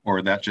 Or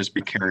would that just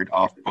be carried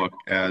off book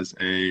as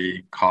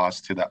a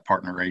cost to that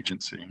partner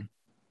agency?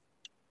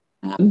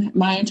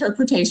 My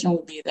interpretation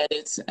would be that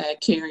it's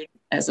carried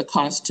as a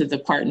cost to the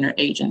partner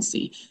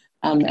agency.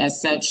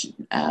 As such,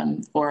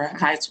 for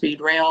high-speed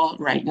rail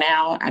right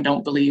now, I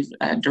don't believe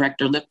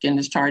Director Lipkin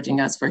is charging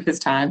us for his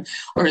time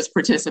or his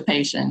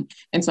participation.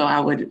 And so I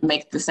would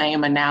make the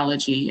same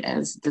analogy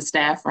as the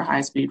staff for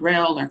high-speed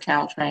rail or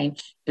Caltrain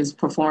is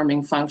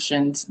performing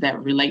functions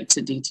that relate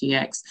to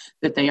DTX,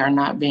 that they are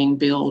not being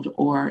billed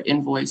or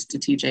invoiced to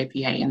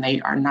TJPA, and they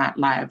are not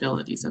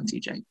liabilities of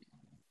TJPA.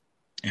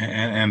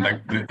 And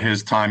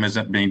his time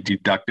isn't being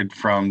deducted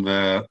from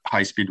the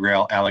high-speed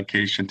rail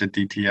allocation to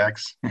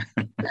DTX?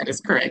 That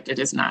is correct. It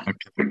is not.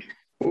 Okay.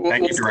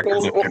 Thank you, Director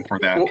Lipkin, for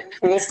that.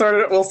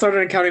 We'll start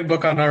an accounting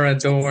book on our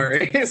end. Don't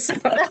worry. Chair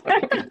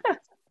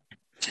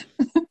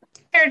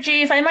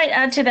G, if I might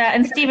add to that,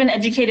 and Stephen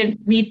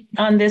educated me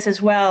on this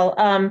as well.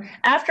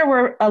 After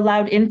we're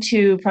allowed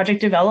into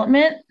project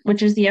development,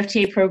 which is the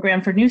FTA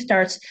program for new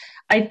starts,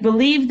 I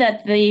believe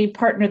that the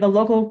partner, the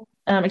local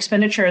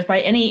expenditures by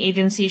any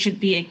agency should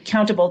be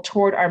accountable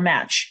toward our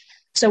match.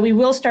 So we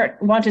will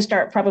want to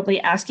start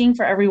probably asking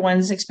for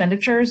everyone's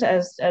expenditures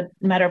as a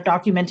matter of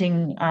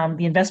documenting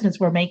the investments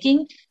we're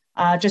making,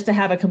 just to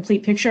have a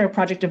complete picture of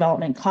project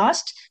development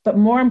cost, but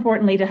more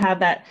importantly, to have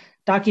that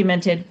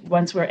documented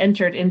once we're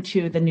entered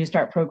into the New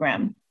Start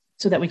program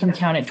so that we can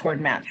count it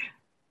toward match.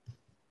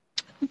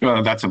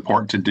 Well, that's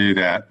important to do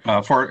that.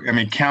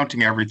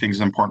 Counting everything is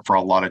important for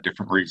a lot of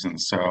different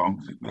reasons. So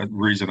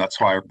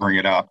that's why I bring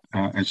it up.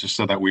 It's just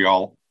so that we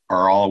all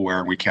are all aware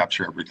and we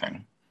capture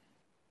everything.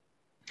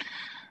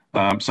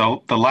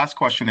 So the last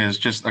question is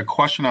just a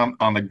question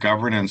on the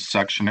governance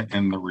section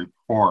in the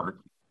report.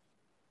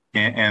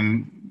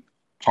 And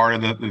part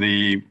of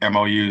the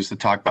MOU is to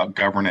talk about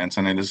governance.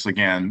 And this,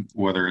 again,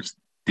 whether it's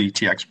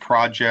DTX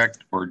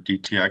project or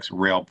DTX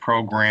rail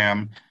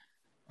program,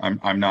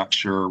 I'm not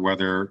sure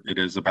whether it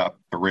is about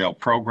the rail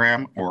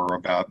program or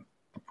about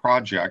the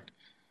project,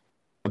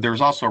 but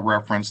there's also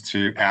reference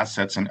to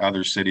assets in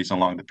other cities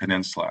along the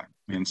peninsula.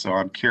 And so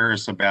I'm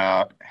curious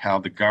about how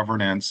the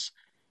governance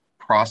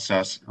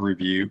process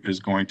review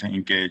is going to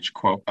engage,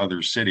 quote,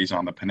 other cities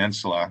on the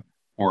peninsula,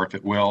 or if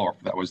it will, or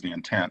if that was the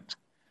intent.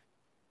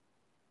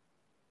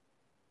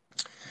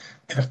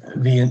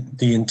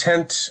 The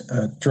intent,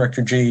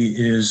 Director G,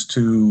 is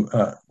to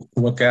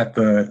look at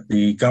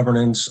the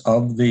governance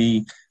of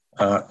the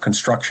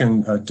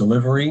construction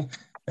delivery.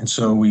 And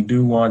so we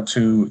do want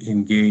to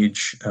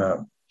engage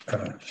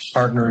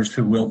partners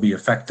who will be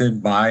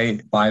affected by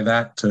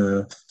that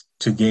to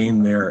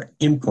gain their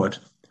input.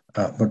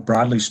 But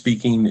broadly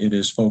speaking, it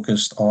is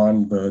focused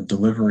on the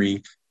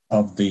delivery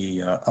of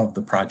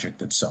the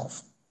project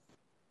itself.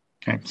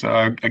 Okay,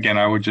 so again,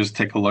 I would just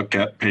take a look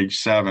at page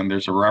 7.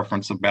 There's a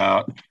reference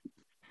about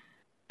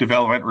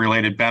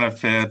development-related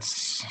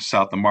benefits,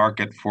 South of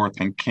Market, 4th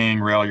and King,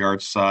 rail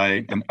yard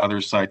site, and other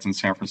sites in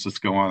San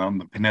Francisco on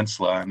the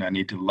peninsula. And I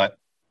need to let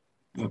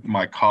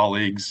my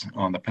colleagues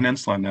on the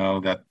peninsula know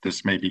that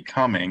this may be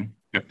coming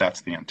if that's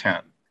the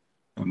intent.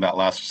 And that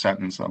last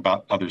sentence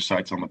about other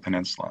sites on the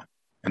peninsula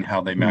and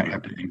how they might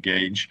have to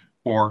engage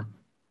or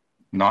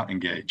not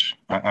engage.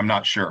 I'm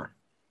not sure.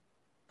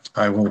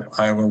 I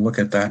will look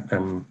at that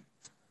and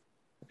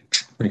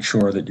make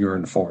sure that you're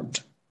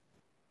informed.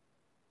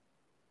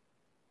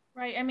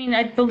 Right. I mean,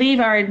 I believe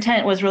our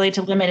intent was really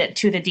to limit it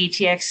to the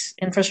DTX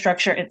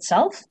infrastructure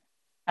itself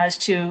as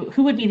to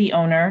who would be the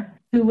owner,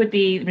 who would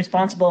be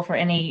responsible for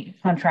any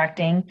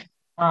contracting,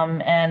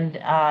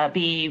 and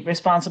be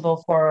responsible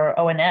for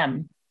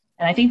O&M.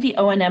 And I think the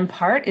O&M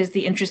part is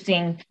the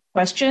interesting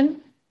question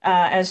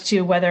as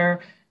to whether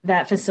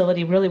that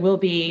facility really will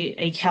be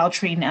a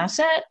Caltrain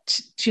asset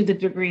to the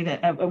degree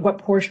that what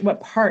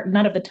part,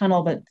 not of the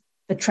tunnel, but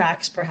the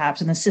tracks perhaps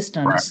and the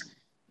systems. Right.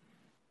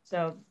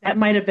 So that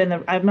might have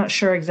been I'm not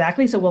sure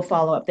exactly. So we'll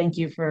follow up. Thank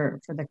you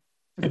for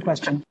the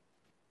question.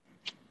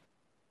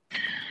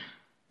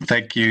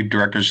 Thank you,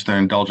 directors, for the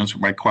indulgence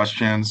with my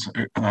questions.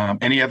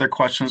 Any other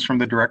questions from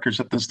the directors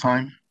at this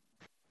time?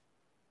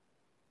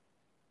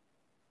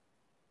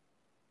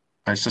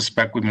 I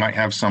suspect we might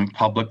have some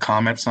public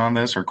comments on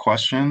this or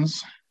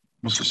questions.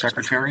 Mr.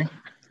 Secretary?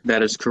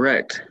 That is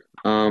correct.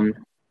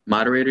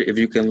 Moderator, if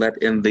you can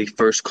let in the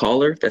first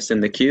caller that's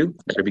in the queue,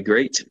 that'd be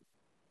great.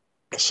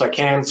 Yes, I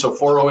can. So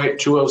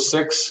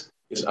 408-206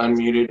 is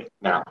unmuted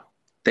now.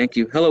 Thank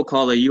you. Hello,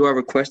 caller. You are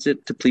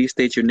requested to please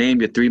state your name.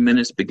 Your 3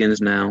 minutes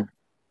begins now.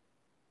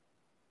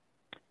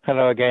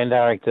 Hello again,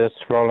 directors.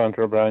 Roland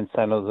O'Brien,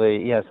 San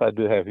Jose. Yes, I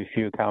do have a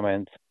few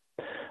comments.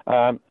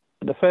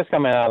 The first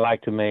comment I'd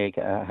like to make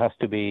has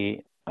to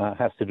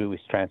do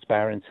with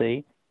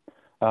transparency.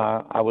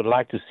 I would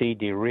like to see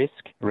the risk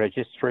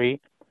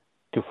registry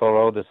to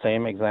follow the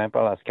same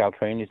example as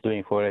Caltrain is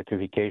doing for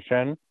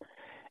electrification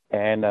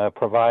and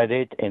provide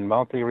it in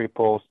monthly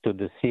reports to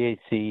the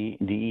CAC,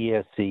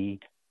 the ESC,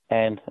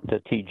 and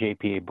the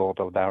TJPA Board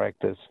of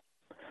Directors.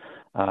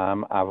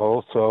 I'm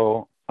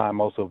also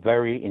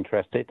very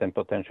interested and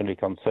potentially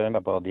concerned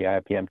about the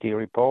IPMT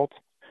reports.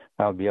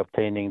 I'll be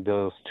obtaining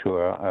those to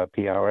a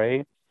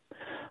PRA.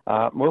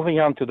 Moving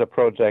on to the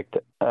project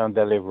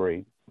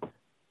delivery.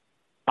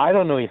 I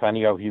don't know if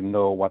any of you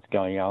know what's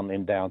going on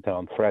in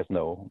downtown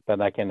Fresno,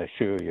 but I can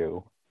assure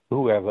you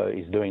whoever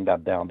is doing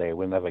that down there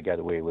will never get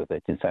away with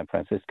it in San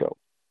Francisco.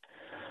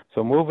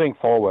 So moving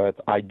forward,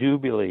 I do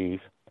believe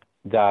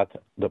that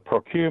the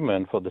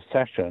procurement for the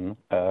section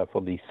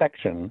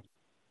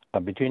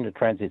between the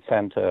transit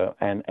center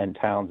and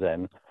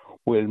Townsend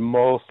will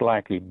most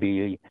likely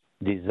be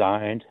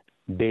designed,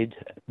 bid,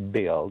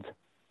 build,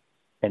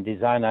 and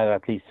designed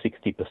at least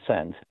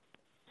 60%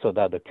 so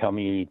that the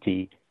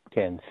community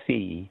can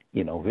see,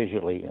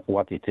 visually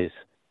what it is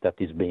that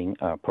is being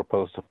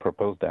proposed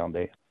down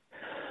there.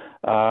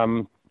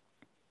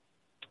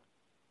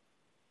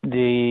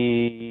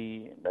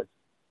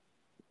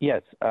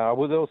 Yes, I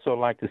would also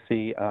like to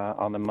see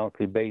on a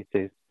monthly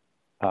basis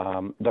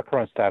the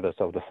current status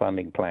of the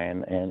funding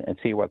plan and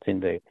see what's in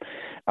there.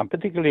 I'm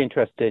particularly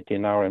interested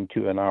in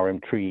RM2 and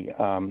RM3.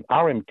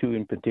 RM2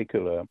 in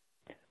particular,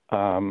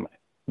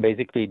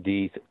 basically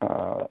the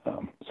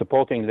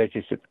supporting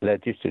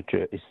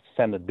legislature is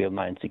Senate Bill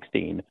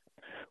 916,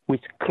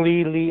 which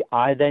clearly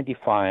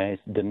identifies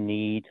the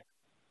need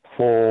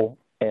for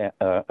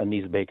an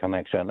East Bay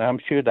connection. I'm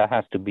sure that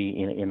has to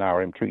be in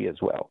RM3 as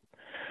well.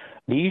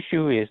 The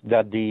issue is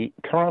that the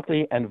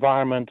currently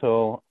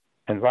environmentally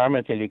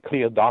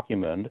clear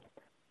document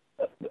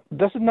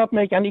does not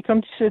make any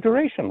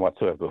consideration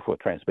whatsoever for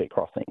Trans-Bay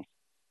crossing.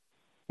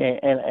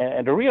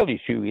 And the real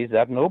issue is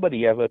that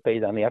nobody ever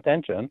pays any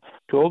attention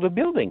to all the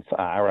buildings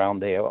around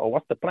there, or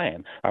what's the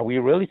plan? Are we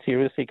really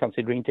seriously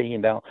considering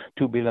taking down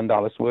 $2 billion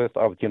worth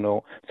of,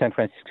 San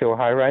Francisco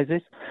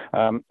high-rises?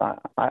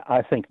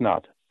 I think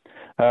not.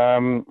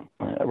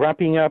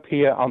 Wrapping up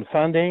here on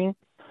funding,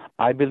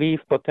 I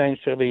believe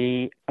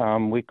potentially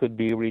we could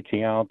be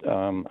reaching out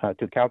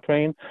to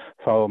Caltrain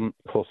for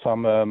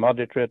some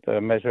moderate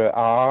measure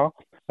R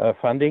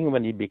funding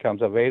when it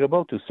becomes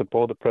available to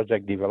support the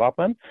project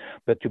development.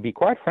 But to be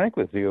quite frank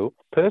with you,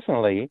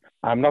 personally,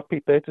 I'm not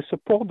prepared to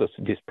support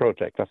this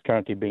project that's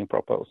currently being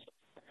proposed.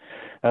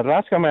 And the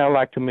last comment I'd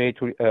like to make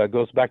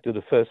goes back to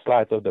the first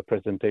slide of the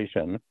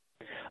presentation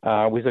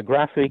with a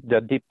graphic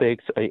that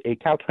depicts a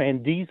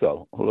Caltrain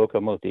diesel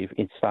locomotive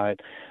inside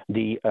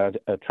the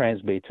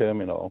Trans-Bay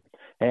terminal.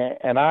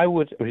 And I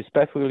would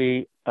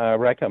respectfully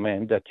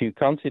recommend that you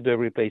consider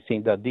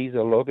replacing that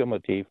diesel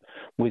locomotive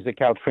with the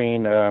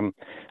Caltrain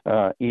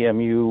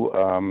EMU.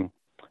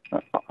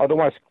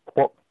 Otherwise,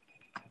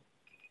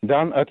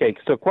 done? Okay,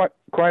 so quite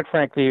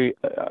frankly,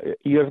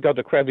 you have got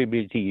a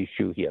credibility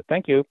issue here.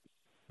 Thank you.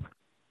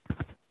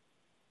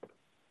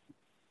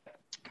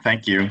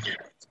 Thank you.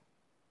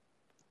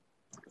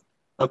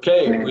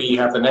 Okay, we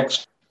have the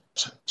next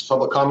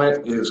public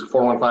comment is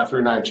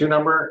 415-392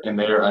 number, and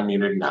they are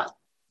unmuted now.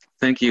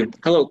 Thank you.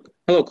 Hello,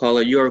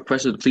 caller. You are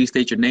requested to please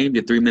state your name.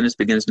 Your 3 minutes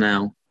begins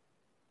now.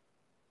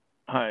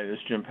 Hi, this is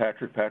Jim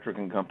Patrick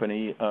and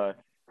Company. I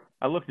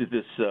looked at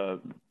this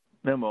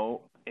memo,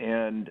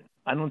 and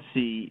I don't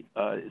see,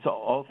 it's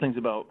all things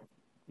about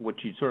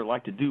what you'd sort of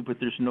like to do, but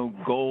there's no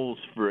goals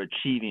for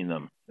achieving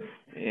them.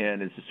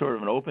 And it's sort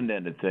of an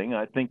open-ended thing.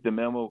 I think the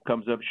memo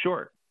comes up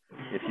short.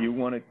 If you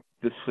want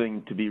this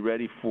thing to be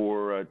ready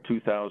for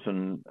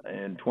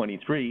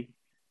 2023,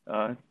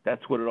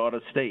 that's what it ought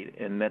to state.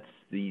 And that's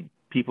the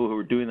people who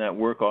are doing that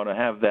work ought to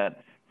have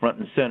that front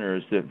and center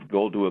as the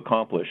goal to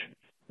accomplish,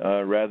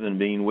 rather than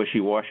being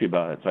wishy-washy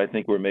about it. So I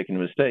think we're making a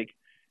mistake.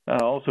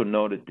 I also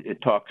note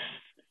it talks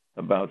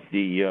about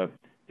the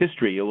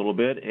history a little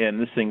bit,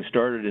 and this thing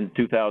started in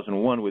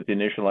 2001 with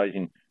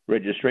initializing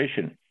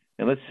registration.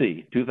 And let's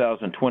see,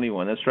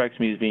 2021, that strikes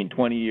me as being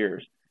 20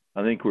 years.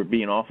 I think we're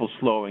being awful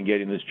slow in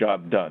getting this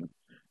job done.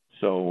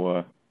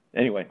 So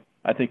anyway,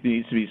 I think there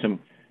needs to be some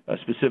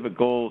specific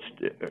goals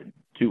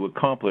to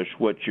accomplish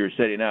what you're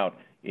setting out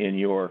in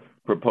your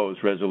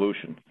proposed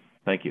resolution.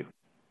 Thank you.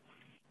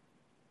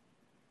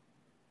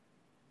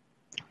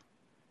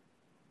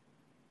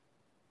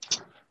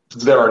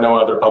 There are no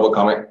other public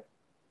comment.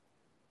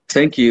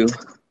 Thank you.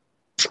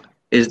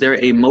 Is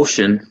there a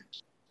motion?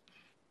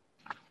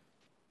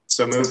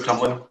 So moved,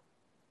 Tumlin.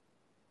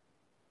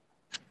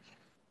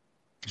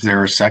 Is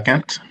there a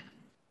second?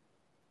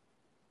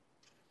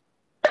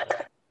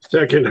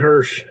 Second,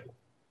 Hirsch.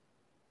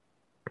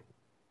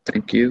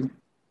 Thank you.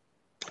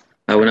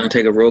 I will now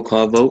take a roll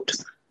call vote.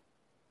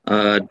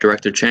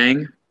 Director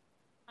Chang?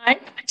 Aye.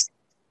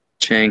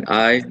 Chang,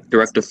 aye.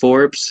 Director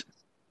Forbes?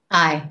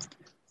 Aye.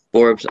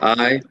 Forbes,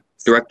 aye.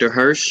 Director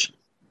Hirsch?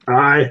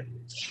 Aye.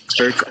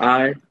 Hirsch,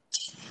 aye.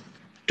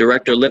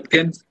 Director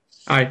Lipkin?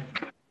 Aye.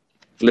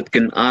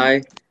 Lipkin,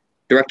 aye.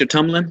 Director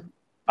Tumlin?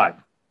 Aye.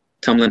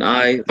 Tumlin,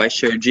 aye. Vice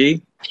Chair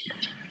G?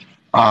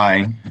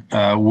 Aye,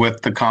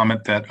 with the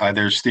comment that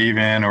either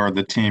Stephen or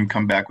the team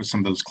come back with some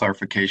of those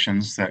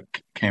clarifications that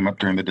came up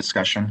during the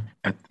discussion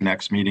at the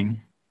next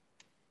meeting.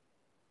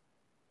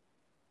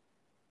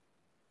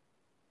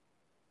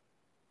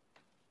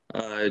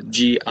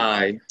 G,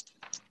 aye.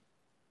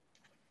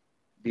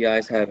 The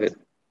ayes have it.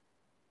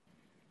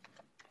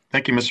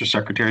 Thank you, Mr.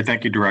 Secretary.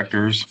 Thank you,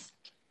 directors.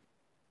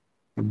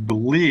 I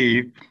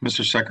believe,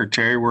 Mr.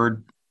 Secretary, we're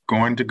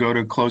going to go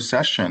to closed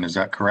session. Is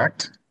that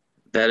correct?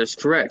 That is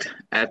correct.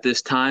 At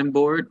this time,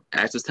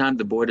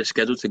 the board is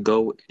scheduled to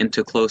go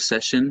into closed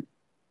session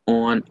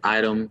On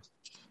item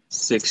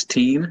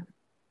 16,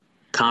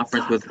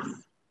 conference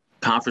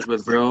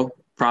with real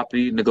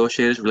property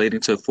negotiators relating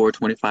to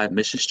 425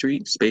 Mission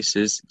Street,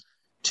 spaces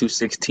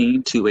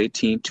 216,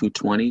 218,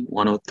 220,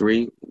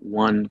 103,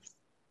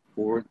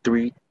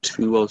 143,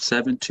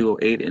 207,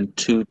 208, and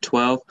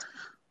 212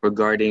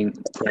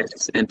 regarding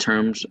prices and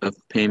terms of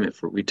payment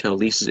for retail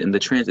leases in the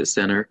transit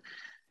center.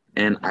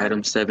 And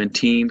item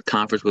 17,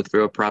 conference with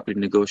real property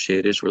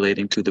negotiators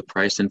relating to the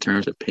price and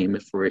terms of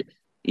payment for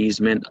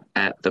easement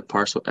at the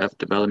Parcel F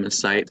development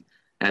site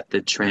at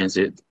the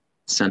transit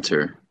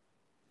center.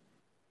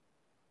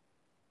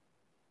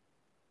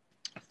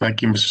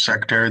 Thank you, Mr.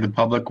 Secretary. The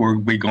public will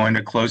be going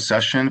to closed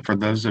session. For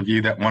those of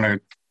you that want to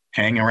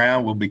hang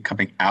around, we'll be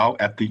coming out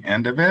at the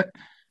end of it.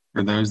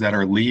 For those that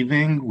are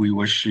leaving, we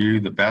wish you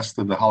the best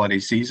of the holiday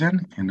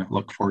season and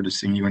look forward to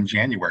seeing you in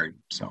January.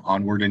 So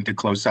onward into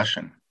closed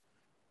session.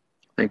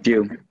 Thank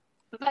you.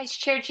 Vice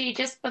Chair G,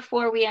 just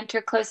before we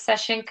enter closed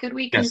session, could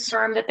we Yes.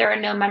 confirm that there are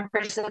no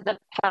members of the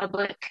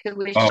public who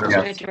wish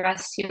to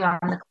address you on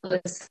the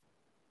closed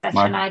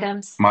session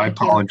items? My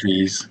Thank you.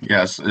 apologies.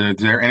 Yes. Is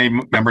there any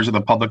members of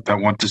the public that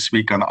want to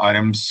speak on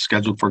items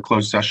scheduled for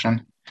closed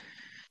session?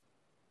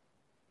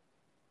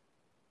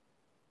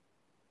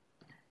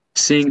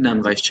 Seeing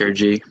none, Vice Chair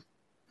G.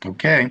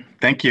 Okay.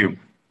 Thank you.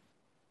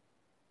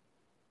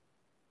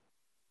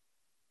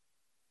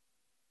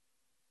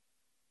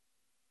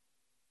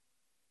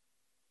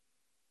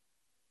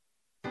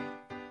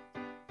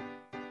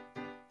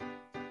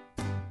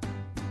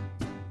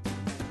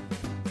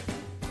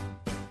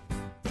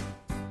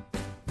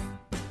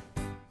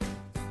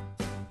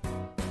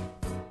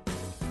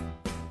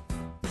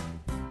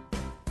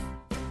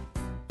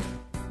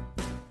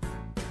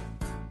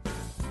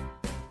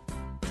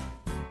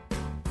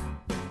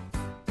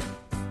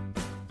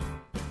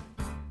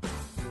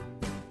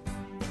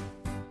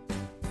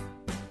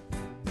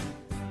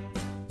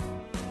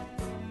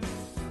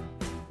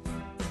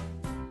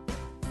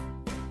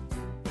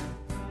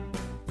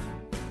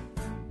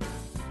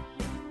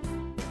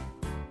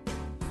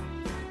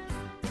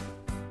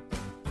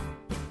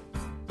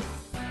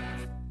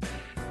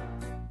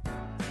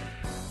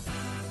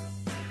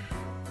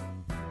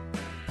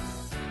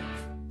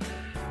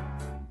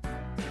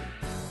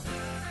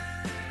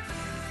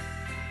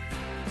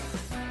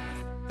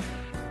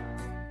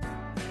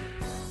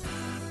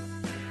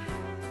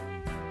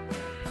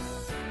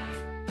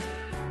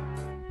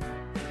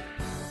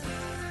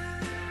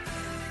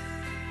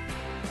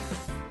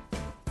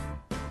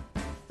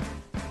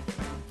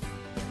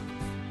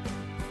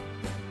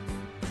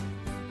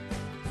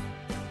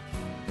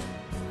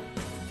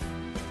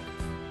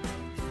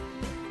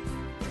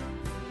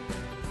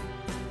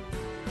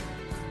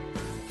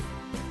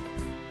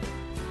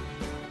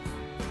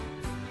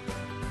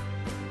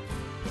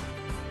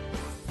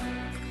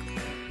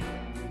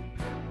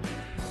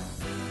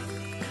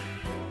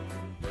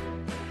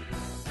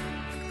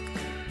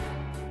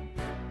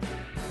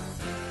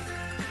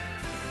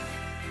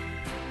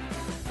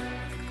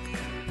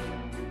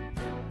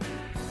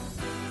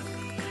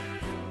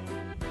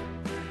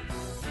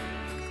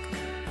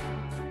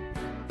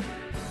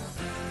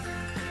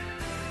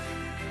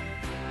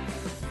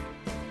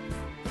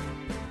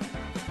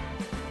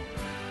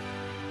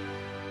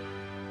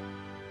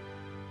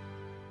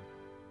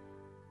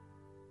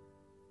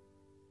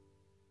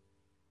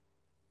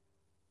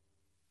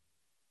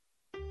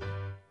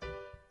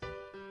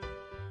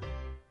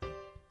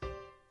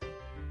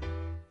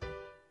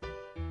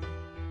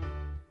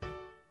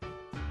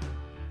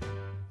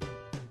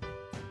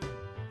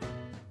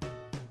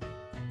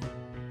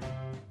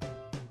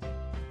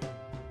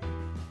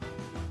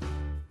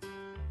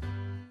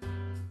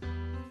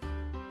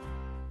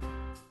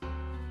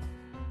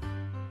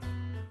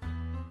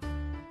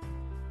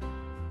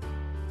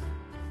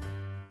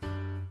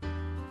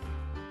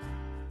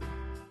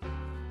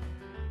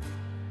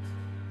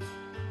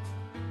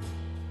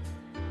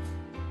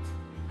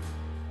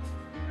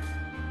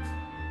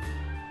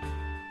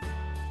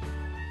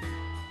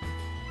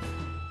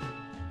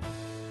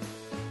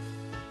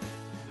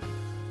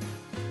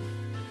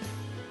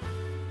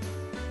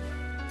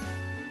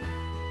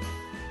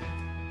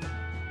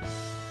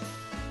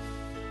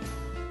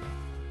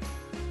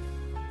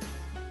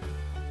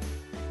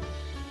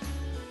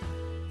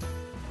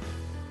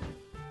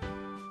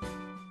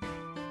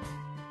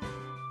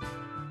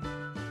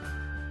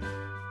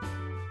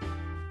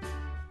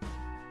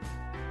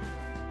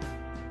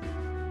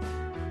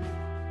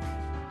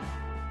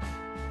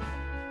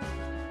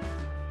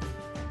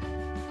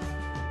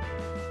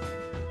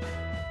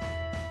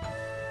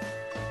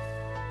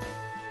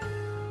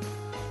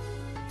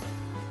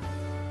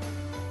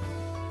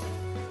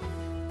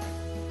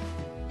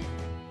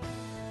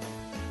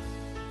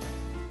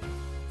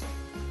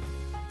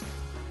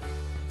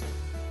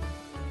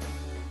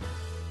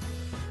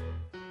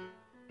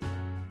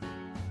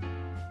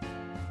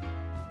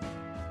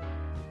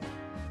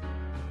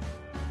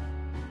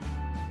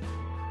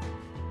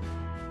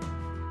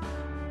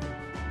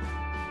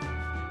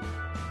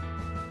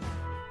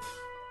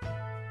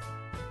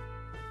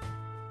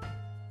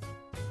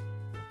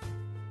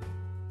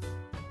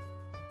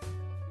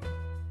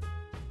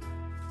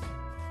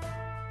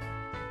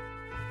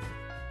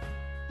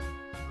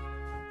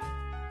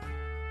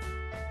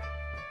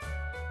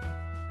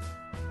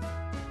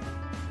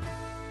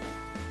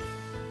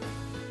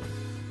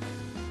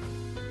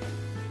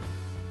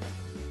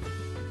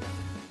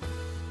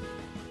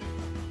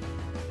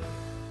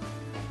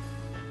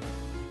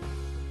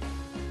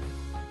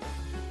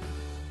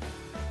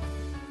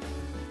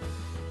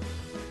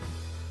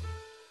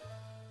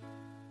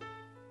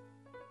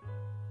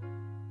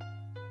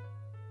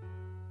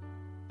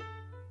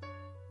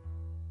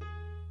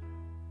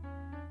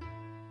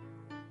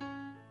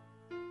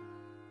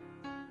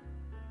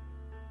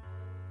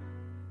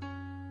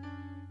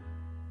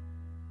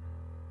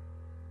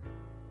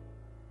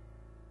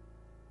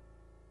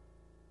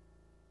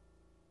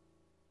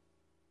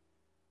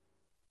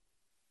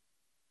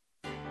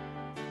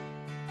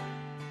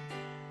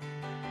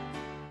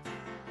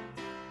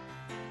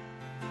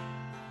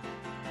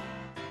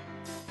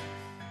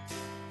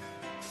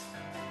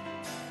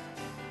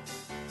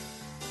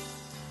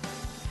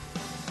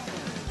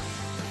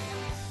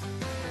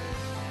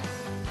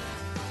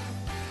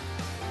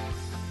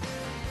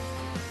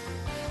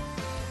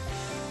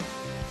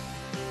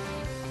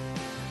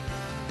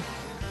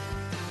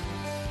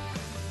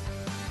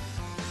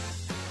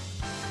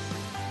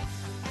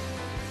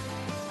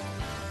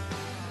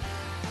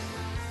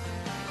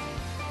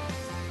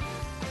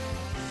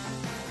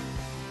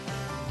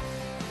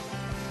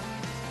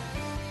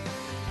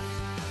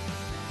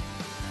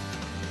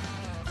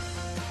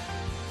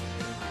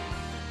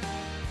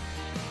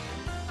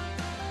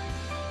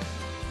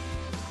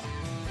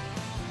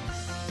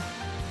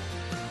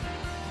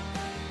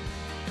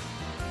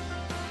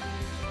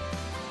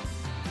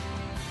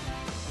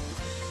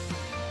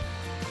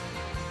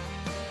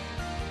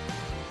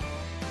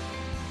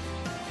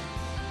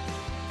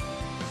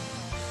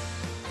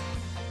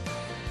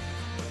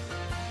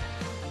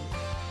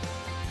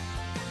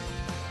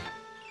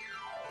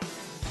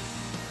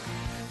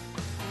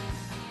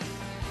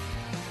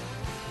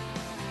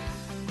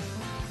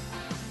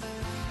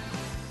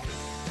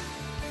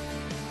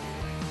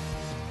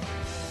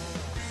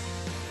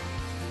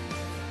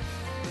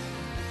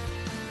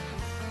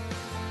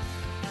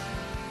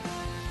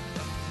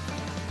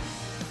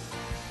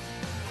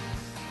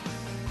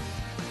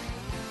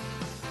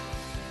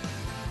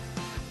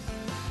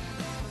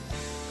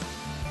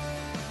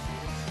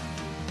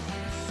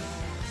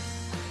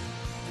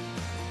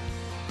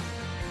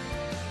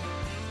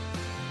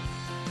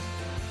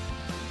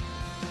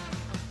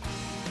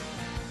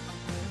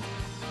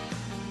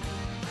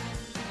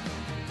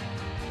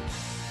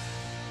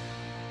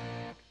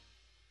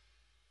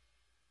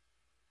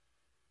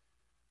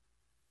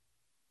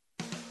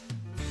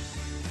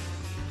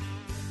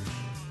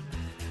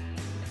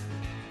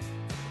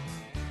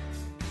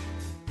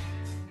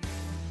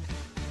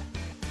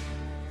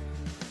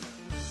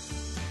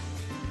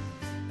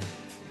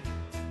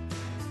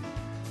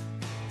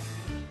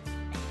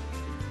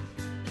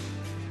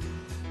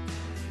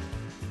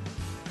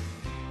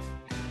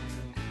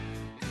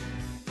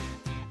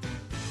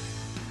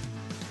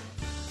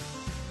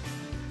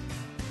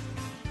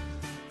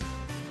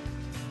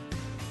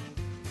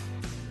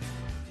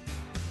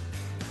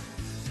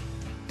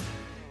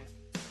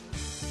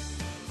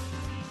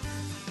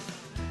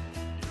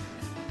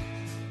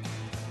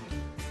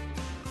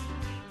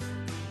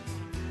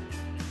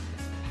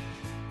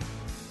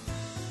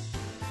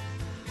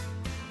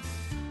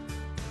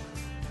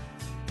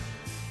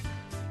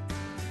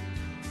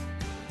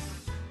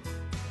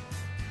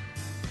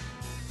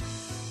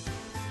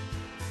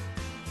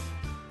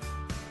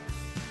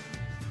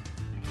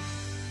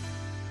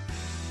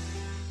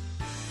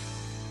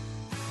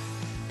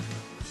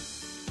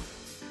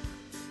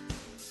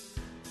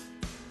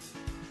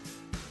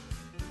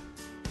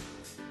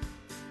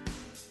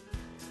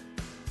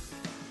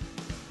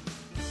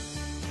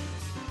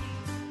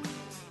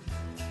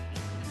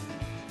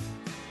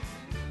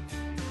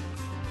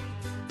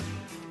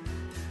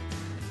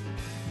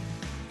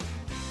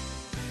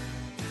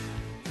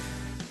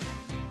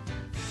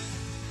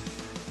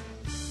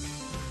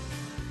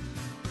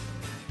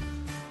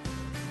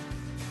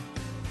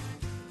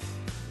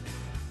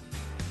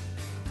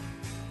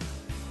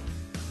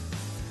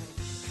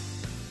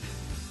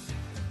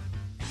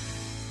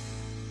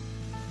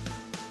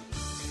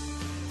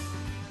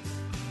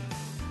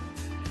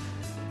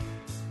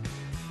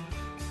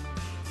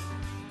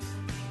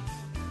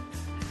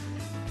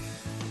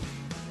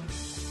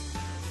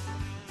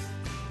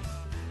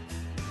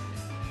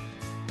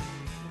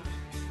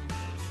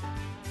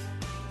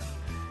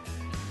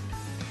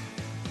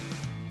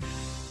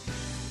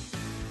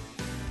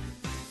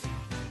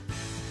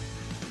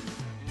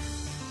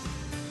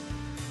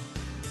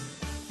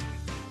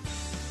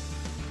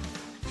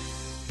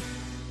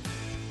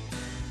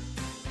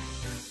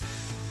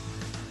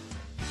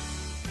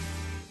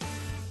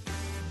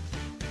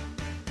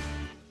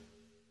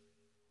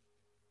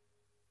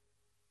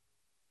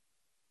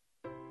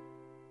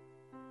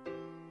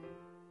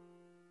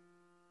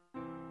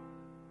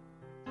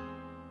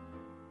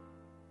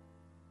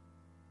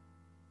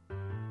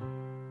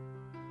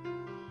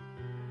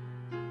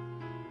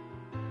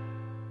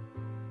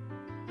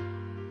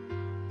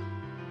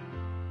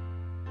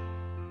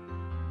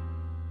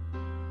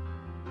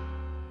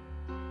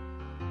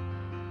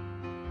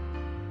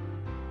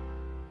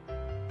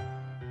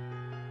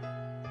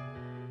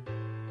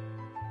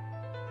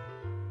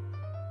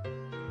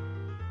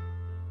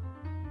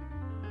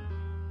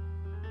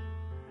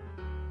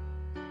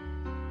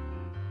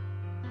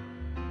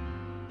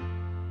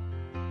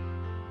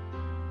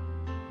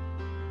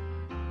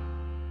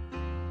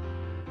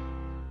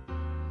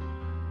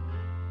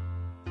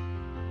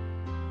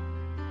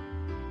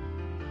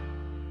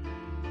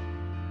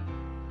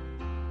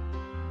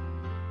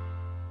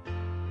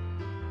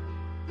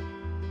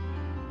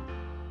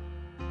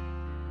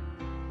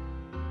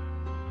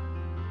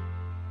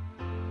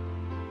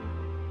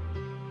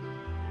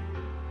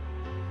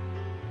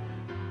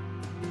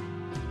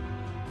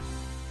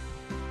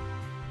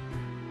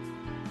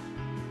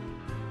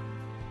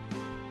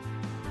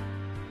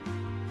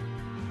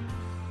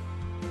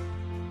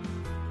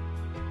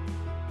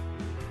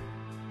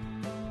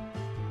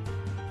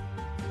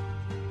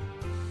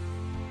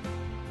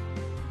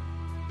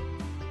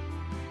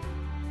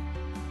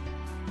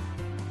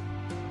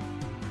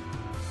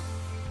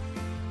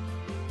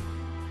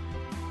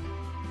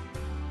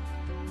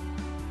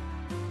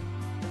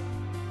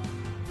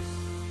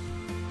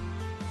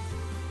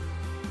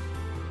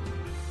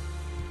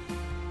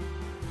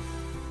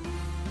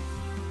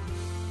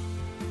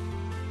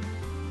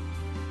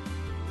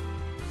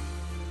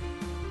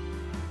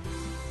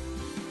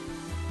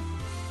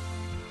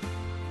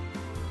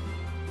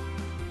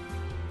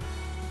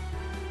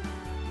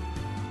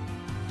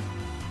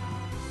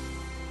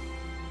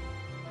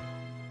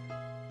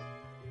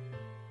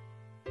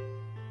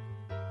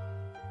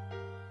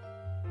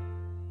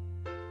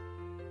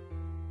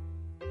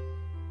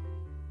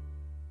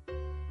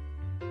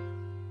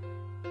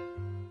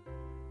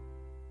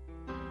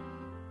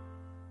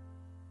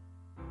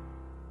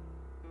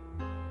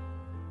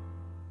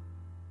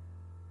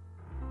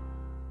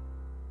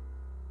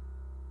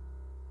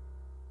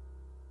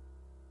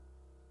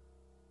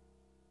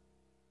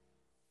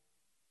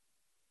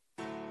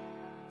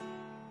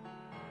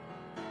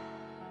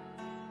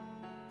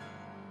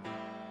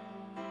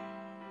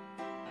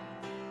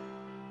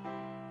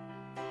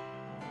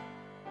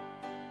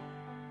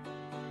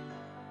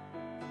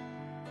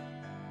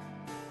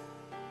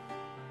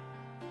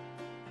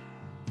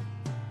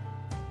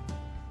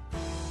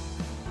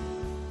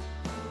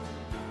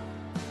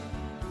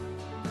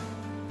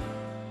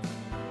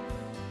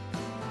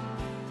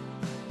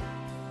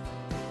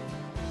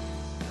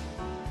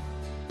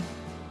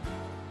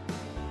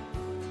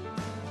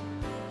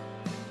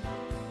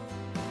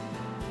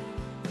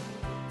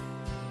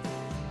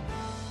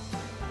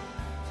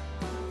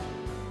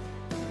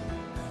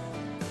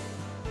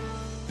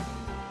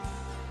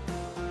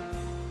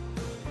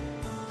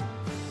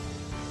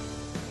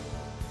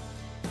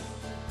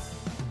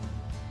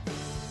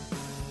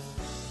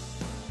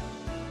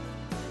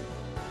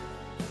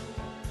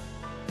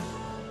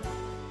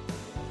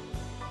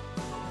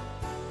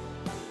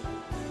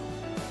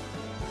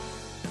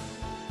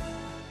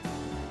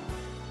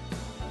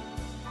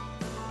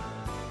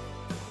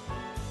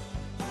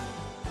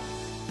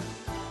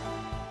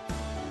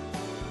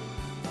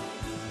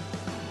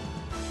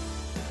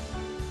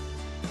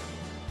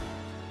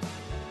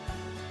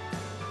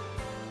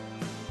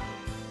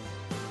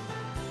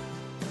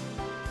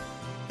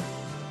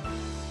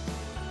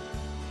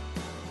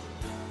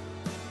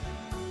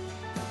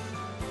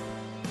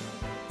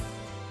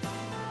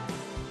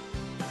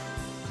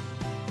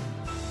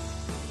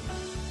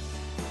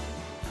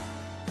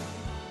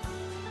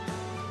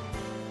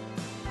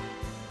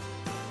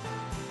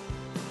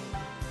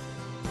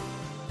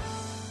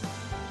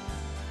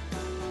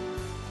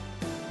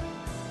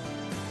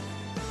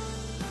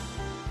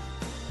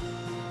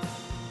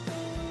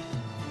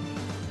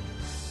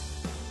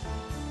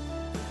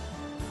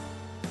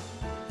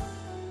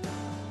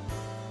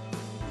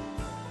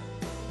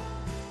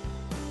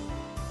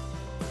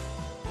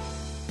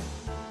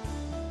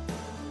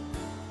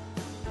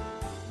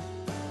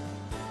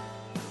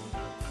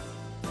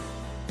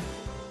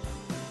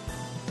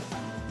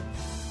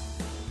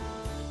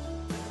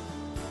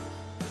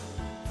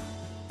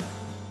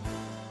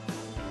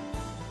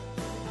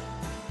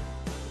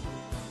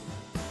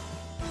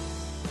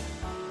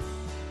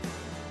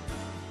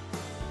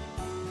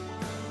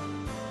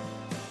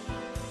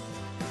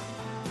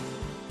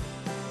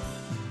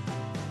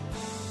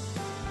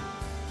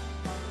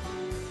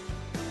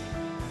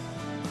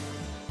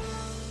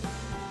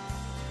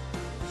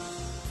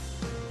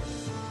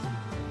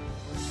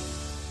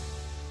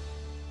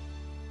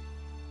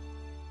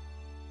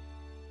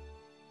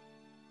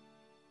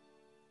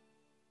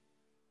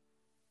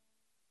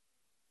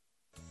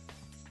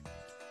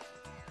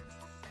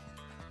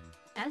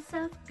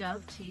 SF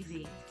Gov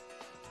TV,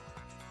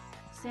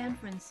 San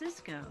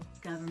Francisco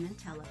Government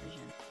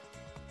Television.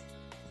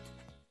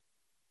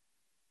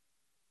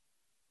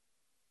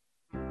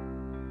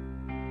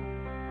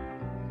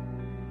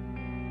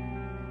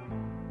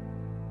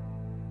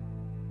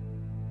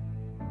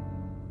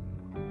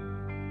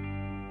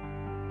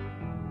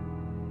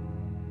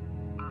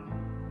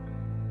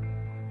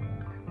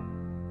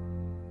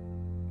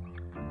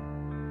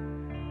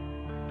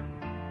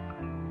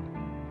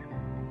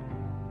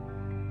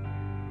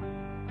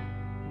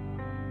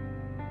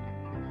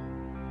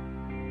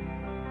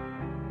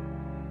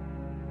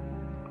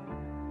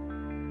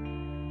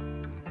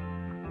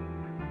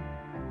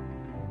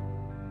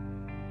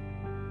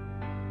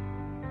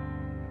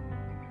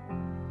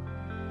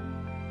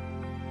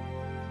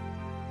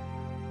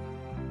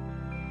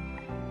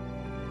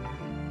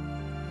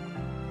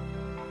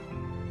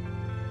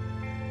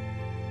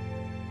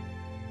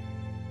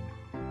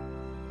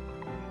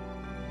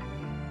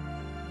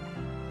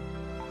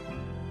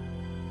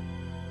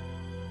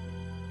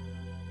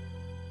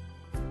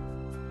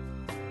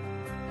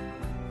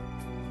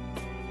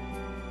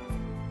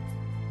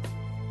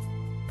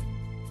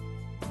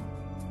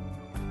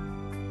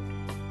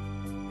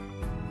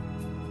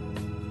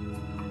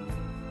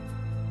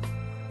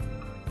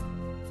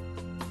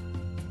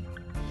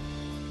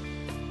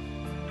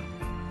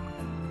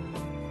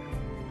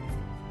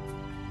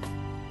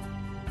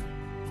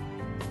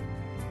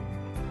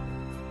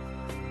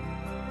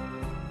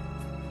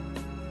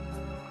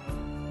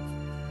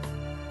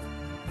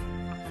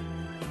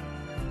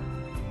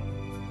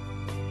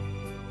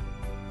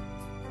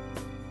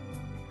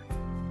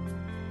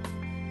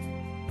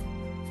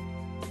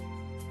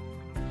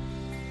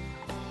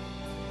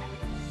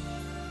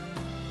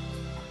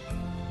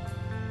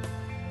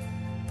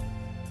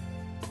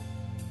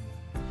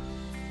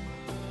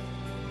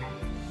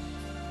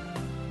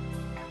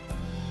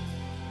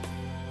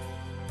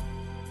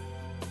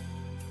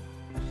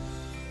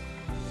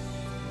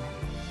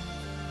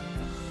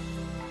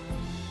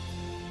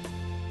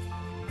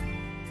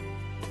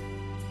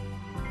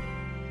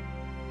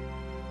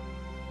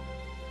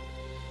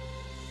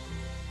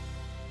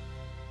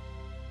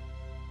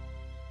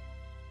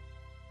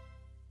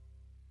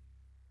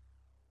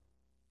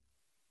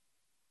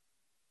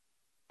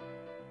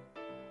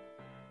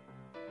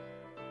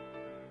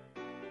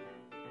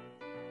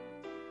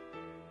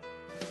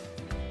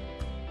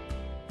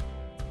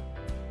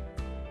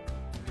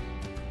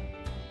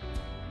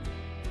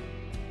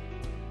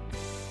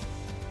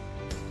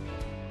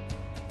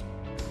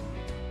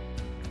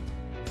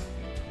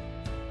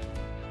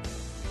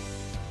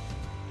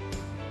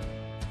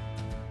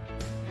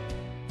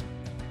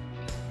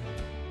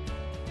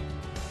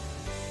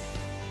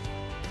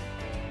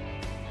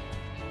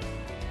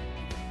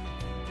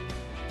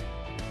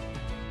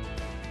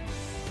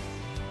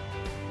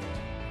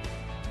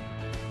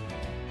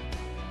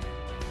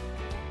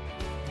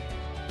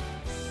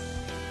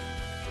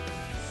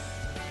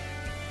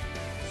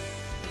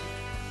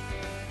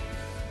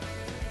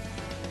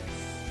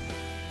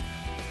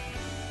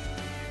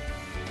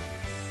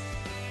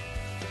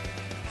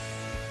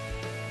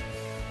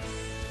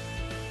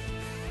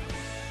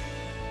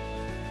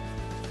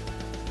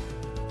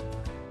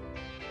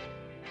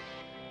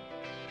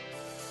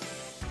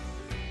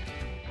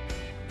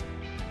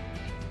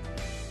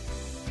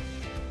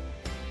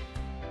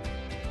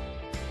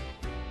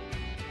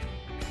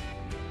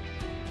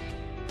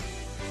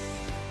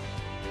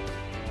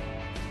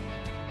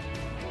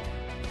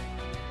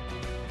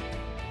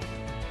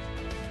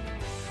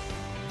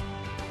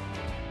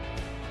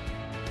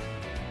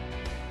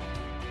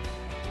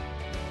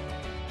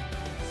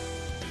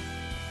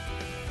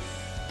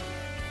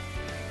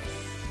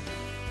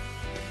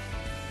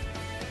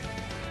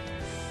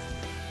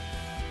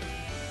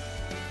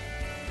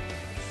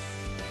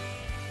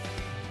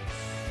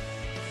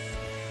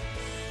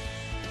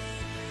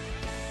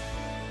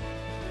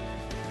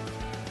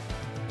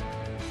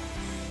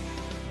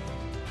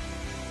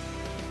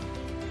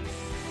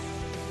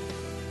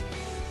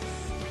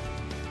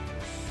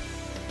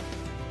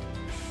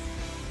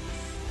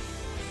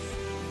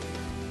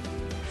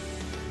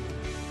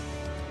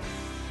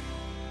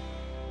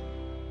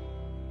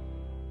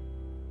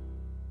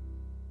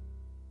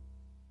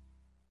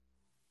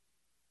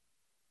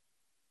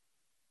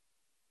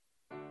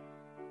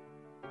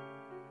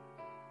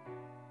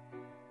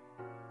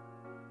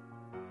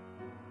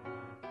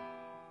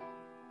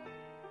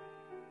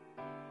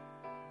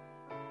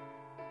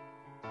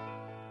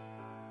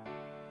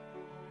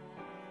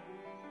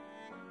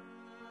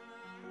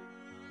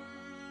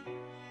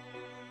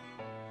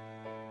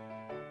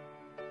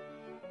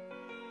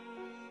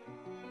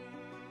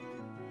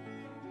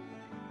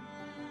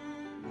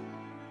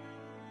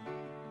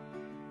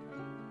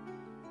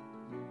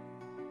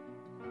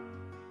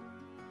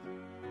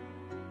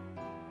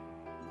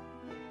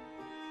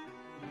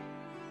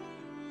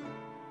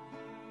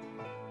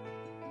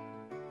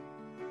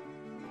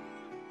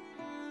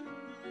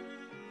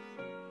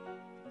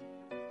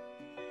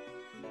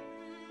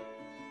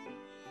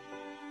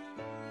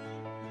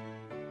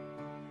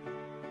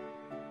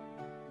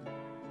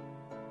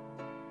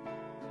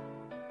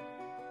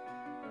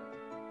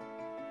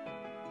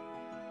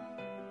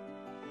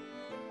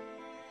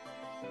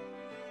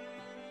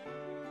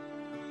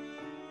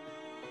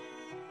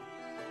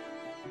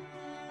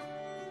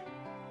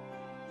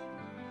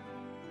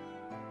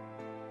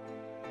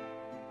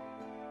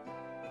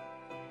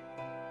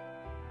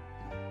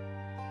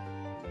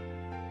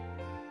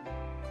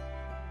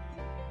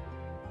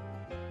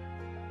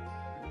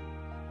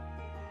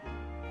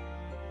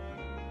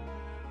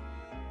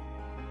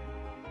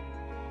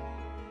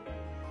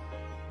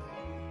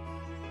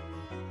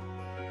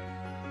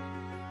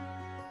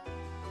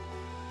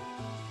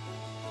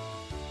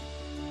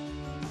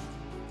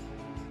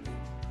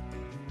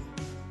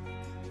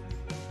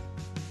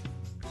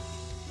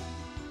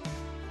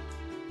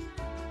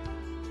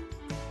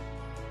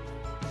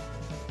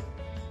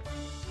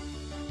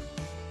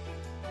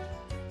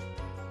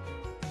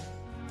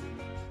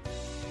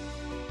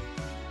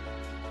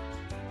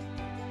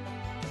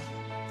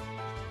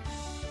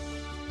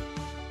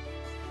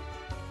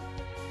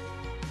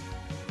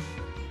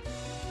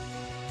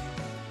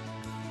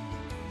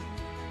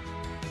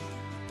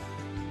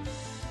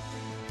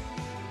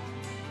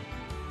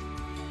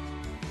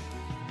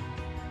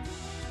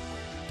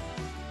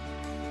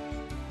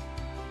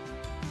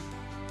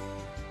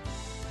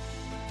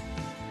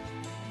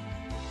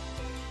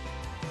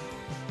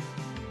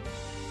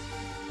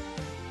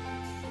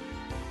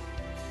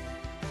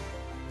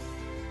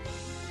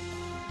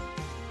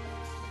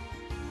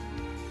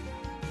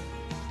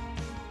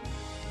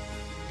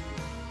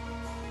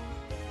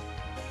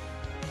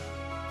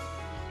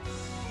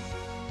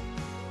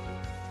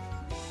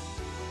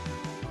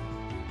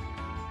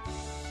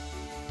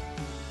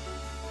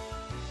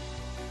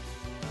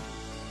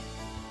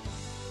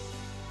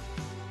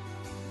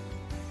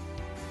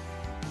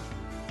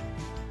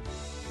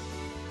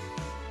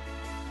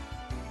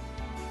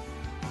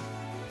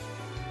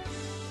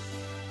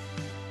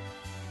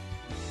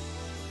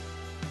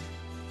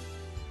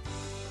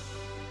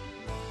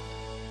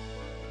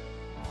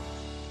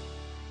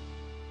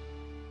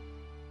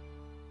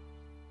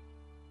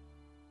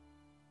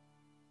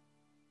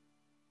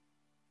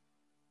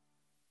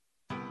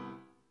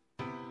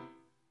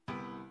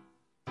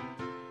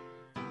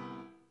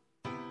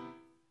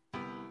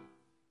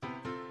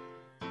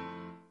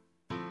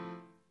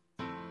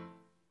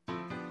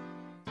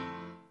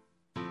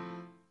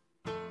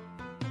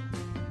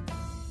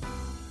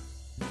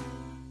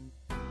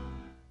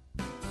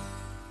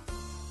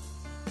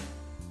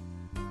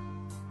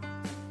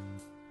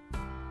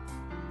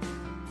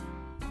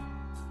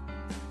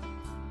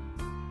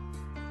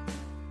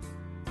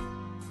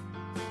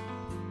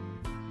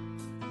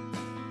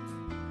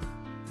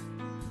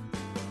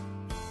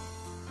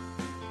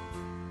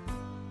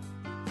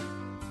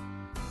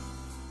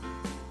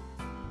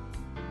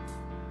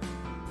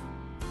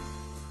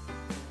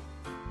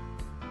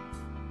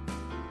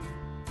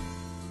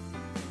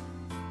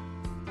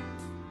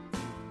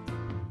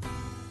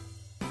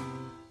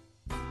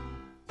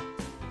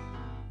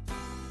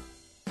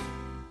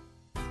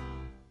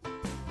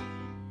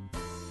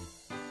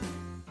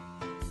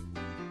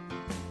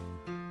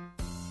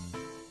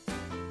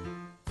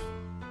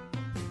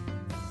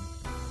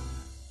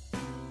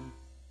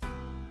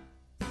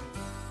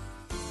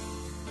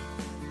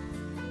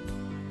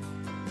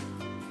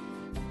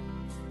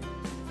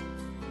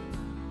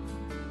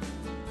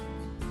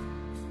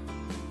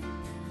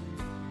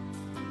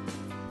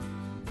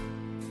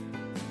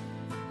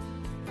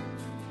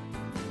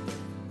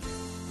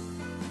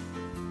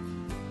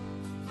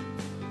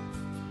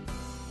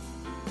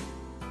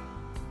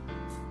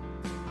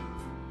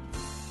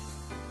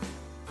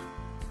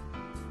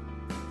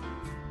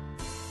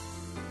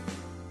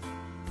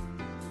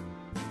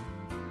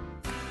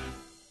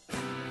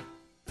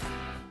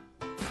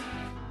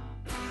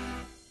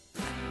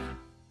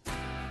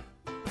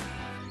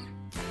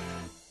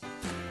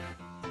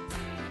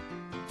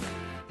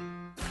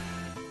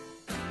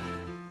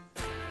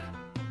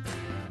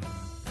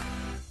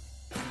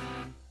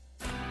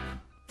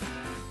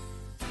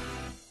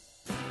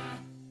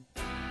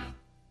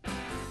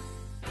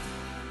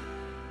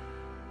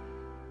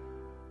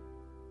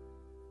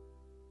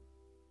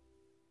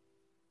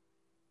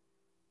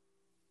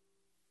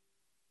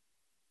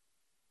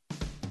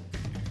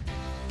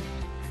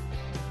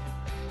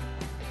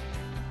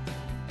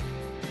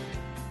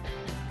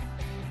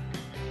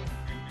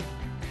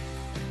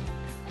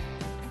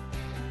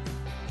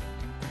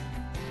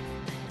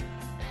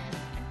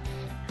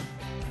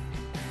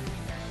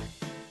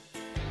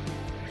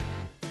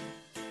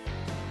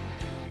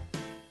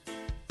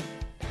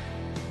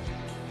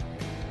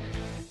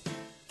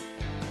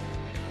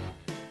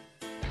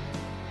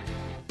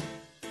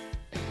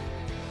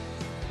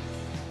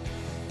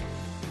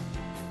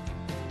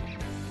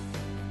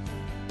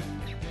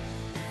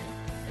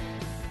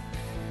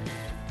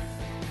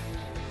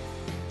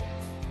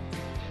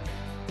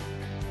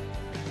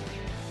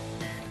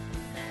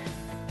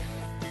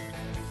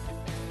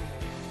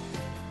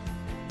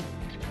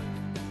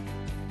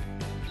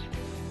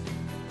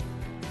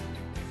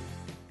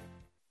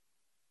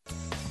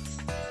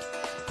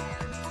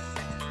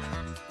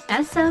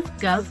 SF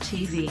Gov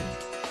TV,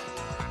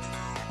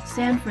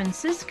 San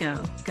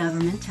Francisco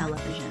Government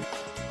Television.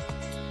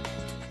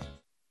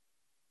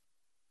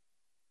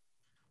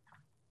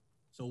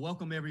 So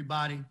welcome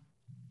everybody.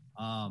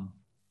 I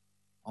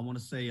want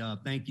to say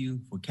thank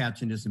you for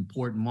capturing this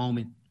important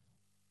moment.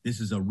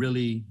 This is a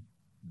really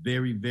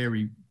very,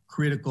 very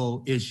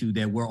critical issue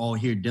that we're all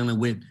here dealing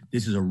with.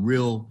 This is a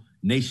real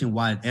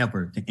nationwide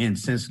effort to end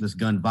senseless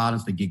gun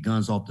violence, to get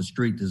guns off the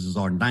street. This is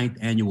our 9th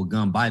annual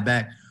gun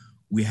buyback.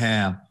 We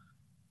have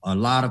a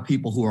lot of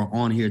people who are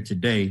on here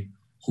today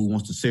who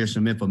wants to share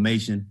some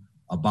information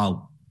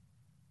about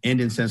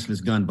ending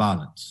senseless gun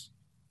violence.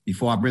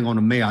 Before I bring on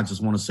the mayor, I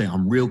just want to say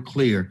I'm real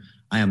clear.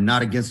 I am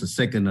not against a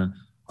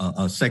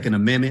Second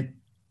Amendment,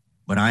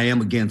 but I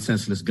am against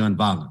senseless gun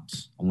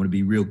violence. I want to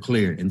be real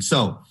clear. And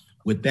so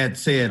with that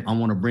said, I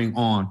want to bring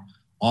on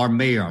our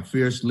mayor, our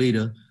fierce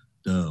leader,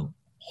 the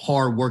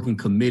hardworking,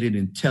 committed,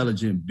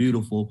 intelligent,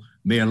 beautiful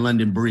Mayor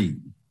London Breed.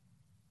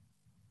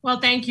 Well,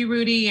 thank you,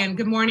 Rudy, and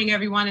good morning,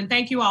 everyone. And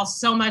thank you all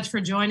so much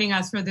for joining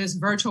us for this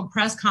virtual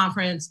press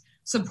conference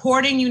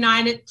supporting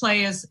United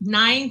Players'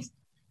 9th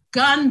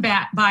gun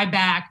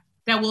buyback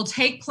that will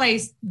take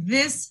place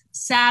this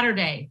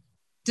Saturday,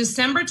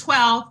 December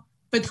 12th,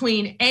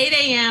 between 8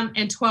 a.m.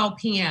 and 12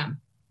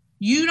 p.m.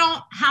 You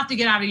don't have to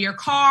get out of your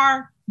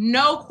car.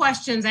 No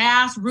questions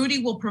asked.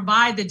 Rudy will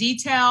provide the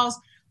details,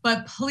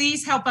 but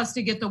please help us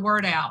to get the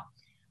word out.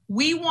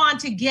 We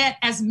want to get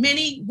as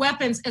many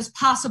weapons as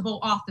possible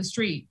off the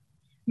street.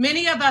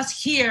 Many of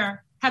us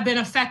here have been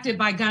affected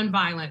by gun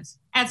violence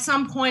at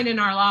some point in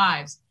our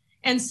lives.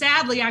 And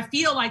sadly, I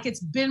feel like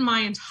it's been my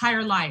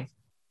entire life.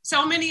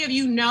 So many of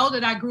you know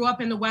that I grew up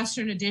in the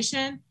Western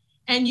Addition,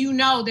 and you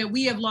know that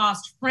we have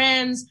lost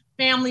friends,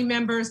 family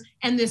members,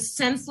 and this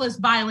senseless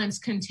violence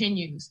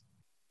continues.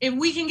 If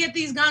we can get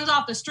these guns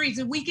off the streets,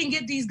 if we can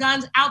get these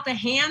guns out the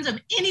hands of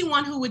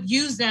anyone who would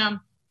use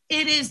them,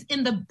 it is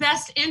in the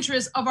best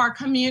interest of our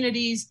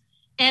communities,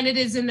 and it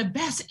is in the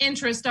best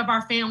interest of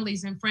our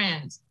families and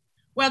friends.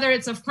 Whether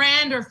it's a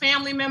friend or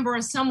family member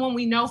or someone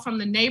we know from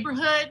the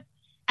neighborhood,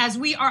 as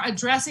we are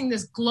addressing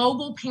this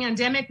global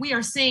pandemic, we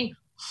are seeing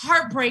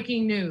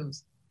heartbreaking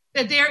news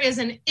that there is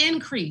an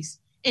increase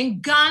in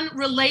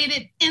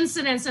gun-related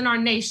incidents in our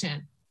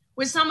nation,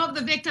 with some of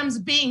the victims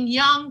being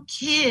young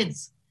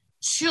kids,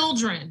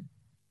 children.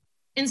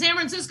 In San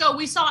Francisco,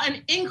 we saw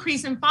an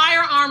increase in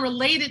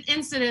firearm-related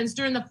incidents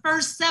during the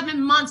first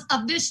 7 months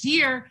of this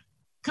year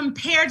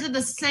compared to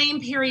the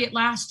same period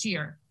last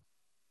year.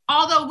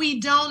 Although we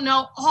don't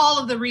know all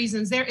of the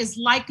reasons, there is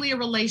likely a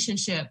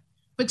relationship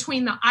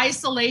between the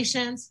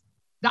isolation,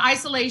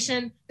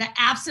 the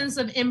absence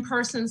of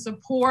in-person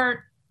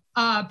support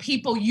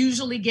people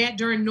usually get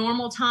during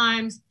normal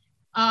times,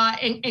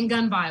 and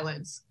gun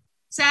violence.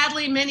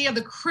 Sadly, many of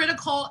the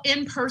critical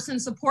in-person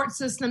support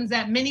systems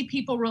that many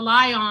people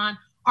rely on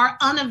are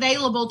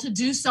unavailable to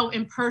do so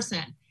in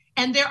person,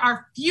 and there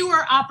are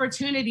fewer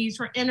opportunities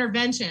for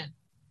intervention.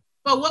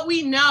 But what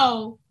we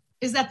know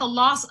is that the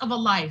loss of a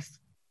life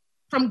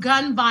from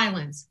gun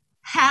violence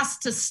has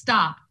to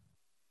stop.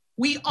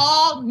 We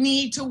all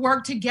need to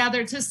work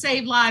together to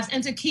save lives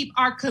and to keep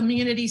our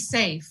community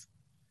safe.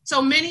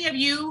 So many of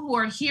you who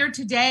are here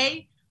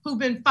today, who've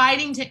been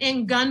fighting to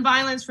end gun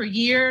violence for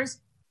years,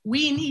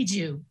 we need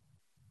you.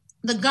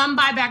 The gun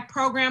buyback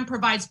program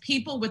provides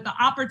people with the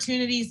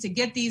opportunities to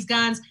get these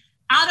guns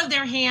out of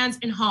their hands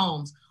and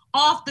homes,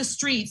 off the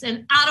streets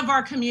and out of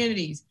our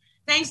communities.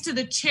 Thanks to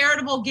the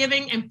charitable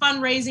giving and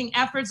fundraising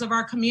efforts of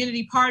our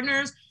community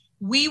partners,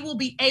 we will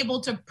be able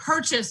to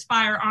purchase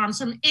firearms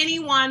from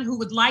anyone who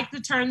would like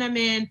to turn them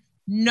in,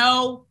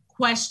 no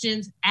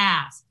questions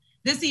asked.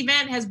 This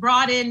event has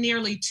brought in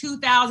nearly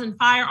 2,000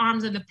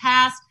 firearms in the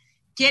past,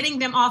 getting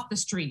them off the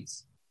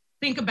streets.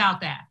 Think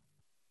about that.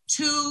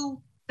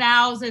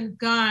 2,000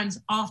 guns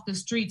off the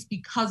streets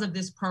because of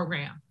this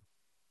program.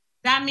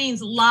 That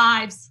means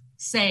lives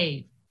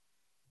saved.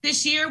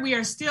 This year, we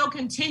are still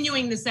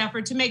continuing this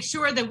effort to make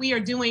sure that we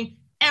are doing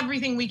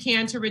everything we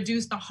can to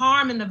reduce the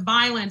harm and the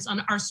violence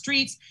on our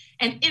streets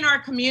and in our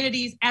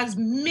communities, as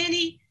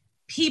many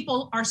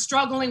people are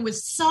struggling with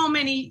so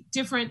many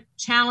different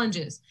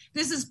challenges.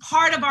 This is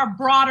part of our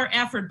broader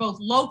effort, both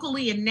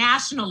locally and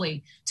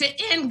nationally, to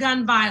end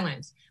gun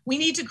violence. We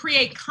need to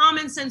create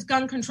common sense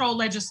gun control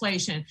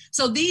legislation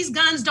so these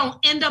guns don't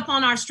end up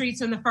on our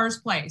streets in the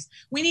first place.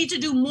 We need to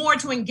do more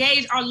to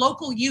engage our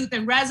local youth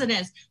and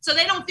residents so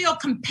they don't feel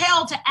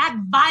compelled to act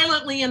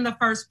violently in the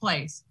first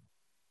place.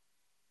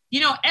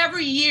 You know,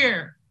 every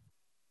year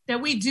that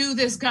we do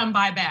this gun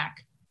buyback,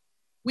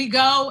 we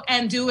go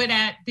and do it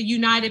at the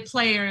United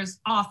Players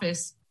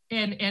office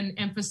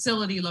and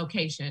facility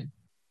location.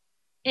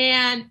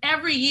 And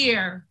every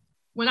year,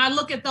 when I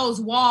look at those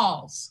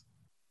walls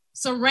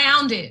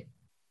surrounded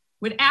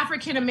with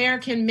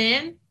African-American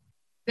men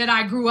that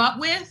I grew up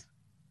with,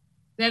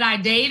 that I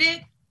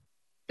dated,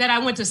 that I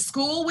went to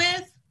school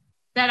with,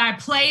 that I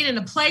played in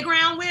the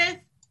playground with,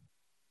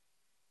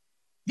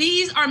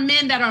 these are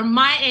men that are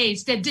my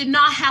age that did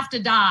not have to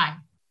die.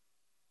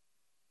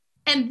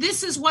 And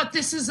this is what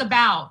this is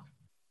about.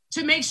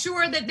 to make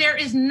sure that there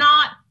is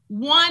not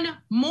one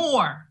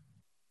more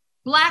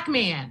Black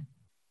man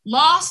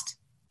lost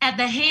at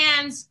the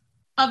hands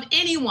of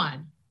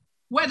anyone,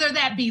 whether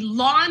that be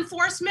law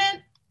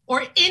enforcement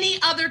or any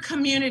other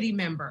community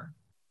member.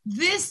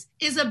 This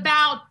is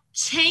about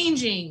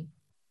changing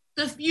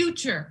the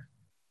future,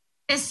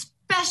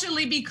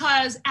 especially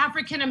because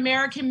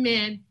African-American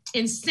men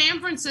in San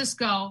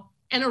Francisco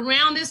and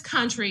around this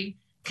country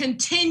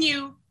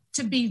continue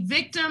to be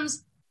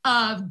victims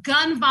of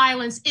gun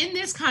violence in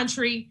this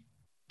country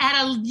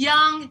at a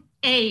young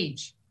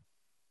age.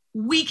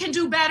 We can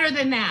do better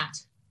than that.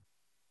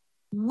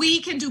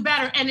 We can do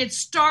better, and it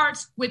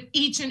starts with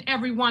each and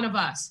every one of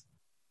us.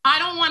 I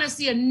don't want to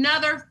see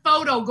another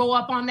photo go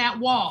up on that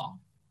wall.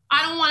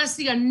 I don't want to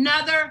see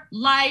another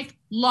life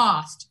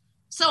lost.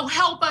 So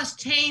help us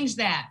change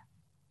that.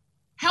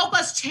 Help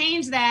us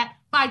change that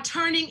by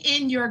turning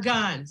in your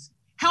guns.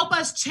 Help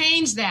us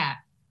change that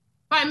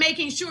by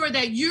making sure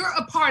that you're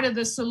a part of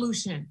the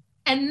solution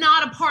and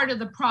not a part of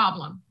the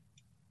problem.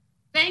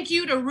 Thank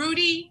you to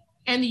Rudy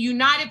and the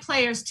United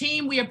Players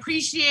team. We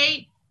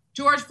appreciate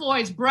George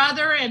Floyd's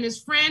brother and his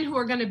friend who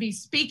are going to be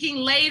speaking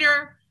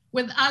later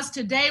with us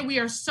today. We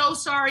are so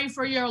sorry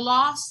for your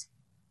loss.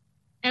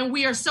 And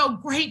we are so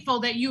grateful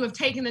that you have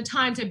taken the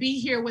time to be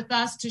here with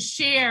us to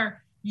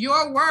share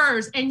your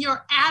words and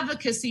your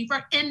advocacy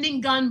for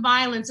ending gun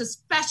violence,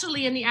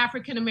 especially in the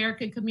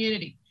African-American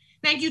community.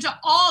 Thank you to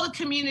all the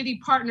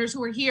community partners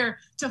who are here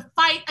to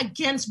fight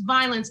against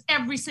violence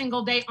every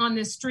single day on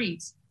the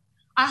streets.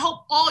 I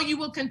hope all you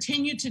will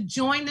continue to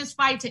join this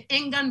fight to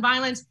end gun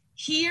violence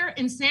here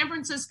in San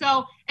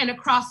Francisco and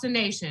across the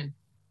nation.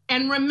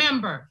 And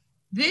remember,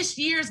 this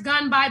year's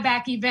gun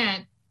buyback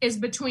event is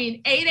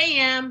between 8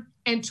 a.m.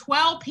 and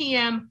 12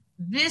 p.m.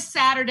 this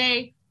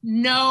Saturday.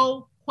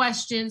 No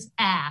questions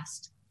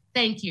asked.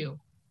 Thank you.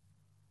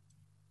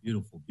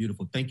 Beautiful,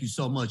 beautiful. Thank you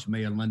so much,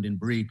 Mayor London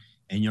Breed.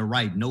 And you're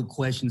right, no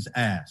questions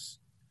asked.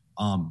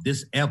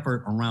 This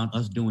effort around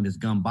us doing this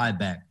gun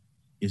buyback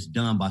is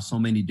done by so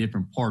many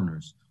different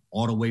partners,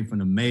 all the way from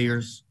the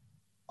mayor's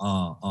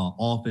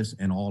office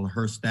and all of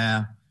her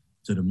staff,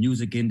 to the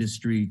music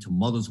industry, to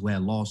mothers who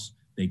had lost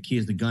their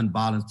kids to gun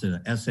violence, to the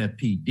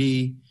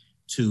SFPD,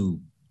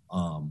 to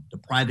the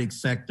private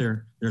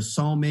sector. There's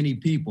so many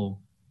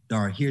people that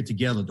are here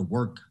together to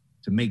work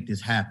to make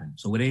this happen.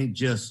 So it ain't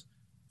just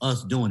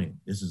us doing it.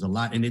 This is a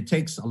lot, and it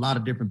takes a lot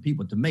of different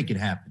people to make it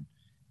happen.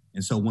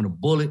 And so when a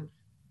bullet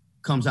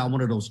comes out one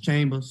of those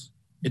chambers,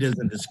 it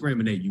doesn't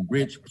discriminate. You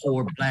rich,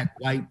 poor, black,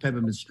 white,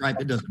 peppermint stripe,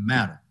 it doesn't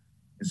matter.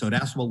 And so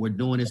that's what we're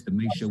doing, is to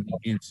make sure we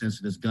end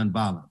senseless gun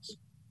violence.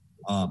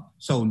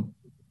 So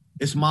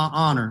it's my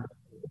honor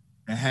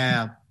to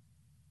have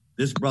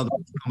this brother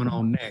who's coming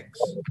on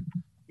next.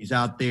 He's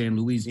out there in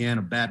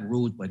Louisiana, Baton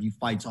Rouge, but he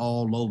fights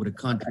all over the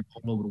country,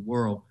 all over the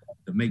world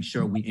to make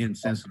sure we end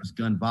senseless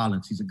gun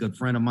violence. He's a good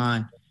friend of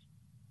mine,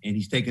 and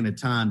he's taking the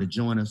time to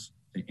join us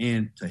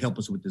to help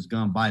us with this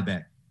gun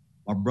buyback.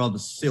 Our brother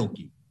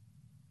Silky.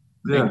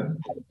 Yeah.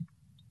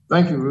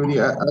 Thank you,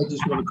 Rudy. I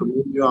just want to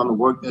commend you on the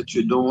work that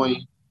you're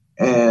doing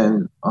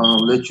and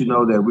let you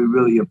know that we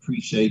really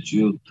appreciate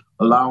you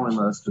allowing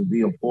us to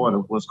be a part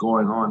of what's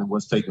going on and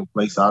what's taking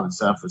place out in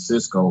San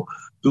Francisco.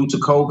 Due to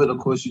COVID, of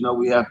course, you know,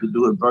 we have to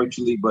do it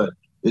virtually, but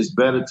it's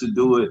better to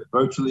do it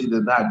virtually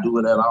than not do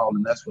it at all.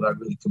 And that's what I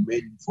really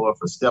commend you for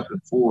stepping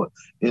forward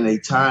in a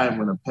time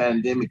when a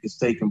pandemic is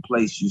taking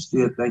place. You're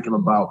still thinking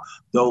about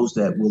those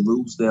that will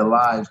lose their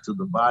lives to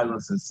the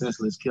violence and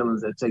senseless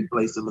killings that take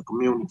place in the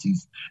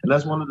communities. And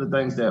that's one of the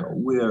things that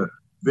we're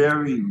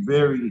very,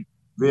 very,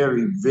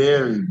 very,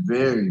 very,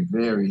 very,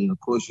 very, and of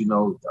course, you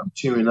know, I'm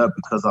tearing up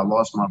because I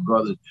lost my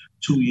brother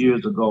 2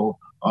 years ago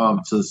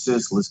to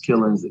senseless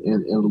killings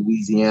in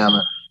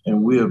Louisiana.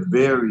 And we're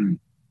very,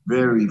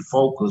 very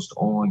focused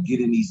on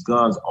getting these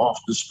guns off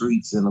the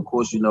streets. And of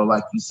course, you know,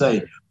 like you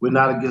say, we're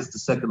not against the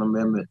Second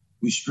Amendment.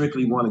 We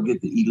strictly want to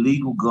get the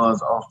illegal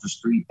guns off the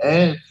street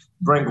and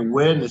bring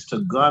awareness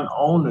to gun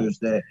owners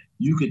that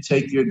you could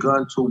take your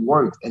gun to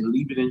work and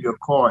leave it in your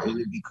car and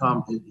it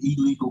become an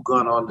illegal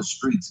gun on the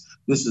streets.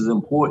 This is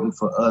important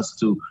for us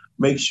to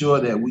make sure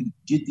that we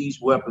get these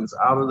weapons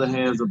out of the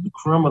hands of the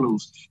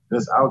criminals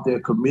that's out there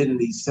committing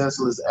these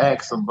senseless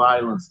acts of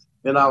violence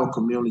in our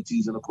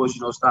communities. And of course,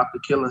 you know, Stop the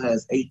Killing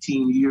has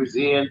 18 years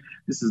in.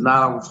 This is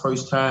not our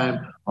first time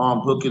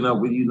hooking up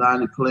with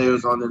United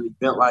Players on an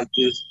event like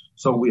this.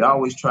 So we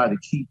always try to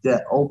keep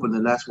that open.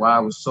 And that's why I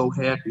was so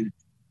happy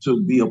to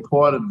be a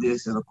part of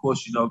this. And of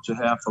course, you know, to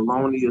have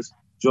Felonious,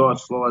 George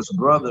Floyd's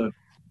brother,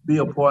 be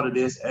a part of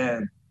this,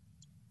 and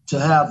to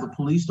have the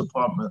police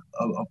department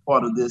a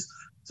part of this,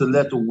 to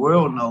let the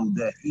world know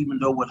that even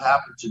though what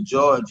happened to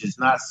George is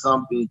not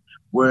something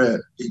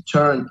where it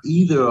turned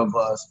either of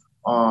us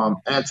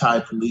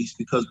anti-police,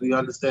 because we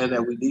understand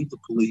that we need the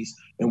police,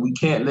 and we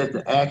can't let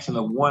the action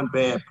of one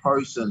bad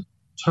person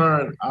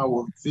turn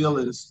our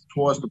feelings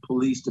towards the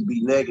police to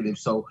be negative.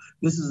 So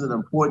this is an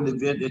important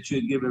event that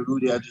you're giving,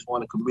 Rudy. I just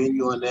want to commend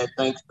you on that.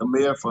 Thanks the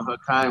mayor for her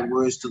kind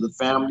words to the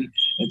family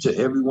and to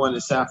everyone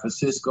in San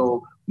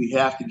Francisco. We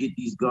have to get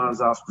these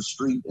guns off the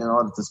street in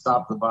order to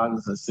stop the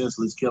violence and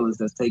senseless killings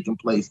that's taking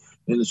place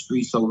in the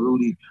street. So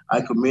Rudy,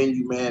 I commend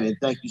you, man, and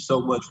thank you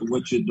so much for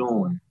what you're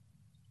doing.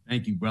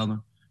 Thank you, brother.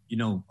 You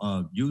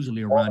know,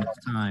 usually around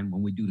this time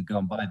when we do the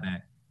gun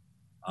buyback,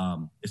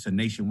 it's a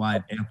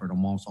nationwide effort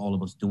amongst all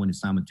of us doing it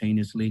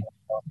simultaneously.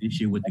 This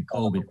year with the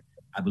COVID,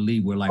 I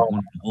believe we're like one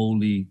of the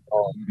only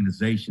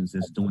organizations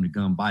that's doing the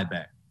gun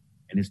buyback.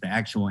 And it's the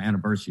actual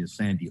anniversary of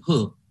Sandy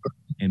Hook.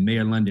 And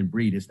Mayor London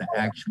Breed is the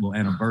actual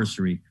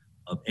anniversary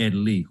of Ed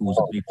Lee, who was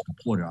a big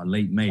supporter, our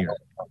late mayor,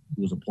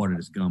 who was a part of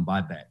this gun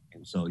buyback.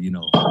 And so, you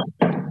know,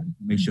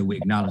 make sure we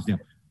acknowledge them.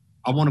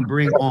 I want to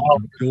bring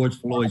on George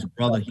Floyd's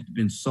brother. He's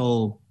been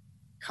so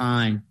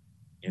kind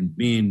and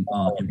being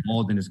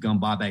involved in this gun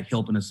buyback,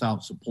 helping us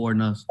out,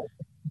 supporting us,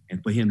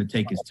 and for him to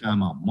take his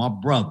time out. My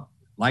brother,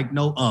 like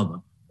no other,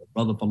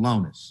 Brother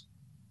Phalonis.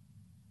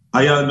 How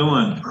y'all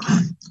doing?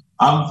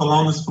 I'm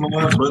Phalonis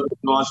Floyd, Brother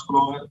George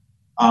Floyd.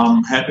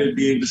 I'm happy to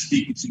be able to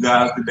speak with you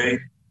guys today.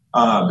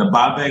 The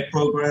buyback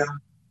program,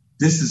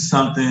 this is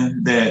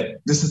something that,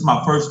 this is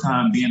my first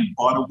time being a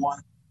part of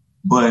one,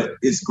 but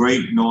it's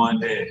great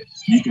knowing that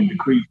you can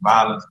decrease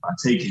violence by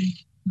taking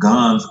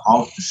guns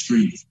off the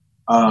streets.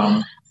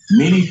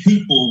 Many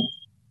people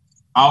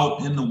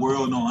out in the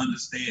world don't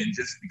understand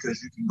just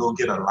because you can go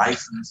get a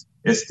license,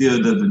 it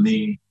still doesn't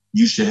mean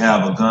you should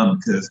have a gun,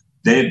 because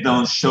they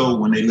don't show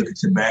when they look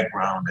at your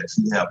background that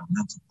you have a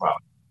mental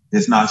problem.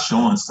 It's not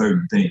showing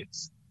certain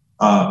things.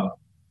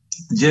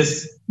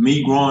 Just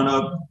me growing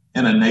up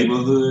in a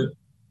neighborhood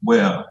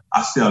where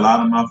I see a lot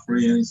of my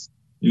friends,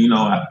 you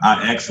know,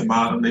 I ask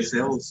about them, they say,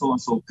 oh,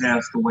 so-and-so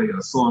passed away,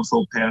 or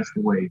so-and-so passed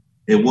away.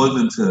 It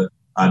wasn't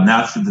a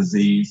natural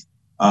disease.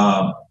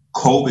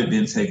 COVID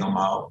didn't take them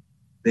out.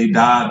 They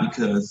died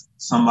because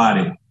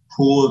somebody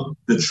pulled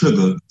the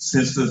trigger,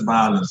 senseless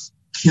violence,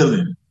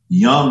 killing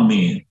young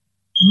men,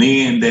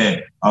 men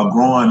that are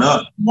growing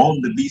up,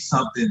 wanting to be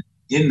something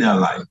in their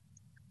life.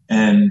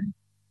 And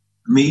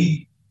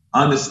me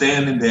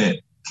understanding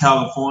that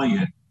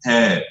California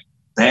had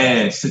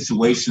bad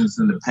situations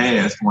in the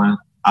past, when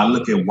I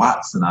look at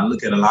Watson, I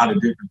look at a lot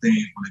of different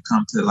things when it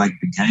comes to like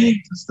the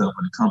gangs and stuff,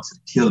 when it comes to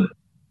the killing.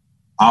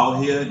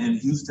 Out here in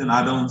Houston,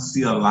 I don't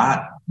see a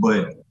lot,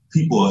 but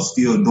people are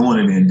still doing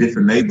it in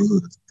different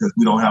neighborhoods because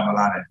we don't have a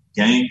lot of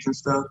gangs and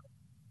stuff.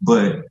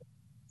 But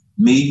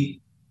me,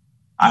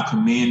 I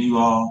commend you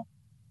all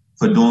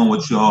for doing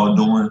what you all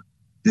doing.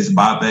 This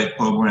buyback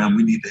program,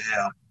 we need to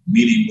have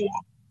many more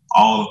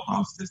all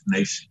across this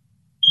nation.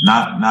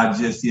 Not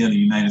just here in the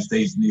United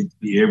States, it needs to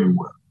be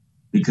everywhere,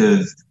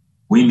 because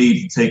we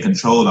need to take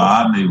control of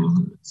our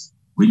neighborhoods.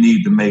 We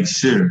need to make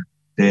sure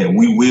that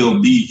we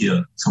will be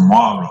here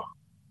tomorrow.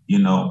 You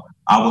know,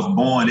 I was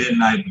born that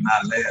night, but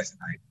not last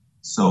night.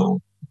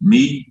 So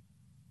me,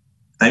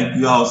 thank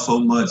you all so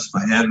much for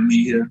having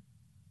me here.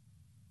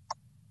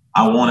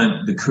 I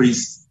want to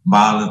decrease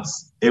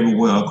violence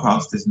everywhere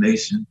across this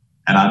nation.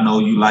 And I know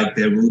you like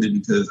that, Rudy,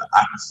 because I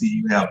can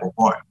see you have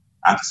a heart.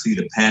 I can see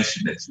the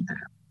passion that you have.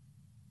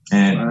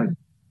 And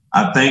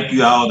I thank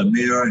you all, the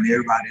mayor and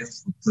everybody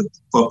else,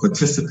 for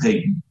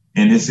participating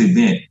in this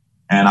event.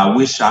 And I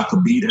wish I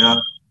could be there,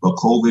 but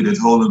COVID is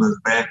holding us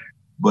back.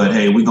 But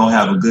hey, we're going to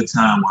have a good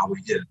time while we're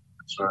here.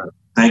 That's right.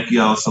 Thank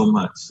you all so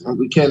much. And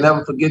we can't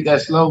never forget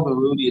that slogan,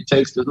 Rudy. It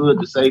takes the hood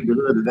to save the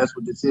hood. And that's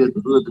what this is,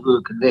 the hood to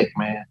hood connect,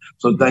 man.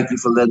 So thank you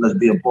for letting us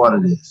be a part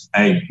of this.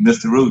 Hey,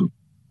 Mr. Rudy,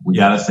 we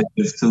got to say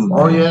this too. Man.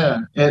 Oh, yeah.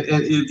 And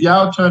if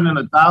y'all turn in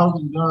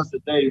 1,000 guns a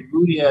day,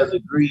 Rudy has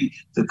agreed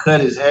to cut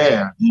his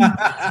hair.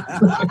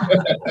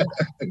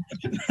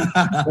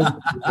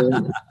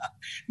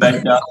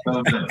 Thank y'all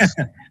so much.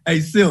 Hey,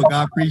 Silk,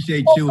 I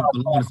appreciate you and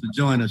Phalonis for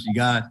joining us, you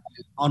guys.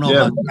 I don't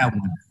know about that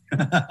one.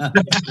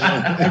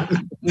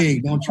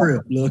 Wait, don't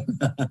trip, look.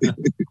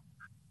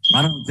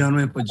 Right on,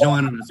 gentlemen, for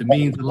joining us. It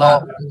means a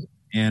lot.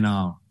 And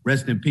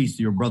rest in peace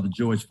to your brother,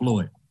 George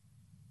Floyd.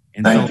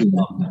 And Thank so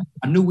you.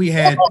 I knew we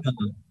had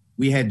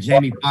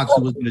Jamie Foxx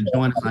who was going to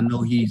join us. I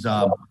know he's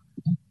a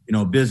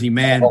busy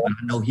man, but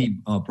I know he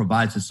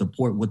provides his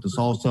support with us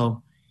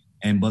also.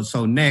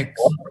 So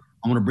next,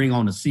 I want to bring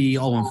on the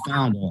CEO and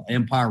founder of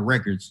Empire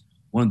Records,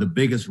 one of the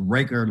biggest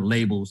record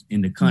labels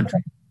in the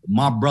country.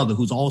 My brother,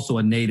 who's also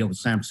a native of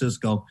San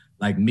Francisco,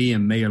 like me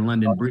and Mayor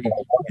London Breed,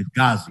 is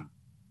Ghazi.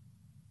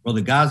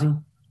 Brother Ghazi?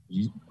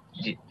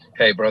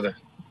 Hey, brother.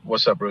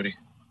 What's up, Rudy?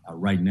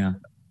 Right now.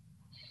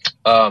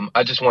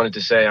 I just wanted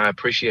to say I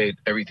appreciate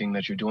everything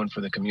that you're doing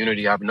for the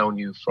community. I've known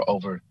you for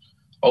over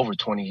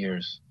 20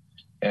 years.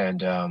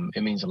 And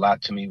it means a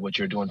lot to me what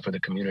you're doing for the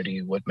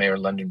community, what Mayor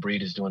London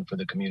Breed is doing for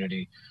the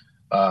community,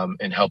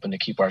 and helping to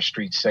keep our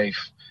streets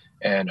safe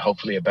and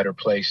hopefully a better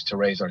place to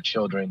raise our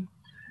children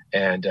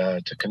and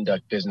to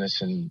conduct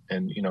business and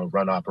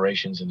run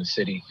operations in the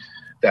city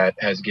that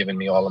has given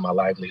me all of my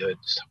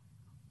livelihoods.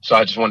 So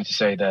I just wanted to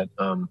say that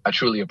I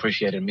truly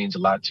appreciate it. It means a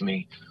lot to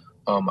me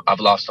I've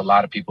lost a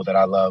lot of people that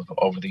I love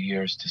over the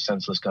years to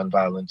senseless gun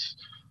violence,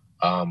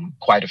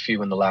 quite a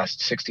few in the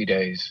last 60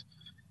 days.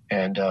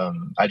 And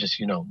I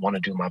just, want to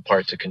do my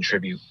part to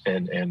contribute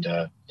and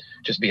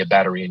just be a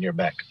battery in your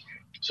back.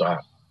 So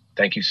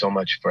thank you so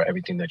much for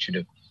everything that you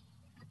do.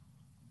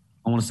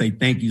 I want to say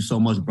thank you so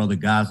much, Brother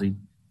Ghazi.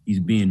 He's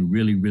being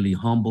really, really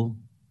humble.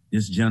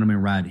 This gentleman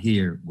right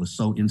here was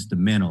so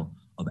instrumental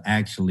of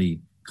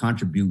actually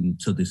contributing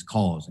to this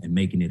cause and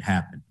making it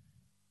happen.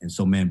 And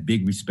so, man,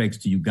 big respects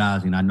to you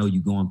guys. And I know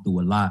you're going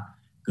through a lot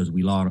because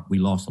we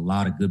lost a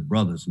lot of good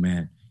brothers,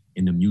 man,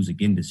 in the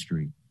music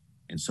industry.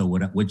 And so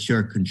what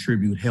your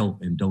contribute,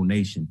 help, and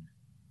donation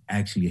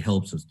actually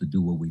helps us to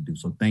do what we do.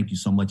 So thank you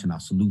so much. And I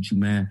salute you,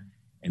 man,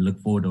 and look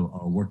forward to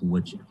working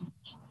with you.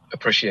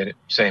 Appreciate it.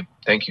 Same.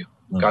 Thank you.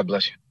 God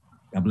bless you.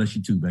 God bless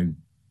you too, baby.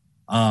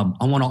 I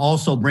want to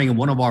also bring in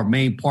one of our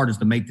main partners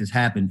to make this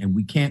happen. And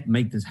we can't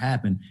make this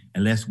happen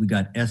unless we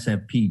got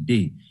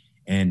SFPD.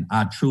 And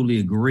I truly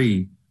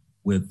agree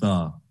with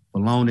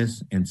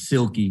Phalonis and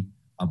Silky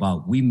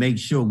about we make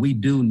sure we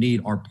do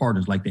need our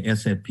partners like the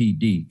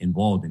SFPD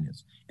involved in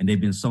this. And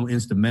they've been so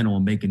instrumental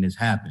in making this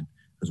happen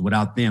because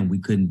without them, we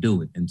couldn't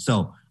do it. And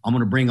so I'm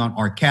going to bring on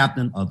our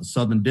captain of the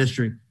Southern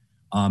District,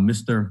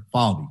 Mr.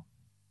 Falvey.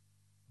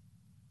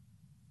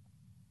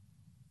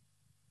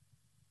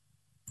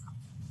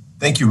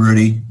 Thank you,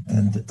 Rudy,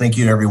 and thank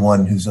you to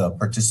everyone who's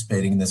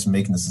participating in this and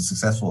making this a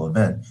successful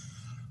event.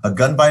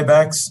 Gun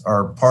buybacks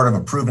are part of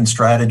a proven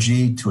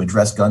strategy to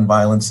address gun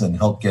violence and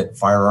help get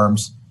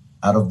firearms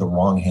out of the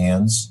wrong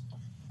hands.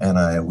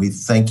 And we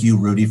thank you,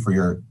 Rudy, for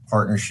your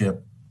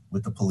partnership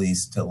with the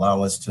police to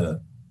allow us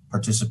to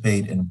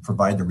participate and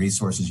provide the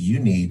resources you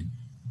need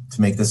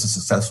to make this a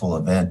successful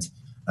event.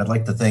 I'd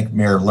like to thank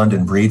Mayor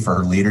London Breed for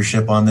her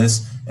leadership on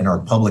this and our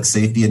public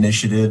safety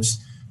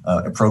initiatives.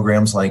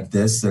 Programs like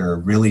this that are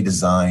really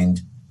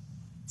designed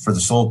for the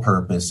sole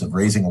purpose of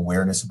raising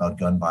awareness about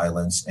gun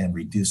violence and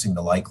reducing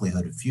the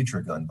likelihood of future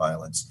gun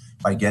violence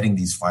by getting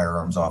these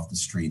firearms off the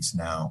streets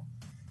now.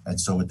 And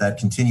so with that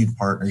continued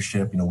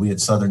partnership, we at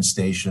Southern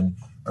Station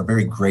are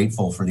very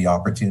grateful for the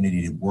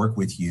opportunity to work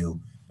with you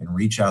and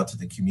reach out to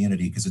the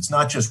community because it's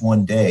not just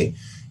one day.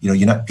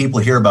 People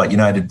hear about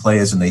United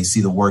Players and they see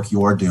the work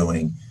you're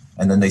doing,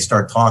 and then they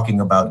start talking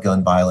about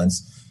gun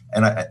violence.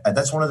 And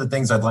that's one of the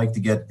things I'd like to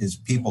get is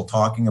people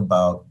talking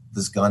about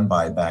this gun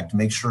buyback to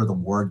make sure the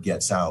word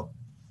gets out.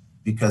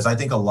 Because I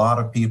think a lot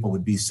of people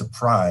would be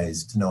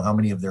surprised to know how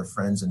many of their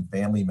friends and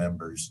family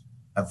members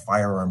have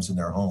firearms in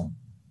their home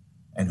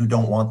and who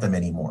don't want them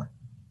anymore.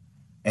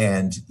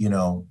 And,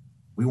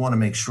 we want to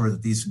make sure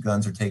that these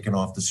guns are taken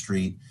off the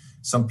street.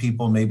 Some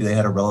people, maybe they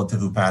had a relative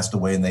who passed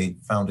away and they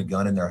found a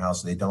gun in their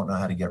house. They don't know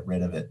how to get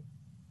rid of it.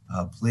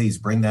 Please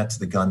bring that to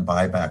the gun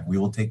buyback. We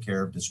will take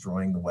care of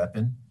destroying the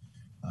weapon.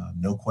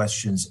 No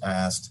questions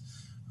asked.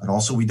 And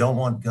also, we don't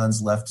want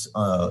guns left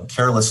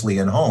carelessly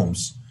in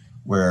homes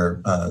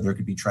where there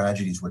could be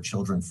tragedies where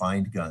children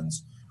find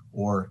guns.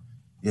 Or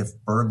if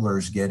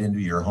burglars get into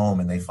your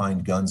home and they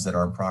find guns that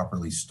aren't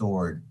properly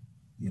stored,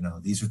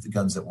 these are the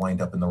guns that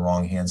wind up in the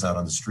wrong hands out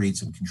on the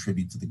streets and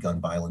contribute to the gun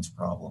violence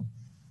problem.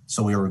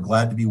 So we were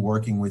glad to be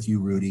working with you,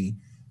 Rudy,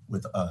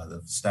 with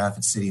the staff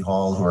at City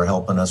Hall who are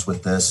helping us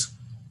with this.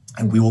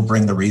 And we will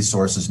bring the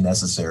resources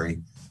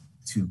necessary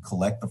to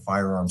collect the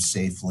firearms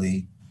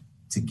safely,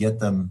 to get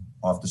them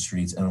off the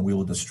streets, and we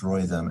will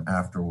destroy them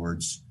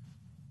afterwards.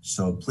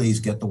 So please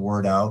get the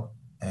word out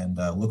and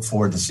look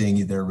forward to seeing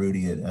you there,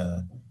 Rudy, at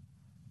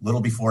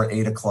little before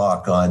 8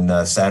 o'clock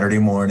on Saturday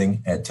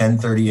morning at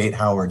 1038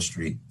 Howard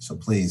Street. So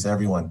please,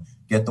 everyone,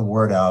 get the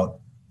word out,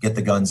 get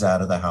the guns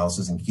out of the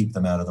houses and keep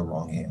them out of the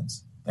wrong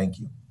hands. Thank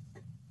you.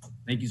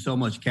 Thank you so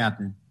much,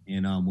 Captain.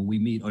 And when we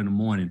meet in the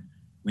morning,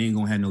 we ain't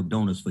gonna have no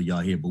donuts for y'all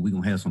here, but we're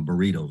gonna have some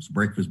burritos,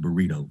 breakfast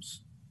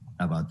burritos.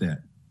 How about that?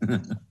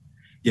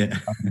 Yeah.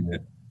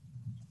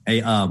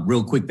 Hey,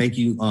 real quick, thank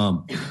you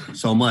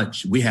so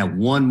much. We have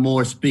one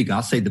more speaker.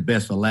 I'll say the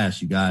best for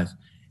last, you guys.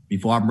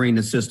 Before I bring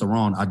the sister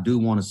on, I do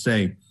want to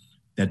say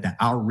that the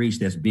outreach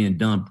that's being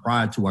done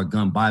prior to our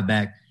gun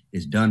buyback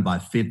is done by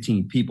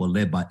 15 people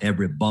led by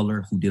Everett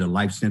Butler, who did a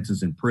life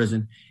sentence in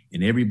prison.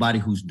 And everybody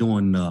who's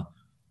doing the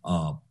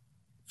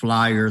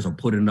flyers or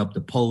putting up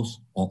the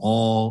posts are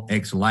all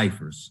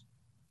ex-lifers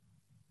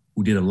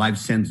who did a life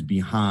sentence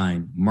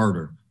behind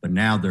murder, but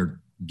now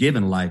they're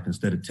given life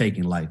instead of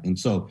taking life. And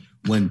so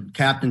when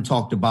Captain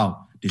talked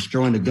about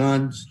destroying the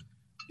guns,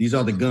 these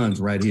are the guns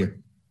right here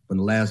from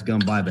the last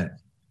gun buyback.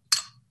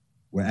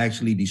 We're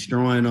actually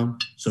destroying them.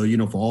 So,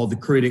 for all the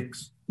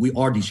critics, we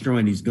are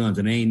destroying these guns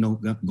and they ain't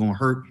gonna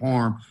hurt,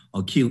 harm,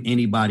 or kill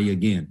anybody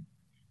again.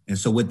 And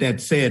so with that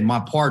said,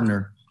 my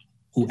partner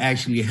who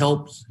actually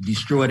helps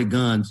destroy the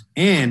guns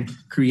and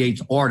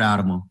creates art out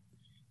of them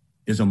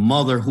is a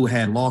mother who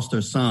had lost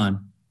her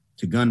son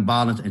to gun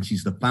violence, and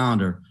she's the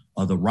founder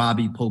of the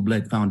Robbie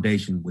Poblet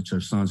Foundation, which is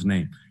her son's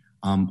name.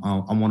 I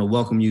want to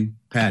welcome you,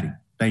 Patty.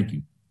 Thank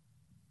you.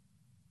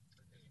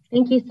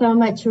 Thank you so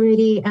much,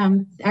 Rudy.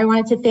 I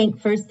wanted to thank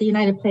first the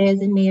United Players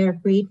and Mayor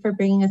Breed for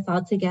bringing us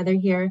all together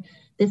here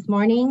this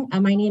morning.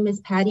 My name is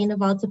Patty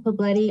Navalta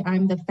Pobletti.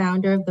 I'm the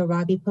founder of the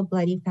Robbie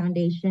Pobletti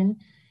Foundation.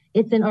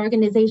 It's an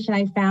organization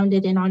I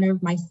founded in honor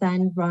of my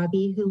son,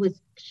 Robbie, who was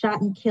shot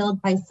and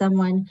killed by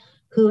someone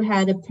who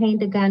had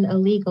obtained a gun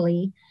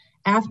illegally.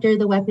 After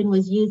the weapon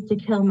was used to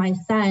kill my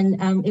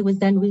son, it was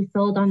then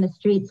resold on the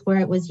streets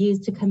where it was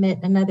used to commit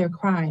another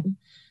crime.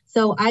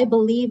 So I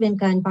believe in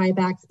gun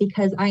buybacks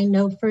because I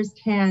know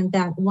firsthand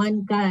that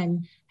one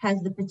gun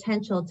has the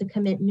potential to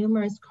commit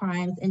numerous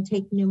crimes and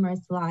take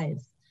numerous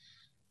lives.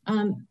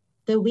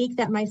 The week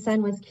that my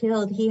son was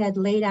killed, he had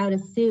laid out a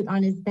suit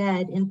on his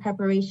bed in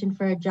preparation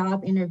for a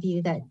job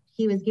interview that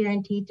he was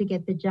guaranteed to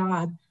get the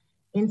job.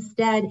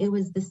 Instead, it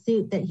was the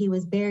suit that he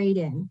was buried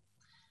in.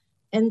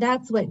 And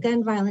that's what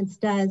gun violence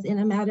does in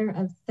a matter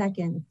of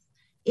seconds.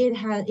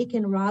 It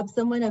can rob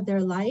someone of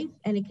their life,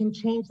 and it can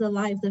change the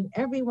lives of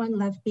everyone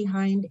left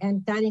behind,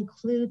 and that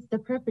includes the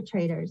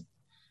perpetrators.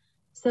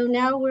 So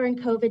now we're in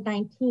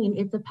COVID-19.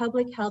 It's a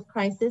public health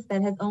crisis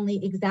that has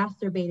only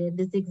exacerbated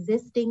this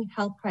existing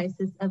health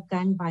crisis of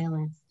gun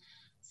violence.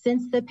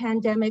 Since the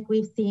pandemic,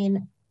 we've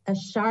seen a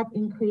sharp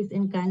increase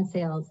in gun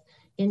sales.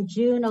 In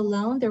June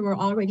alone, there were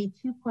already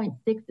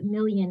 2.6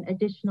 million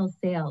additional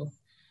sales.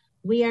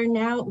 We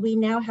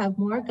now have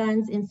more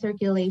guns in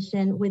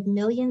circulation, with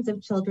millions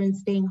of children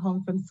staying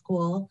home from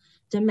school,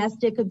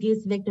 domestic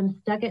abuse victims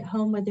stuck at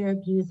home with their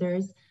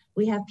abusers.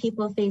 We have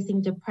people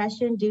facing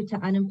depression due to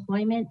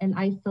unemployment and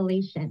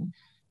isolation.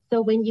 So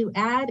when you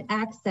add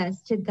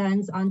access to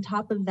guns on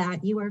top of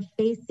that, you are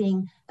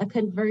facing a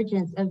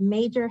convergence of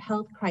major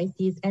health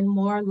crises and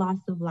more loss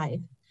of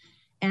life.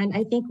 And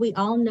I think we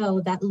all know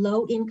that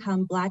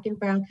low-income Black and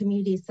Brown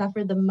communities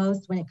suffer the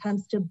most when it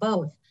comes to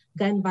both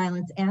gun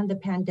violence and the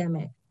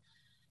pandemic.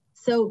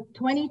 So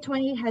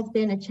 2020 has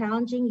been a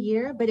challenging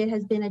year, but it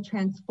has been a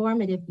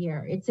transformative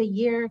year. It's a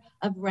year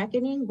of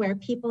reckoning where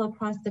people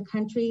across the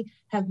country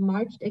have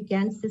marched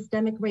against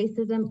systemic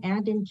racism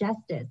and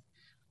injustice.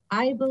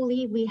 I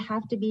believe we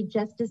have to be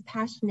just as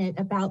passionate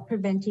about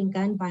preventing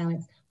gun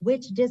violence,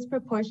 which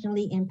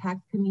disproportionately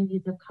impacts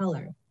communities of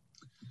color.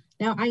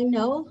 Now, I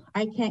know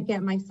I can't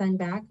get my son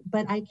back,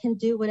 but I can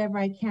do whatever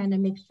I can to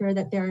make sure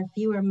that there are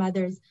fewer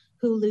mothers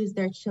who lose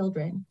their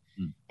children.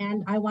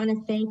 And I want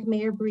to thank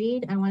Mayor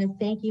Breed. I want to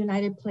thank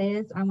United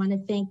Players. I want to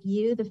thank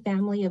you, the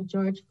family of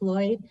George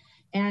Floyd,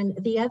 and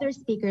the other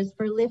speakers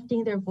for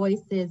lifting their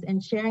voices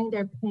and sharing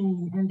their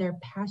pain and their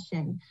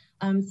passion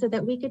so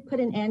that we could put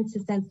an end to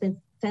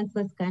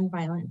senseless gun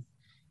violence.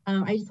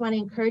 I just want to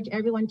encourage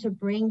everyone to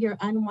bring your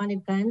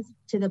unwanted guns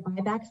to the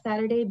buyback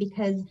Saturday,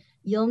 because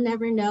you'll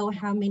never know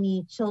how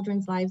many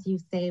children's lives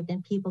you've saved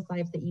and people's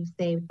lives that you've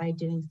saved by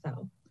doing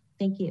so.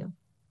 Thank you.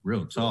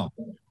 Real talk.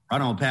 Right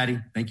on, Patty.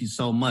 Thank you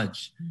so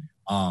much.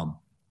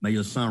 May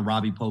your son,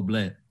 Robbie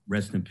Poblet,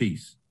 rest in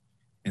peace.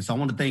 And so I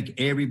want to thank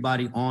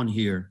everybody on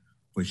here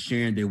for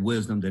sharing their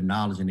wisdom, their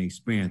knowledge, and their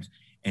experience.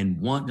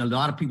 And a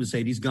lot of people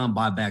say these gun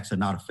buybacks are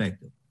not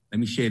effective. Let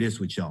me share this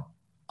with y'all.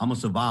 I'm a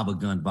survivor of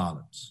gun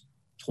violence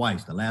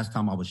twice. The last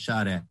time I was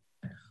shot at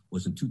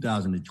was in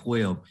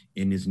 2012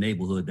 in this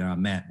neighborhood that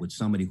I'm at with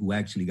somebody who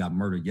actually got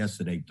murdered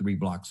yesterday 3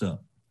 blocks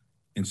up.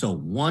 And so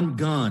one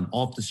gun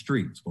off the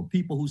streets, for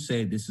people who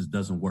say this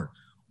doesn't work,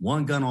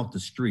 one gun off the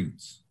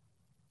streets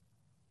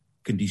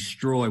can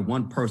destroy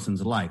one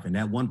person's life. And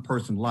that one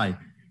person's life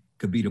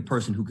could be the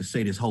person who could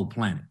save this whole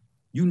planet.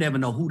 You never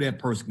know who that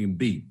person can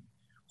be,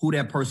 who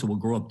that person will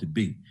grow up to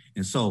be.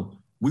 And so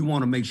we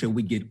want to make sure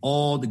we get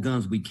all the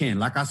guns we can.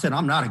 Like I said,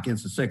 I'm not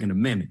against the Second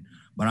Amendment,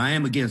 but I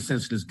am against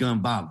senseless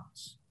gun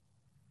violence.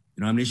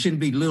 You know, I mean, it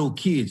shouldn't be little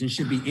kids. It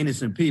should be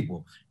innocent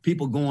people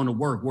going to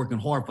work, working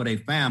hard for their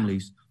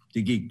families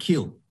to get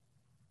killed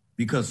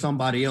because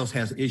somebody else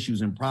has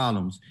issues and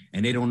problems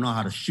and they don't know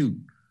how to shoot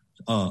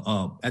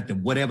at the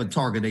whatever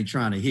target they're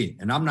trying to hit.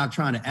 And I'm not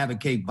trying to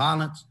advocate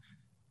violence,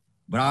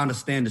 but I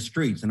understand the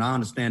streets and I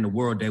understand the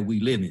world that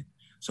we live in.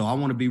 So I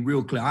want to be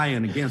real clear. I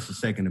am against the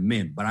Second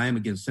Amendment, but I am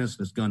against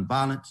senseless gun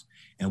violence.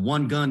 And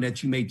one gun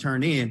that you may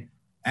turn in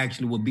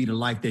actually will be the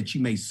life that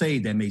you may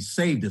save, that may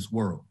save this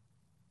world.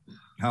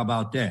 How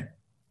about that?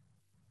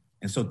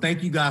 And so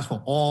thank you guys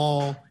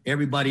for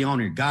everybody on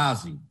here.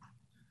 Ghazi,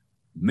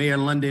 Mayor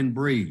London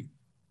Breed,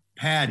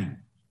 Patty,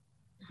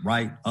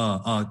 right?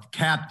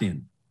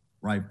 Captain,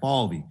 right?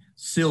 Falvey,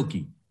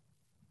 Silky,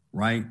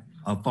 right?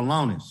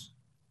 Phalonis.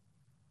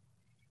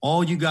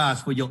 All you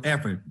guys for your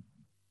effort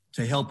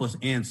to help us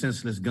end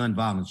senseless gun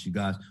violence, you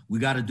guys. We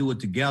got to do it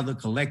together,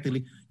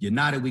 collectively.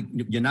 United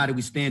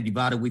we stand,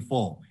 divided we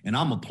fall. And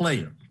I'm a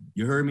player.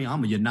 You heard me?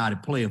 I'm a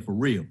united player for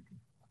real.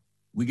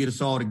 We get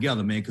us all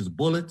together, man, because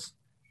bullets,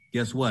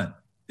 guess what?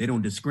 They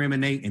don't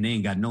discriminate and they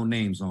ain't got no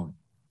names on it.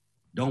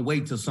 Don't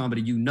wait till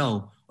somebody you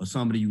know or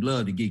somebody you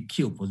love to get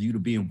killed for you to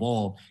be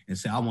involved and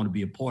say, I want to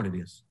be a part of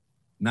this.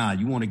 Nah,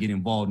 you want to get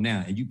involved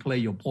now. And you play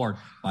your part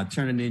by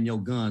turning in your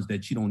guns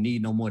that you don't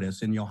need no more,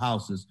 that's in your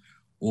houses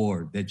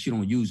or that you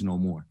don't use no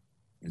more.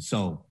 And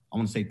so I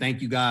want to say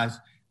thank you, guys.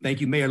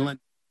 Thank you, Mayor London.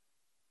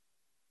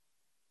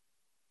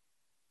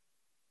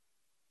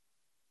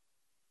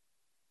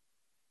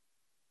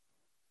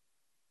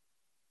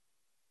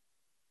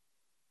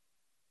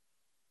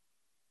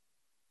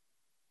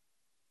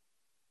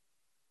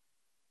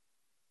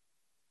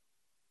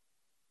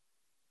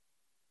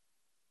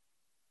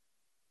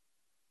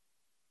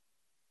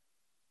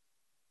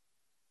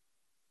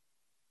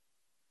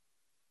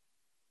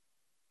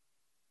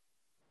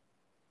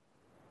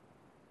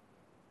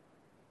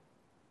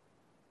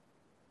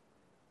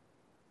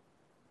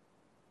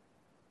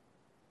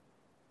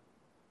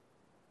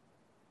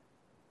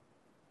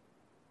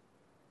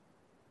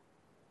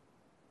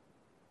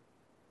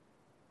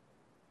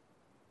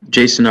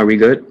 Jason, are we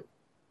good?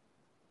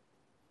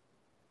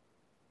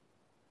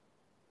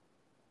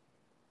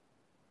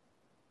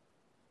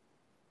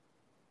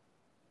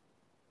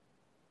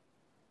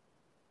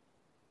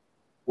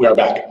 We are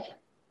back.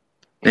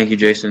 Thank you,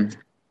 Jason.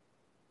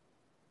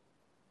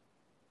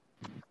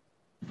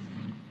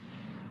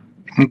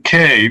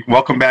 Okay,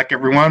 welcome back,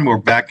 everyone. We're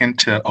back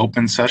into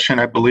open session,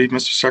 I believe,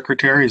 Mr.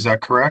 Secretary. Is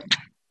that correct?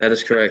 That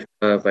is correct,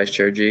 Vice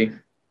Chair G.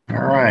 All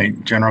right,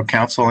 General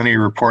Counsel, any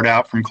report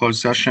out from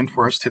closed session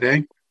for us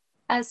today?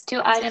 As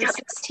to items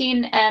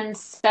 16 and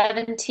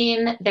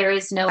 17, there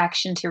is no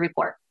action to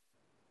report.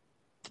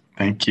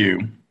 Thank you.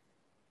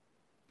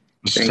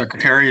 Mr.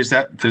 Secretary, is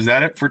that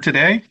it for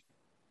today?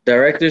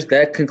 Directors,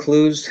 that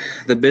concludes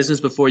the business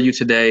before you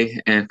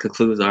today and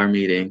concludes our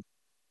meeting.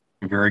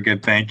 Very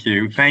good. Thank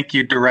you. Thank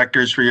you,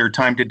 directors, for your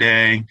time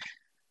today.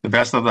 The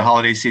best of the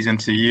holiday season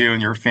to you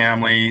and your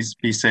families.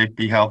 Be safe,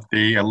 be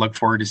healthy. I look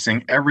forward to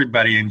seeing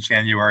everybody in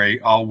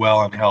January, all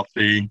well and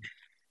healthy.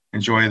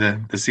 Enjoy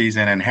the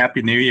season and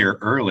Happy New Year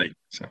early.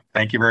 So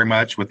thank you very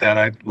much. With that,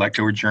 I'd like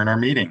to adjourn our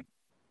meeting.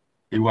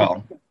 Be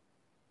well.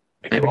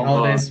 Happy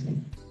holidays.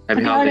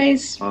 Happy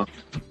holidays.